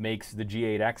makes the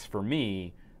G8X for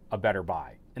me a better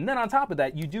buy. And then on top of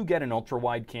that, you do get an ultra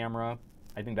wide camera.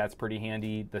 I think that's pretty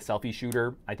handy. The selfie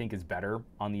shooter, I think, is better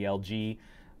on the LG.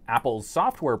 Apple's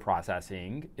software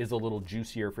processing is a little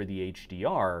juicier for the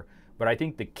HDR, but I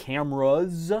think the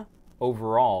cameras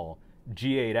overall,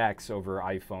 G8X over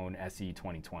iPhone SE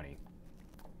 2020.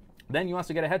 Then you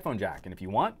also get a headphone jack, and if you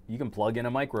want, you can plug in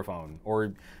a microphone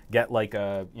or get like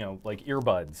like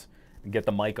earbuds and get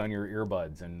the mic on your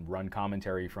earbuds and run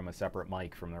commentary from a separate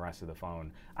mic from the rest of the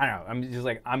phone. I don't know. I'm just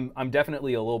like I'm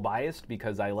definitely a little biased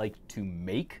because I like to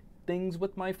make things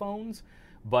with my phones,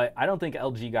 but I don't think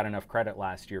LG got enough credit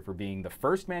last year for being the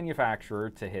first manufacturer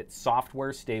to hit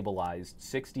software stabilized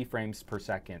 60 frames per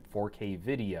second 4K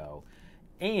video,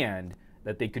 and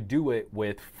that they could do it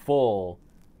with full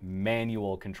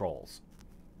manual controls.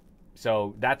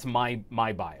 So that's my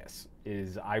bias,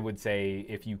 is I would say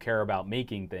if you care about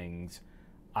making things,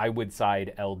 I would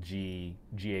side LG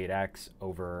G8X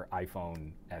over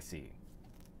iPhone SE.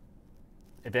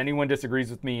 If anyone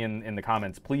disagrees with me in the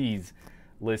comments, please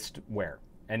list where.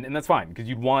 And that's fine, because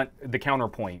you'd want the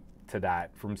counterpoint to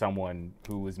that from someone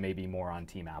who was maybe more on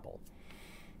Team Apple.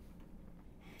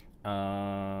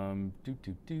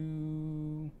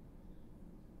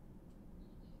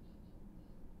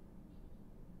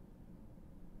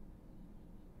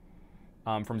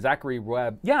 From Zachary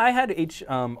Webb. Yeah, I had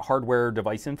hardware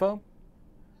device info.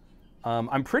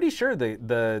 I'm pretty sure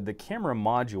the camera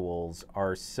modules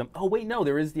are oh wait, no,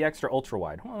 there is the extra ultra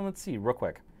wide. Hold on, let's see real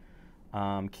quick.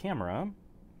 Camera.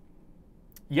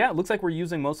 Yeah, it looks like we're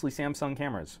using mostly Samsung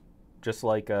cameras, just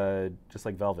like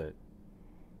Velvet.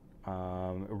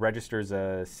 It registers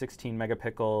a 16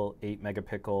 megapixel, 8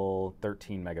 megapixel,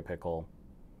 13 megapixel.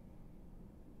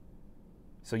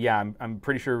 So yeah, I'm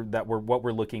pretty sure that what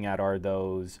we're looking at are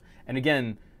those. And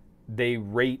again, they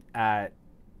rate at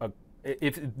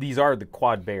if these are the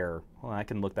quad bear. Well, I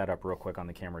can look that up real quick on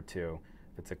the camera too.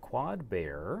 If it's a quad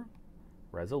bear,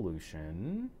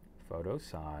 resolution, photo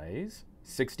size,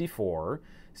 64.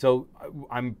 So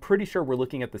I'm pretty sure we're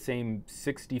looking at the same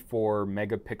 64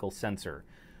 megapixel sensor.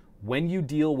 When you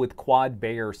deal with quad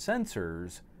bear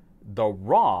sensors, the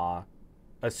RAW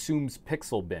assumes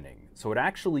pixel binning. So it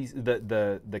actually,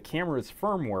 the camera's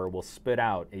firmware will spit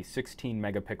out a 16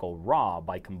 megapixel RAW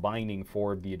by combining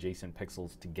 4 of the adjacent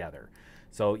pixels together.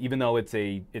 So even though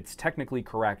it's technically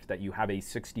correct that you have a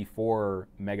 64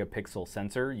 megapixel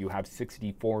sensor, you have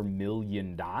 64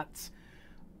 million dots,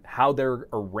 how they're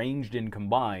arranged and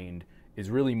combined is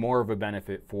really more of a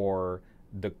benefit for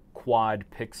the quad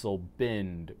pixel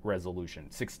binned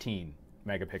resolution, 16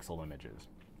 megapixel images.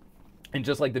 And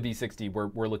just like the V60,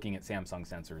 we're looking at Samsung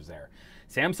sensors there.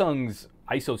 Samsung's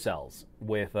ISO cells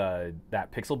with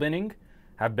that pixel binning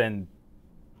have been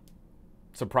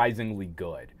surprisingly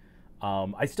good.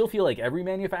 I still feel like every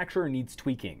manufacturer needs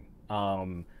tweaking.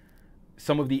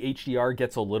 Some of the HDR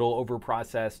gets a little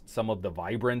overprocessed. Some of the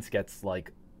vibrance gets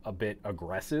like a bit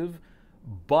aggressive,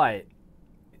 but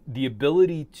the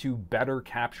ability to better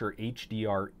capture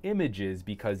HDR images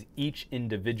because each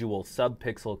individual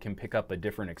subpixel can pick up a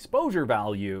different exposure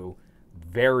value,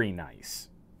 very nice.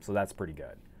 So that's pretty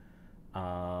good.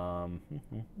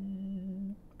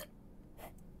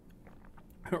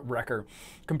 Wrecker,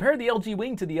 compare the LG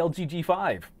Wing to the LG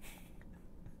G5.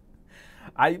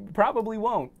 I probably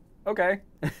won't. Okay.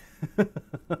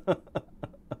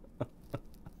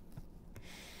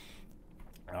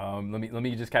 Let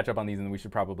me just catch up on these, and then we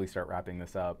should probably start wrapping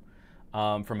this up.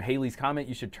 From Haley's comment,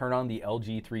 you should turn on the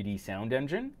LG 3D sound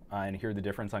engine and hear the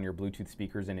difference on your Bluetooth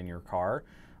speakers and in your car.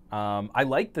 I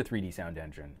like the 3D sound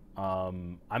engine.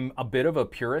 I'm a bit of a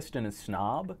purist and a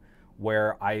snob,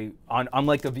 where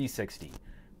unlike the V60,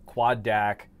 quad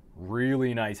DAC,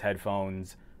 really nice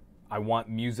headphones. I want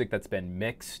music that's been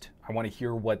mixed. I want to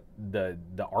hear what the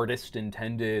artist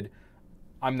intended.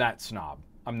 I'm that snob.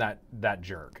 I'm that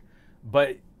jerk.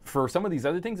 But for some of these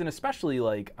other things, and especially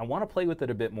like I want to play with it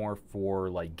a bit more for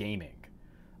like gaming.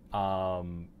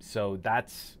 So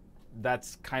that's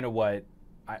kind of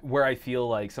where I feel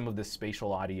like some of this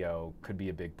spatial audio could be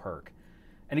a big perk.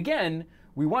 And again,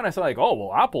 we want to say like, oh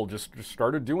well, Apple just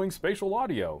started doing spatial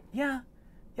audio. Yeah,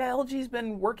 LG's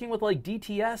been working with like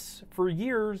DTS for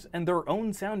years, and their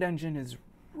own sound engine is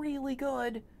really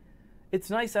good. It's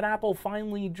nice that Apple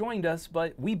finally joined us,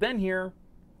 but we've been here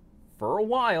for a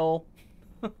while.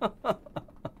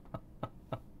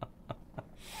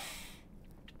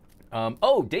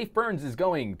 Oh, Dave Burns is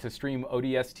going to stream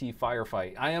ODST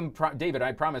Firefight. David,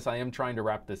 I promise I am trying to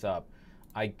wrap this up.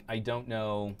 I don't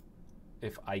know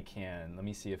if I can. Let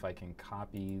me see if I can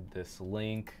copy this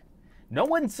link. No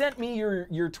one sent me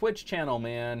your Twitch channel,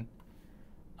 man.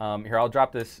 Here, I'll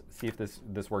drop this, see if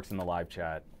this works in the live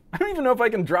chat. I don't even know if I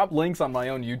can drop links on my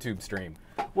own YouTube stream.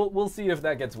 We'll see if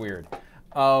that gets weird.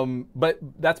 But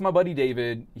that's my buddy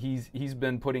David. He's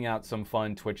been putting out some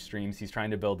fun Twitch streams. He's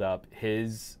trying to build up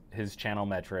his channel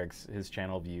metrics, his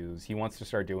channel views. He wants to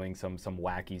start doing some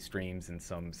wacky streams and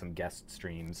some guest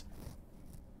streams.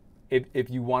 If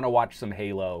you want to watch some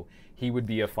Halo, he would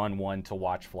be a fun one to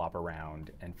watch flop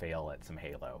around and fail at some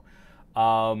Halo.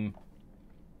 From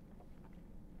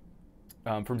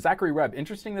Zachary Webb,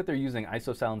 interesting that they're using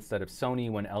ISOCELL instead of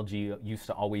Sony when LG used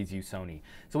to always use Sony.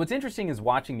 So what's interesting is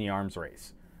watching the arms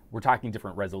race. We're talking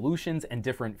different resolutions and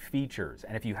different features.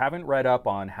 And if you haven't read up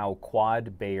on how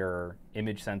quad Bayer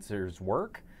image sensors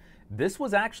work, this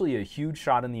was actually a huge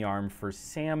shot in the arm for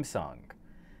Samsung.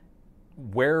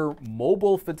 Where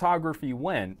mobile photography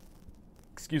went,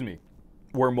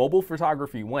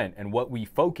 and what we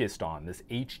focused on, this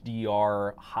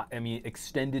HDR,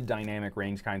 extended dynamic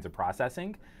range kinds of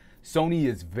processing, Sony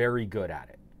is very good at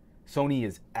it. Sony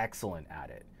is excellent at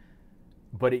it.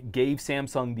 But it gave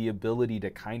Samsung the ability to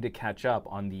kind of catch up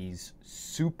on these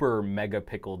super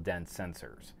megapixel dense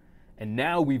sensors. And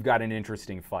now we've got an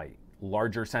interesting fight.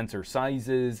 Larger sensor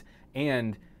sizes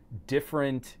and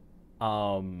different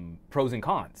pros and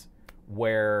cons,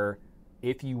 where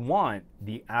if you want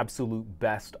the absolute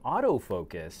best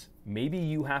autofocus, maybe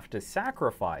you have to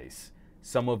sacrifice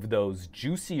some of those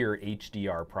juicier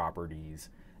HDR properties,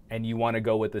 and you want to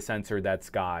go with the sensor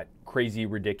that's got crazy,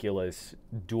 ridiculous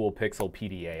dual pixel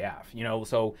PDAF.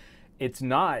 So it's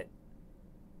not,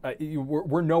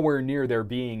 we're nowhere near there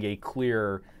being a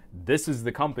clear, this is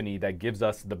the company that gives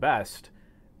us the best.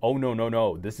 Oh,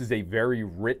 no. This is a very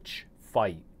rich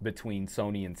fight between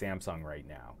Sony and Samsung right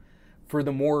now. For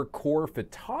the more core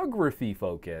photography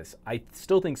focus, I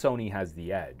still think Sony has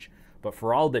the edge. But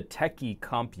for all the techie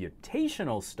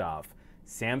computational stuff,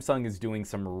 Samsung is doing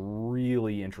some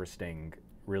really interesting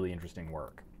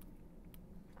work.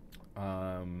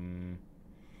 All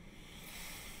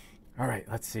right,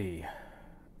 let's see.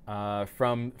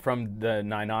 From the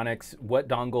Ninonics, what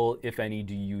dongle, if any,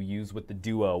 do you use with the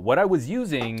Duo? What I was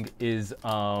using is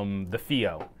the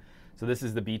FIO. So this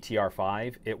is the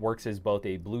BTR5. It works as both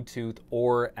a Bluetooth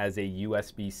or as a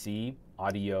USB-C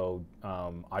audio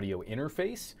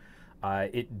interface.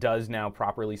 It does now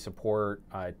properly support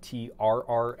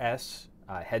TRRS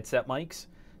headset mics.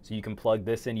 So you can plug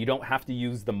this in. You don't have to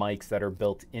use the mics that are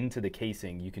built into the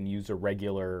casing. You can use a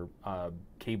regular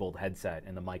cabled headset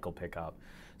and the mic will pick up.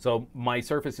 So my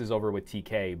Surface is over with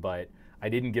TK, but I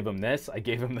didn't give him this. I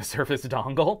gave him the Surface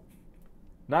dongle.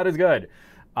 Not as good.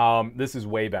 This is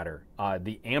way better.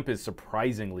 The amp is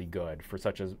surprisingly good for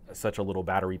such a little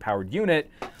battery-powered unit,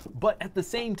 but at the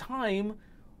same time,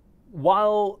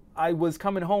 while I was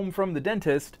coming home from the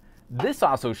dentist, this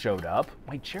also showed up.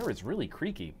 My chair is really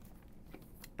creaky.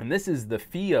 And this is the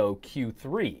FIO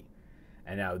Q3.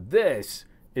 And now this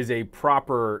is a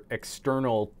proper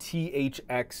external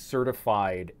THX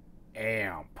certified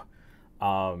amp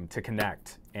to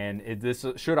connect. And this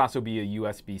should also be a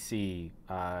USB-C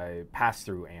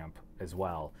pass-through amp as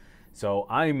well. So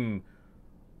I'm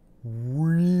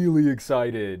really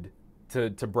excited to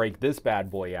break this bad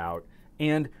boy out.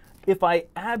 And if I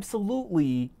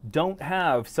absolutely don't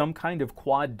have some kind of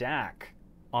quad DAC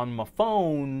on my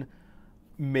phone,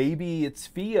 maybe it's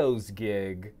FIO's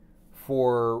gig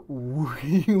for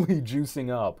really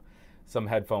juicing up some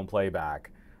headphone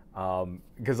playback.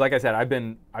 Because like I said, I've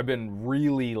been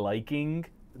really liking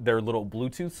their little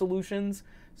Bluetooth solutions.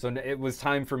 So it was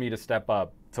time for me to step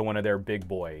up to one of their big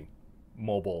boy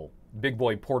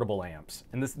portable amps.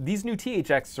 And these new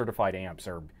THX certified amps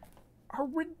are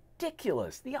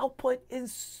ridiculous. The output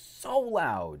is so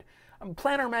loud.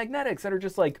 Planar magnetics that are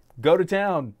just like, go to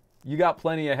town. You got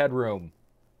plenty of headroom.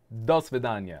 Do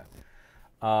svidanya.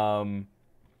 From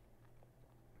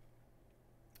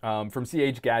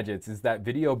CH Gadgets, is that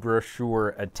video brochure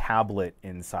a tablet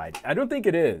inside? I don't think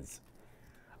it is.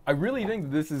 I really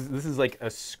think this is like a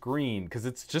screen, because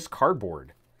it's just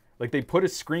cardboard. Like they put a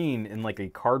screen in like a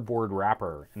cardboard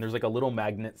wrapper, and there's like a little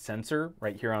magnet sensor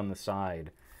right here on the side.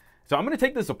 So I'm gonna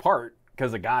take this apart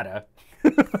because I gotta.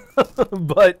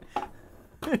 But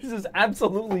this is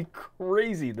absolutely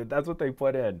crazy that that's what they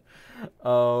put in.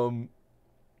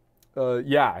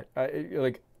 Yeah,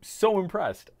 like so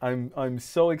impressed. I'm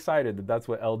so excited that that's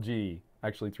what LG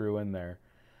actually threw in there.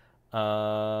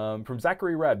 From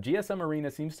Zachary Reb, GSM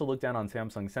Arena seems to look down on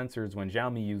Samsung sensors when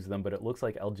Xiaomi use them, but it looks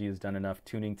like LG has done enough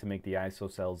tuning to make the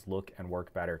ISO cells look and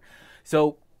work better.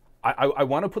 So I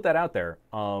want to put that out there.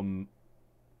 On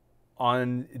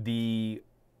the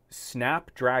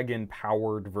Snapdragon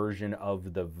powered version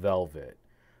of the Velvet,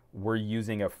 we're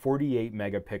using a 48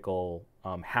 megapixel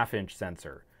half-inch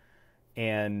sensor.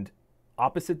 And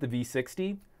opposite the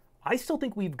V60, I still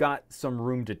think we've got some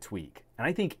room to tweak. And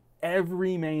I think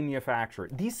every manufacturer,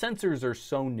 these sensors are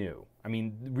so new. I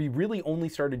mean, we really only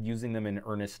started using them in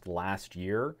earnest last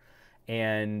year.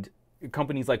 And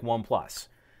companies like OnePlus,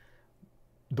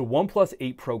 the OnePlus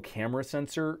 8 Pro camera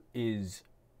sensor is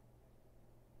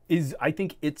I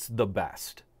think it's the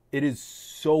best. It is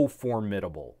so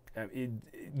formidable.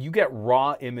 You get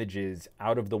raw images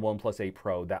out of the OnePlus 8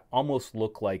 Pro that almost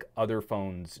look like other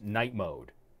phones' night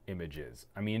mode images.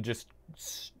 I mean, just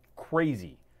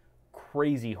crazy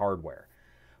hardware.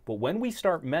 But when we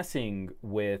start messing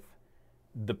with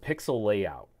the pixel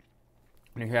layout,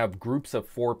 and you have groups of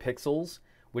 4 pixels,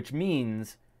 which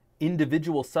means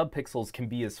individual subpixels can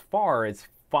be as far as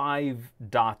 5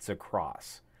 dots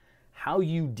across. How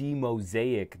you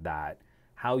demosaic that,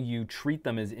 how you treat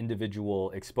them as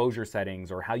individual exposure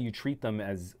settings, or how you treat them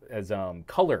as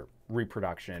color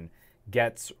reproduction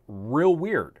gets real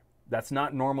weird. That's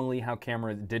not normally how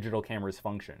digital cameras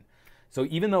function. So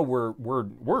even though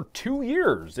we're 2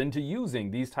 years into using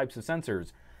these types of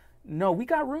sensors, no, we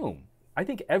got room. I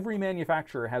think every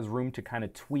manufacturer has room to kind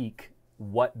of tweak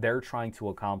what they're trying to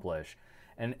accomplish.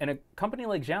 And a company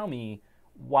like Xiaomi,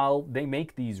 while they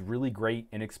make these really great,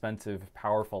 inexpensive,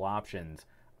 powerful options,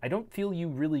 I don't feel you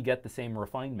really get the same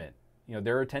refinement. You know,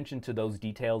 their attention to those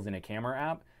details in a camera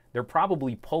app, they're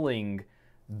probably pulling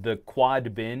the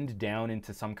quad bind down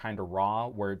into some kind of RAW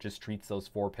where it just treats those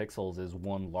 4 pixels as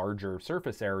one larger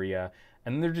surface area,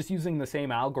 and they're just using the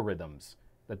same algorithms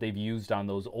that they've used on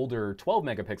those older 12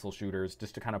 megapixel shooters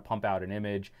just to kind of pump out an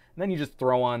image, and then you just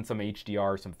throw on some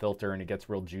HDR, some filter, and it gets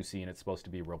real juicy and it's supposed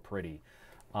to be real pretty.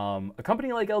 A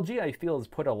company like LG, I feel, has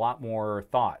put a lot more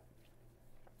thought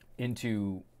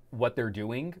into what they're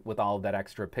doing with all of that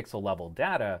extra pixel level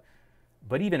data.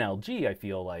 But even LG, I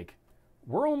feel like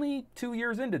we're only 2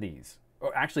 years into these.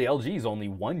 Or actually, LG is only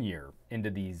 1 year into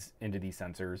these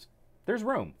sensors. There's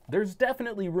room. There's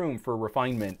definitely room for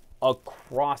refinement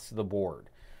across the board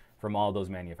from all those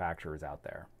manufacturers out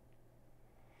there.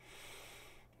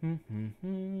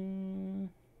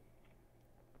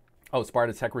 Oh,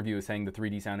 Sparta Tech Review is saying the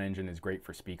 3D sound engine is great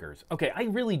for speakers. Okay, I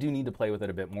really do need to play with it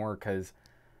a bit more because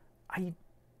I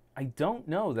don't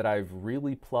know that I've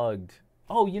really plugged.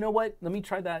 Oh, you know what? Let me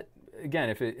try that again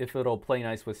if it'll play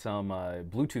nice with some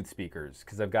Bluetooth speakers,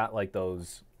 because I've got like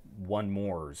those One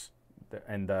Mores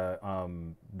and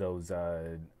those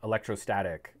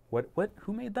electrostatic.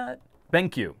 Who made that?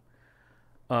 BenQ.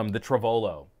 The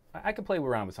Travolo. I could play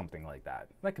around with something like that.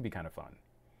 That could be kind of fun.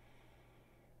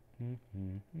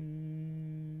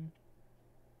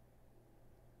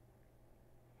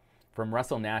 From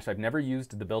Russell Nash, I've never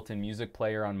used the built-in music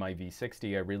player on my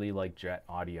V60. I really like Jet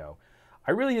Audio.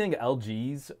 I really think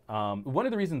LG's, one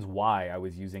of the reasons why I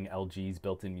was using LG's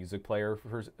built-in music player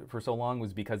for so long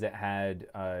was because it had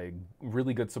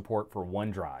really good support for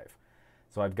OneDrive.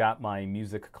 So I've got my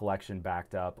music collection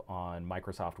backed up on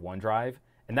Microsoft OneDrive,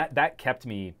 and that kept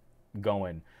me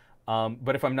going.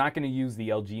 But if I'm not going to use the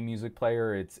LG music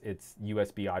player, it's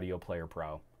USB Audio Player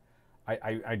Pro.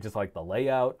 I just like the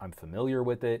layout. I'm familiar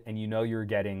with it, and you know you're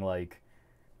getting like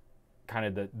kind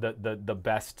of the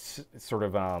best sort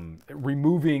of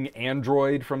removing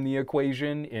Android from the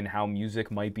equation in how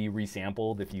music might be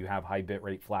resampled if you have high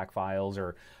bitrate FLAC files.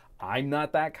 Or I'm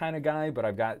not that kind of guy, but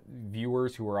I've got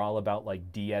viewers who are all about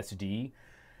like DSD.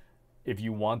 If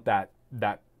you want that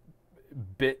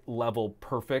bit level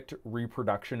perfect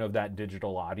reproduction of that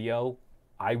digital audio,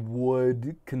 I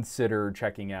would consider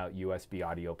checking out USB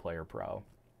Audio Player Pro.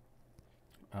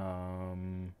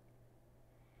 From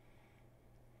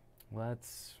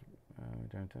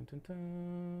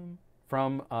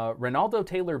Ronaldo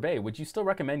Taylor Bay, would you still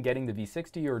recommend getting the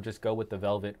V60 or just go with the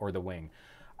Velvet or the Wing?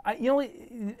 You know,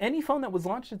 any phone that was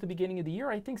launched at the beginning of the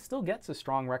year, I think still gets a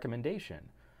strong recommendation.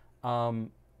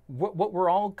 What we're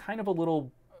all kind of a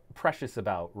little precious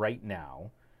about right now,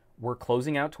 we're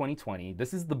closing out 2020.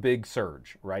 This is the big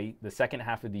surge, right? The second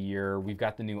half of the year, we've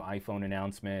got the new iPhone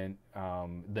announcement.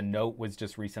 The Note was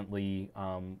just recently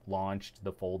launched,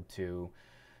 the Fold 2.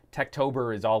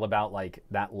 Techtober is all about like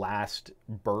that last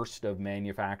burst of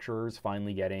manufacturers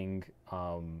finally getting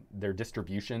their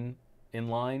distribution in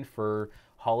line for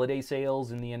holiday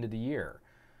sales in the end of the year.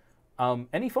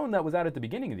 Any phone that was out at the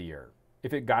beginning of the year,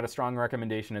 if it got a strong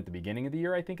recommendation at the beginning of the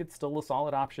year, I think it's still a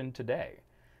solid option today.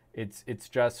 It's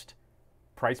just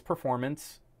price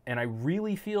performance, and I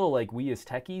really feel like we as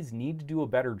techies need to do a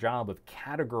better job of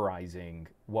categorizing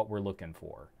what we're looking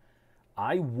for.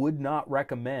 I would not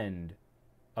recommend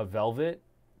a Velvet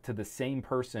to the same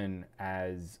person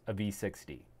as a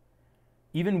V60.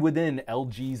 Even within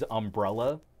LG's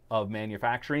umbrella of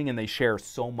manufacturing, and they share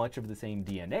so much of the same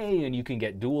DNA, and you can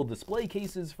get dual display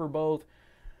cases for both,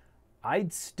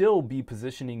 I'd still be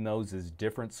positioning those as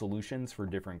different solutions for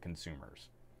different consumers.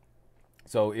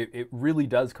 So it really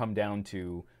does come down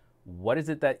to what is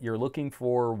it that you're looking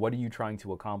for, what are you trying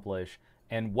to accomplish,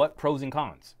 and what pros and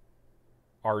cons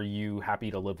are you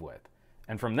happy to live with?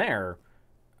 And from there,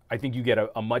 I think you get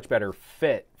a much better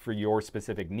fit for your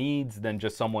specific needs than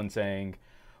just someone saying,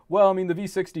 well, I mean, the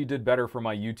V60 did better for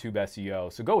my YouTube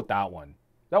SEO, so go with that one.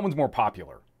 That one's more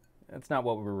popular. That's not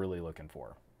what we're really looking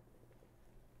for.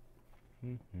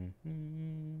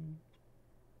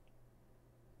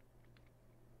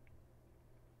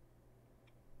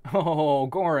 Oh,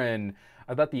 Goran,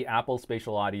 I thought the Apple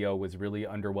spatial audio was really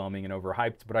underwhelming and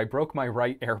overhyped, but I broke my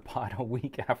right AirPod a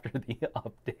week after the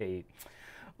update.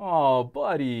 Oh,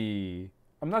 buddy.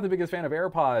 I'm not the biggest fan of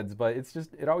AirPods, but it's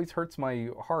just, it always hurts my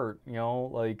heart, you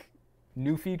know, like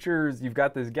new features, you've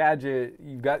got this gadget,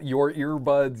 you've got your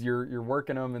earbuds, you're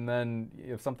working them, and then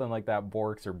if something like that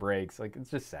borks or breaks, like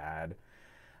it's just sad.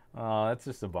 That's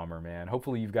just a bummer, man.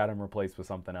 Hopefully you've got them replaced with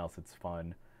something else that's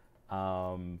fun.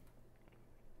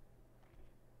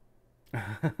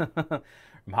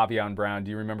 Habion Brown,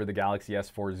 do you remember the Galaxy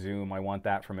S4 Zoom? I want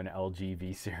that from an LG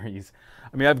V series.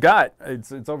 I mean, I've got,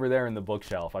 it's over there in the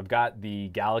bookshelf. I've got the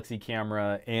Galaxy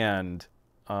camera and,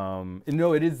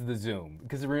 no, it is the Zoom,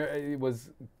 because it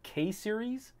was K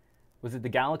series. Was it the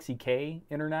Galaxy K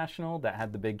International that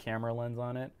had the big camera lens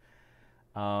on it?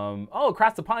 Oh,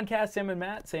 across the podcast, Sam and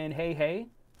Matt saying, hey, hey.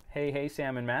 Hey, hey,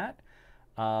 Sam and Matt.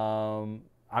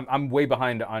 I'm way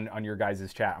behind on your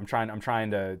guys' chat. I'm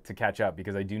trying to catch up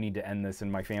because I do need to end this, and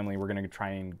my family, we're gonna try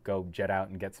and go jet out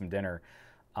and get some dinner.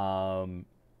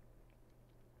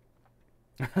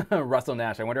 Russell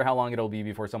Nash, I wonder how long it'll be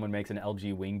before someone makes an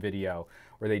LG Wing video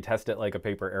where they test it like a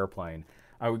paper airplane.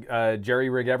 Jerry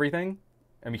Rig Everything?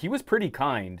 I mean, he was pretty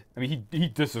kind. I mean, he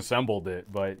disassembled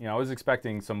it, but you know, I was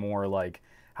expecting some more like,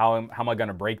 how am I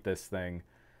gonna break this thing?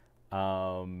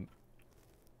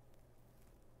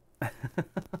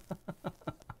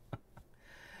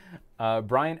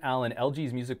 Brian Allen,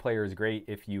 LG's music player is great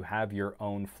if you have your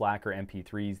own FLAC or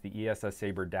MP3s. The ESS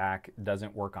Saber DAC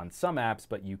doesn't work on some apps,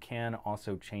 but you can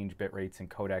also change bit rates and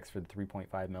codecs for the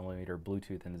 3.5mm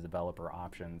Bluetooth in the developer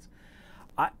options.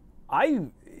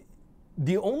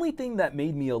 The only thing that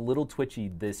made me a little twitchy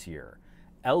this year,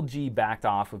 LG backed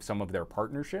off of some of their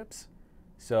partnerships.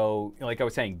 So, like I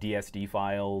was saying, DSD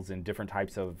files and different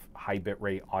types of high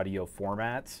bitrate audio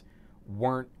formats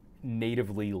weren't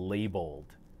natively labeled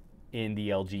in the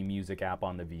LG Music app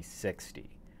on the V60.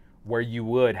 where you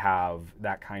would have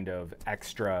that kind of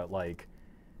extra, like,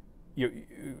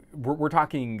 we're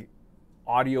talking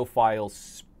audiophile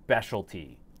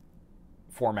specialty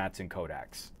formats and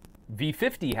codecs.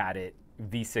 V50 had it,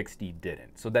 V60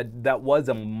 didn't. So that was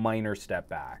a minor step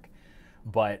back.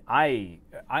 But I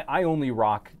only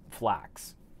rock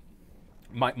FLACs.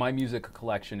 My music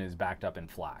collection is backed up in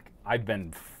FLAC. I've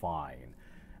been fine.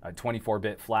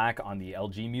 24-bit FLAC on the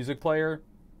LG music player,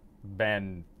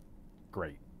 been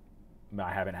great.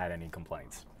 I haven't had any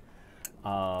complaints.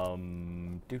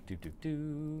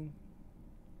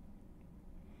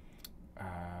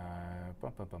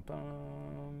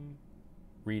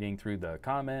 Reading through the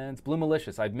comments. Blue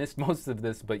Malicious, I've missed most of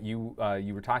this, but you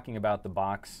were talking about the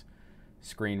box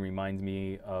screen. Reminds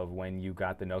me of when you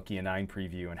got the Nokia 9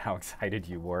 preview and how excited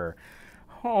you were.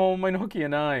 Oh, my Nokia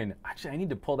 9. Actually, I need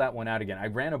to pull that one out again. I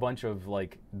ran a bunch of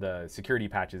like the security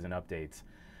patches and updates.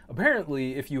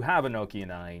 Apparently, if you have a Nokia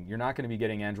 9, you're not going to be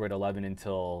getting Android 11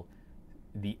 until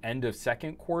the end of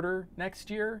second quarter next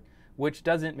year, which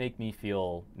doesn't make me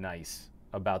feel nice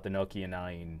about the Nokia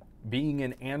 9 being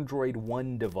an Android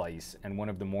 1 device and one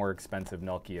of the more expensive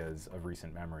Nokias of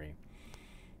recent memory.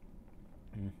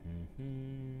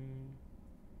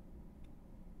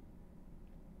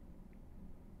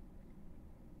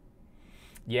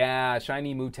 Yeah,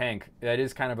 shiny Moo Tank. That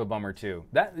is kind of a bummer too.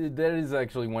 That is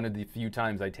actually one of the few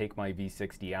times I take my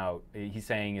V60 out. He's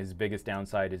saying his biggest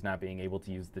downside is not being able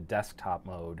to use the desktop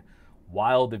mode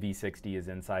while the V60 is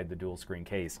inside the dual screen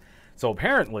case. So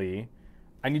apparently,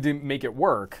 I need to make it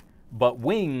work, but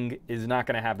Wing is not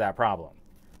going to have that problem.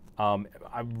 I'm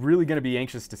really going to be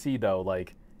anxious to see though,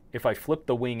 like if I flip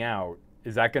the Wing out,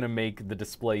 is that going to make the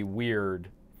display weird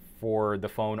for the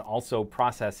phone also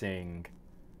processing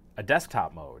a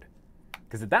desktop mode?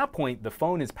 Because at that point, the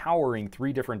phone is powering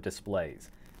 3 different displays.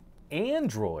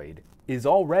 Android is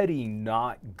already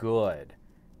not good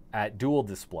at dual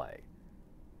display.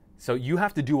 So you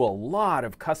have to do a lot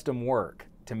of custom work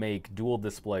to make dual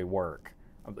display work.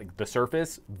 Like the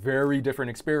Surface, very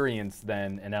different experience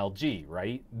than an LG,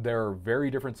 right? There are very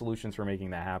different solutions for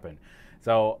making that happen.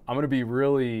 So I'm going to be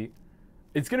really,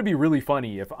 it's going to be really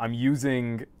funny if I'm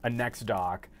using a Next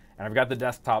dock and I've got the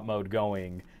desktop mode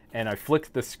going and I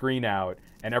flick the screen out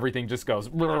and everything just goes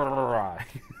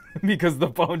because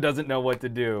the phone doesn't know what to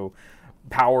do,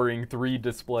 powering 3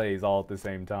 displays all at the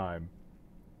same time.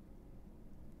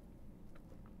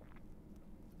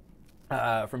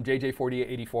 From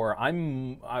JJ4884,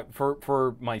 I'm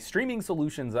for my streaming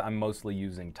solutions, I'm mostly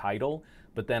using Tidal,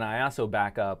 but then I also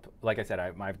back up, like I said,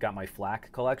 I've got my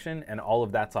FLAC collection, and all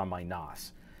of that's on my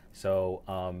NOS. So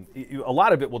a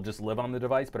lot of it will just live on the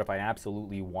device, but if I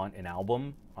absolutely want an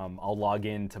album, I'll log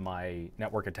into my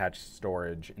network attached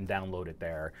storage and download it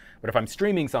there. But if I'm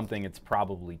streaming something, it's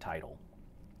probably Tidal.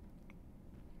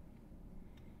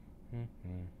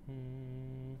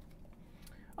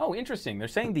 Oh, interesting. They're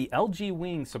saying the LG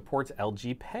Wing supports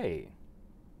LG Pay.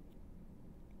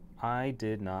 I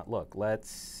did not look.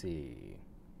 Let's see.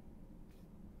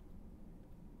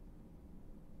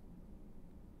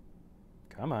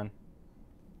 Come on.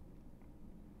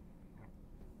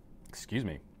 Excuse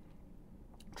me.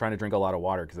 I'm trying to drink a lot of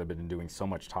water because I've been doing so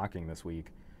much talking this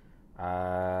week.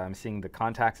 I'm seeing the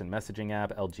contacts and messaging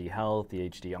app, LG Health, the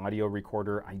HD audio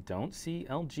recorder. I don't see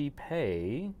LG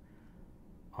Pay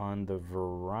on the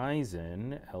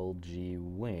Verizon LG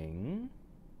Wing.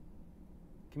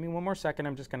 Give me one more second.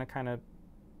 I'm just going to kind of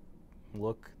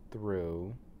look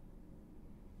through.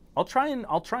 I'll try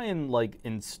and like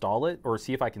install it or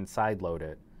see if I can sideload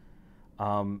it.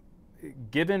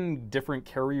 Given different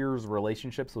carriers'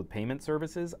 relationships with payment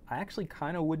services, I actually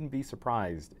kind of wouldn't be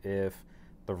surprised if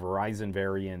the Verizon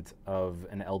variant of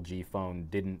an LG phone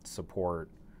didn't support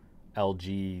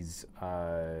LG's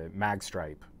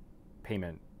MagStripe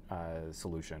payment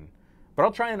solution. But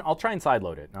I'll try and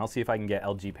sideload it, and I'll see if I can get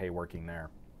LG Pay working there.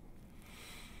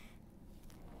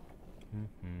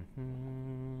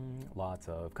 Lots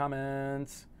of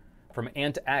comments. From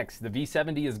Ant X, the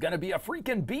V70 is going to be a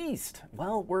freaking beast.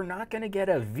 Well, we're not going to get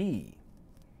a V.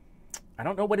 I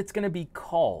don't know what it's going to be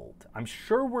called. I'm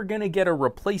sure we're going to get a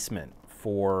replacement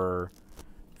for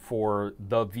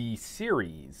the V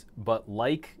series, but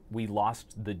like we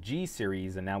lost the G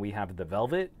series and now we have the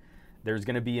Velvet, there's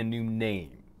going to be a new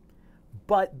name.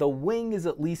 But the Wing is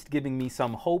at least giving me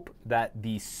some hope that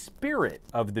the spirit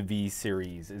of the V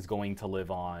series is going to live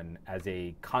on as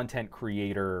a content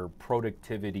creator,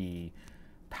 productivity,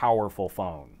 powerful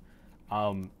phone.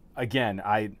 Again,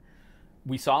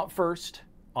 we saw it first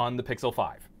on the Pixel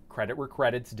 5. Credit where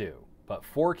credit's due. But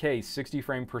 4K 60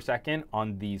 frames per second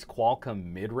on these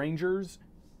Qualcomm mid-rangers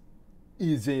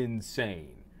is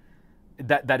insane.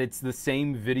 that it's the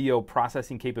same video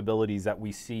processing capabilities that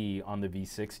we see on the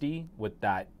V60 with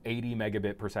that 80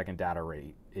 megabit per second data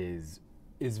rate is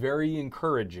very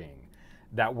encouraging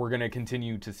that we're going to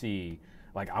continue to see.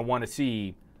 Like, I want to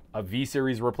see a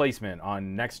V-series replacement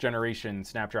on next generation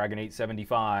Snapdragon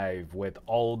 875 with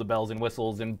all the bells and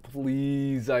whistles, and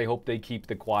please, I hope they keep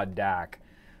the quad DAC.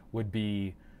 Would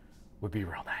be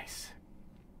real nice.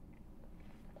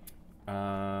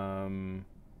 From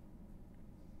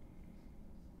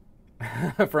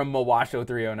Mawasho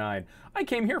 309, I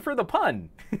came here for the pun.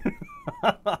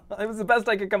 It was the best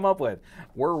I could come up with.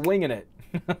 We're winging it.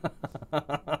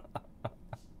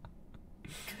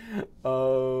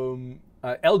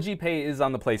 LG Pay is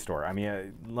on the Play Store. I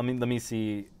mean, let me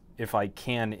see if I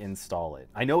can install it.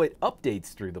 I know it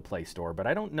updates through the Play Store, but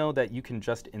I don't know that you can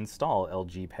just install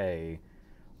LG Pay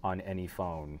on any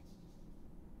phone.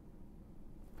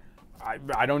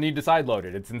 I don't need to sideload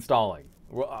it. It's installing.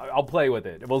 I'll play with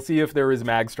it. We'll see if there is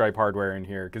MagStripe hardware in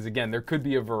here, because again, there could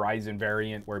be a Verizon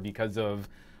variant where because of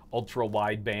ultra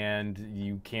wideband,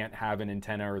 you can't have an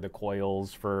antenna or the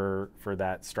coils for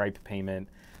that Stripe payment.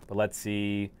 But let's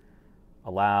see.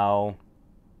 Allow.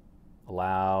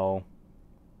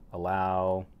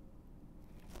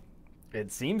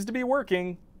 It seems to be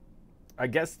working. I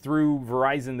guess through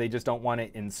Verizon they just don't want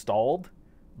it installed,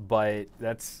 but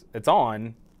it's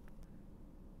on.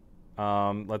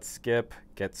 Let's skip,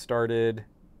 get started,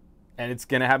 and it's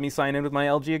gonna have me sign in with my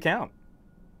LG account.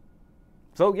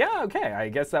 So yeah, okay, I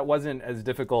guess that wasn't as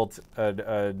difficult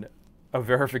a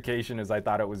verification as I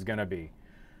thought it was gonna be.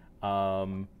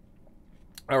 All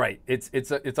right,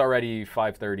 it's already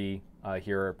 5:30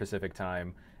 here Pacific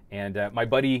time, and my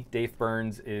buddy Dave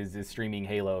Burns is streaming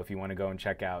Halo. If you want to go and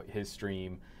check out his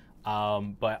stream,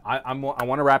 but I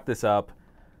want to wrap this up.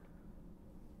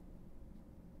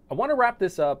 I want to wrap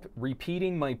this up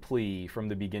repeating my plea from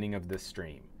the beginning of this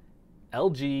stream.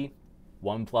 LG,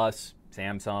 OnePlus,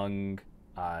 Samsung,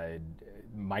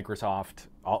 Microsoft,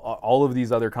 all of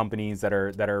these other companies that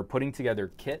are putting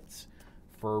together kits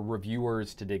for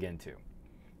reviewers to dig into.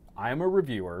 I am a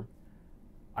reviewer.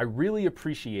 I really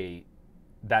appreciate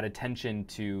that attention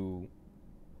to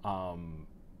the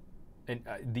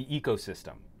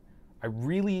ecosystem. I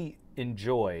really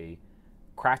enjoy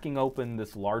cracking open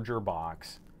this larger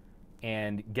box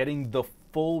and getting the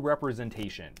full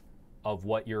representation of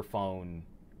what your phone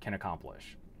can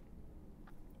accomplish.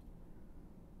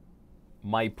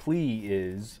 My plea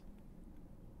is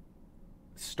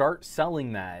start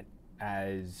selling that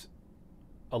as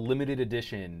a limited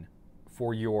edition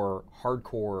for your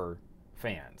hardcore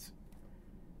fans.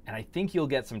 And I think you'll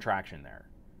get some traction there.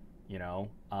 You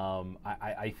know,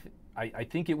 I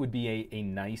think it would be a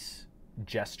nice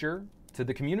gesture to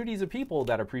the communities of people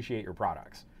that appreciate your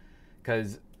products.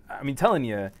 Because, I mean, telling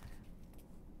you,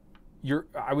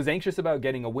 I was anxious about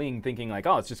getting a Wing thinking like,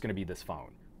 oh, it's just going to be this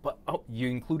phone. But, oh, you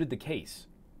included the case.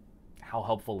 How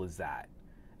helpful is that?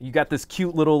 You got this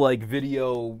cute little, like,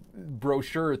 video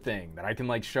brochure thing that I can,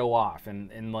 like, show off.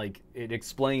 And like, it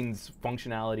explains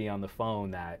functionality on the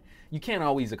phone that you can't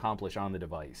always accomplish on the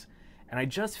device. And I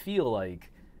just feel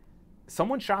like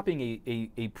someone shopping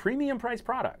a premium price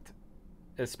product,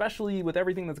 especially with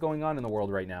everything that's going on in the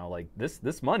world right now, like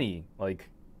this money, like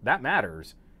that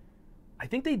matters. I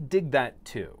think they dig that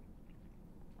too.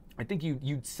 I think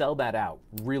you'd sell that out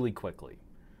really quickly.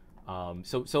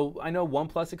 So I know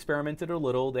OnePlus experimented a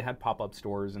little. They had pop-up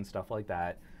stores and stuff like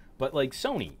that. But like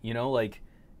Sony, you know, like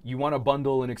you want to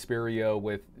bundle an Xperia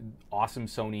with awesome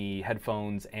Sony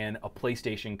headphones and a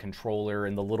PlayStation controller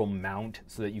and the little mount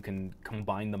so that you can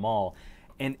combine them all.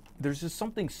 And there's just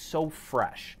something so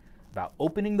fresh about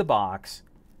opening the box,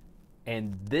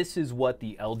 and this is what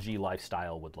the LG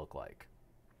lifestyle would look like.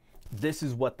 This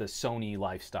is what the Sony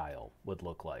lifestyle would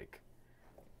look like.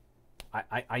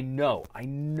 I know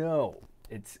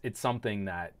it's something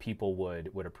that people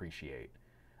would appreciate.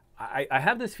 I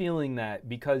have this feeling that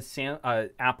because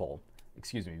Apple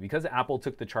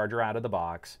took the charger out of the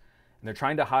box, and they're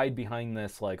trying to hide behind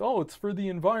this like, oh, it's for the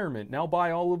environment. Now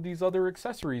buy all of these other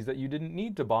accessories that you didn't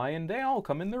need to buy, and they all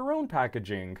come in their own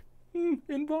packaging.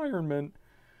 Environment.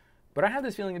 But I have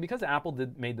this feeling that because Apple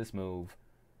made this move,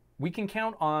 we can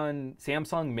count on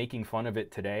Samsung making fun of it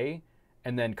today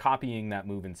and then copying that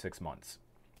move in 6 months.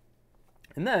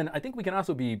 And then I think we can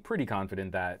also be pretty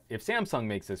confident that if Samsung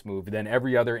makes this move, then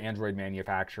every other Android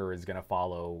manufacturer is going to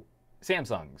follow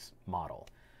Samsung's model.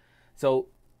 So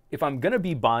if I'm going to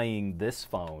be buying this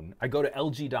phone, I go to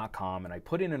LG.com and I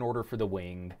put in an order for the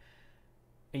Wing.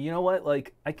 And you know what?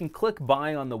 Like, I can click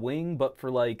buy on the Wing, but for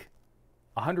like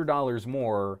 $100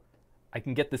 more, I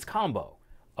can get this combo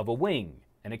of a Wing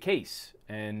and a case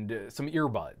and some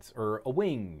earbuds, or a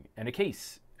wing and a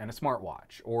case and a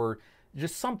smartwatch, or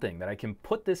just something that I can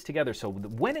put this together so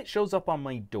that when it shows up on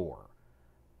my door,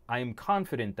 I am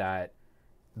confident that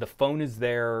the phone is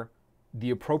there,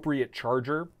 the appropriate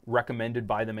charger recommended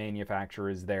by the manufacturer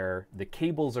is there, the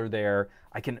cables are there,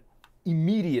 I can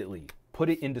immediately put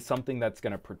it into something that's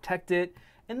going to protect it.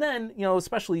 And then, you know,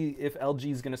 especially if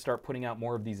LG is going to start putting out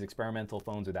more of these experimental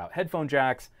phones without headphone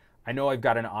jacks, I know I've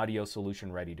got an audio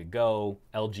solution ready to go,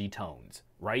 LG Tones,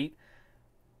 right?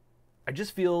 I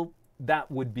just feel that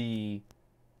would be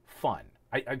fun.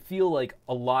 I feel like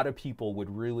a lot of people would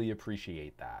really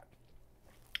appreciate that.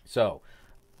 So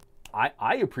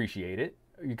I appreciate it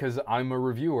because I'm a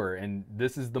reviewer, and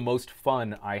this is the most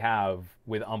fun I have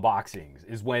with unboxings,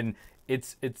 is when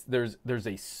there's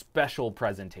a special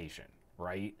presentation,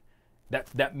 right?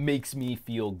 That makes me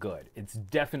feel good. It's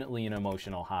definitely an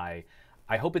emotional high.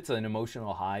 I hope it's an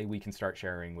emotional high we can start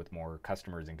sharing with more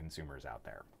customers and consumers out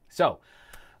there. So,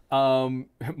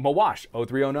 Mawash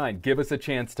 0309, give us a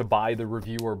chance to buy the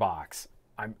reviewer box.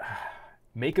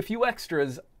 Make a few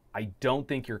extras. I don't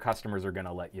think your customers are going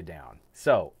to let you down.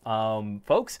 So,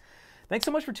 folks, thanks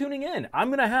so much for tuning in.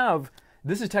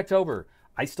 This is Techtober.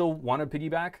 I still want to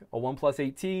piggyback a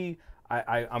OnePlus 8T.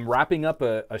 I'm wrapping up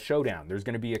a showdown. There's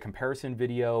going to be a comparison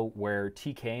video where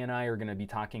TK and I are going to be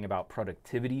talking about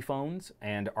productivity phones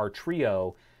and our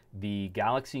trio, the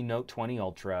Galaxy Note 20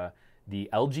 Ultra, the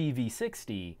LG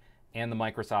V60, and the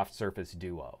Microsoft Surface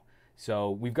Duo.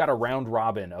 So we've got a round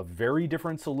robin of very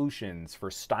different solutions for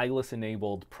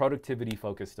stylus-enabled,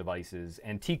 productivity-focused devices,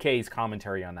 and TK's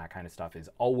commentary on that kind of stuff is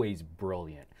always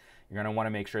brilliant. You're going to want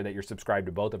to make sure that you're subscribed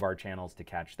to both of our channels to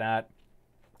catch that.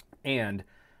 And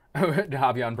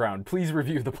Javion Brown, please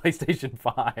review the PlayStation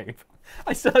 5.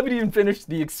 I still haven't even finished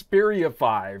the Xperia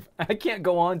 5. I can't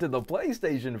go on to the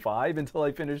PlayStation 5 until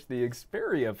I finish the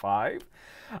Xperia 5.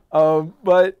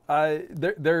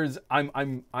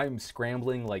 I'm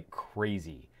scrambling like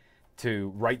crazy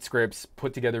to write scripts,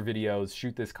 put together videos,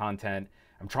 shoot this content.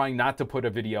 I'm trying not to put a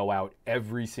video out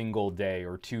every single day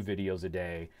or 2 videos a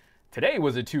day. Today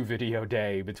was a 2-video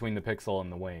day between the Pixel and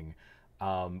the Wing.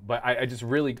 But I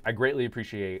greatly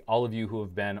appreciate all of you who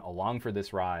have been along for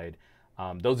this ride.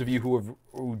 Those of you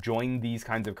who join these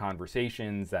kinds of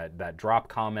conversations, that drop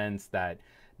comments, that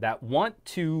want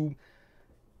to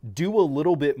do a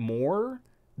little bit more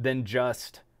than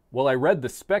just, well, I read the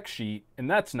spec sheet and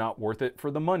that's not worth it for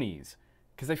the monies.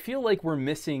 Because I feel like we're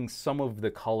missing some of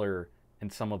the color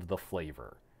and some of the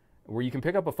flavor. Where you can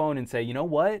pick up a phone and say, you know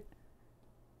what?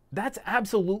 That's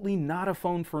absolutely not a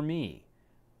phone for me.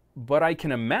 But I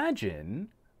can imagine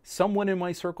someone in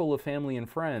my circle of family and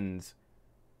friends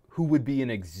who would be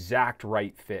an exact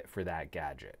right fit for that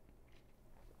gadget.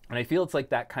 And I feel it's like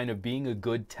that kind of being a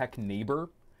good tech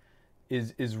neighbor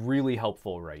is really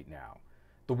helpful right now.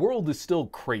 The world is still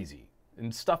crazy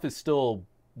and stuff is still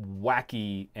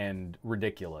wacky and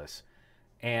ridiculous.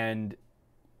 And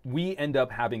we end up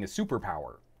having a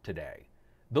superpower today.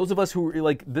 Those of us who are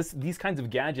like these kinds of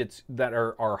gadgets that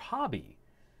are our hobby,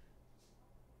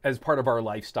 as part of our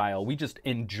lifestyle, we just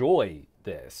enjoy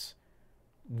this.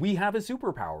 We have a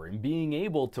superpower in being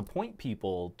able to point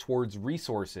people towards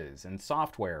resources and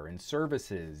software and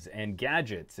services and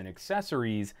gadgets and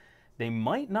accessories they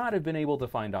might not have been able to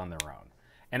find on their own.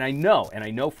 And I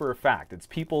know for a fact, it's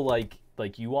people like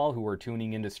you all who are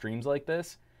tuning into streams like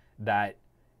this that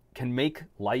can make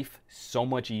life so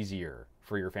much easier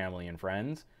for your family and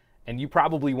friends. And you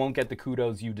probably won't get the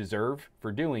kudos you deserve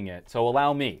for doing it. So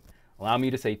allow me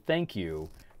to say thank you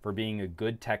for being a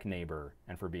good tech neighbor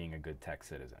and for being a good tech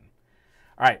citizen.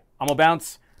 All right, I'm gonna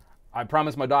bounce. I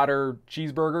promised my daughter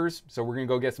cheeseburgers, so we're gonna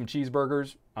go get some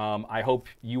cheeseburgers. I hope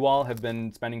you all have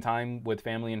been spending time with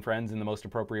family and friends in the most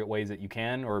appropriate ways that you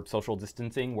can, or social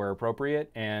distancing where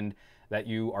appropriate, and that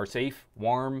you are safe,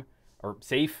 warm, or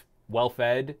safe,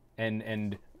 well-fed,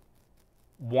 and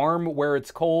warm where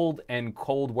it's cold and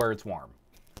cold where it's warm.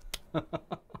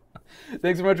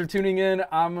 Thanks so much for tuning in.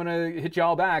 I'm going to hit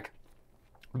y'all back.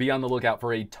 Be on the lookout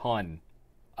for a ton,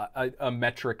 a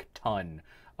metric ton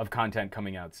of content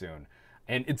coming out soon.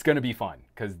 And it's going to be fun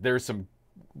because there's some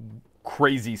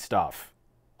crazy stuff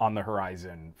on the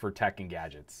horizon for tech and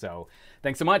gadgets. So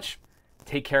thanks so much.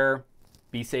 Take care.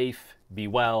 Be safe. Be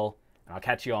well. And I'll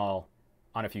catch you all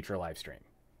on a future live stream.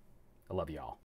 I love you all.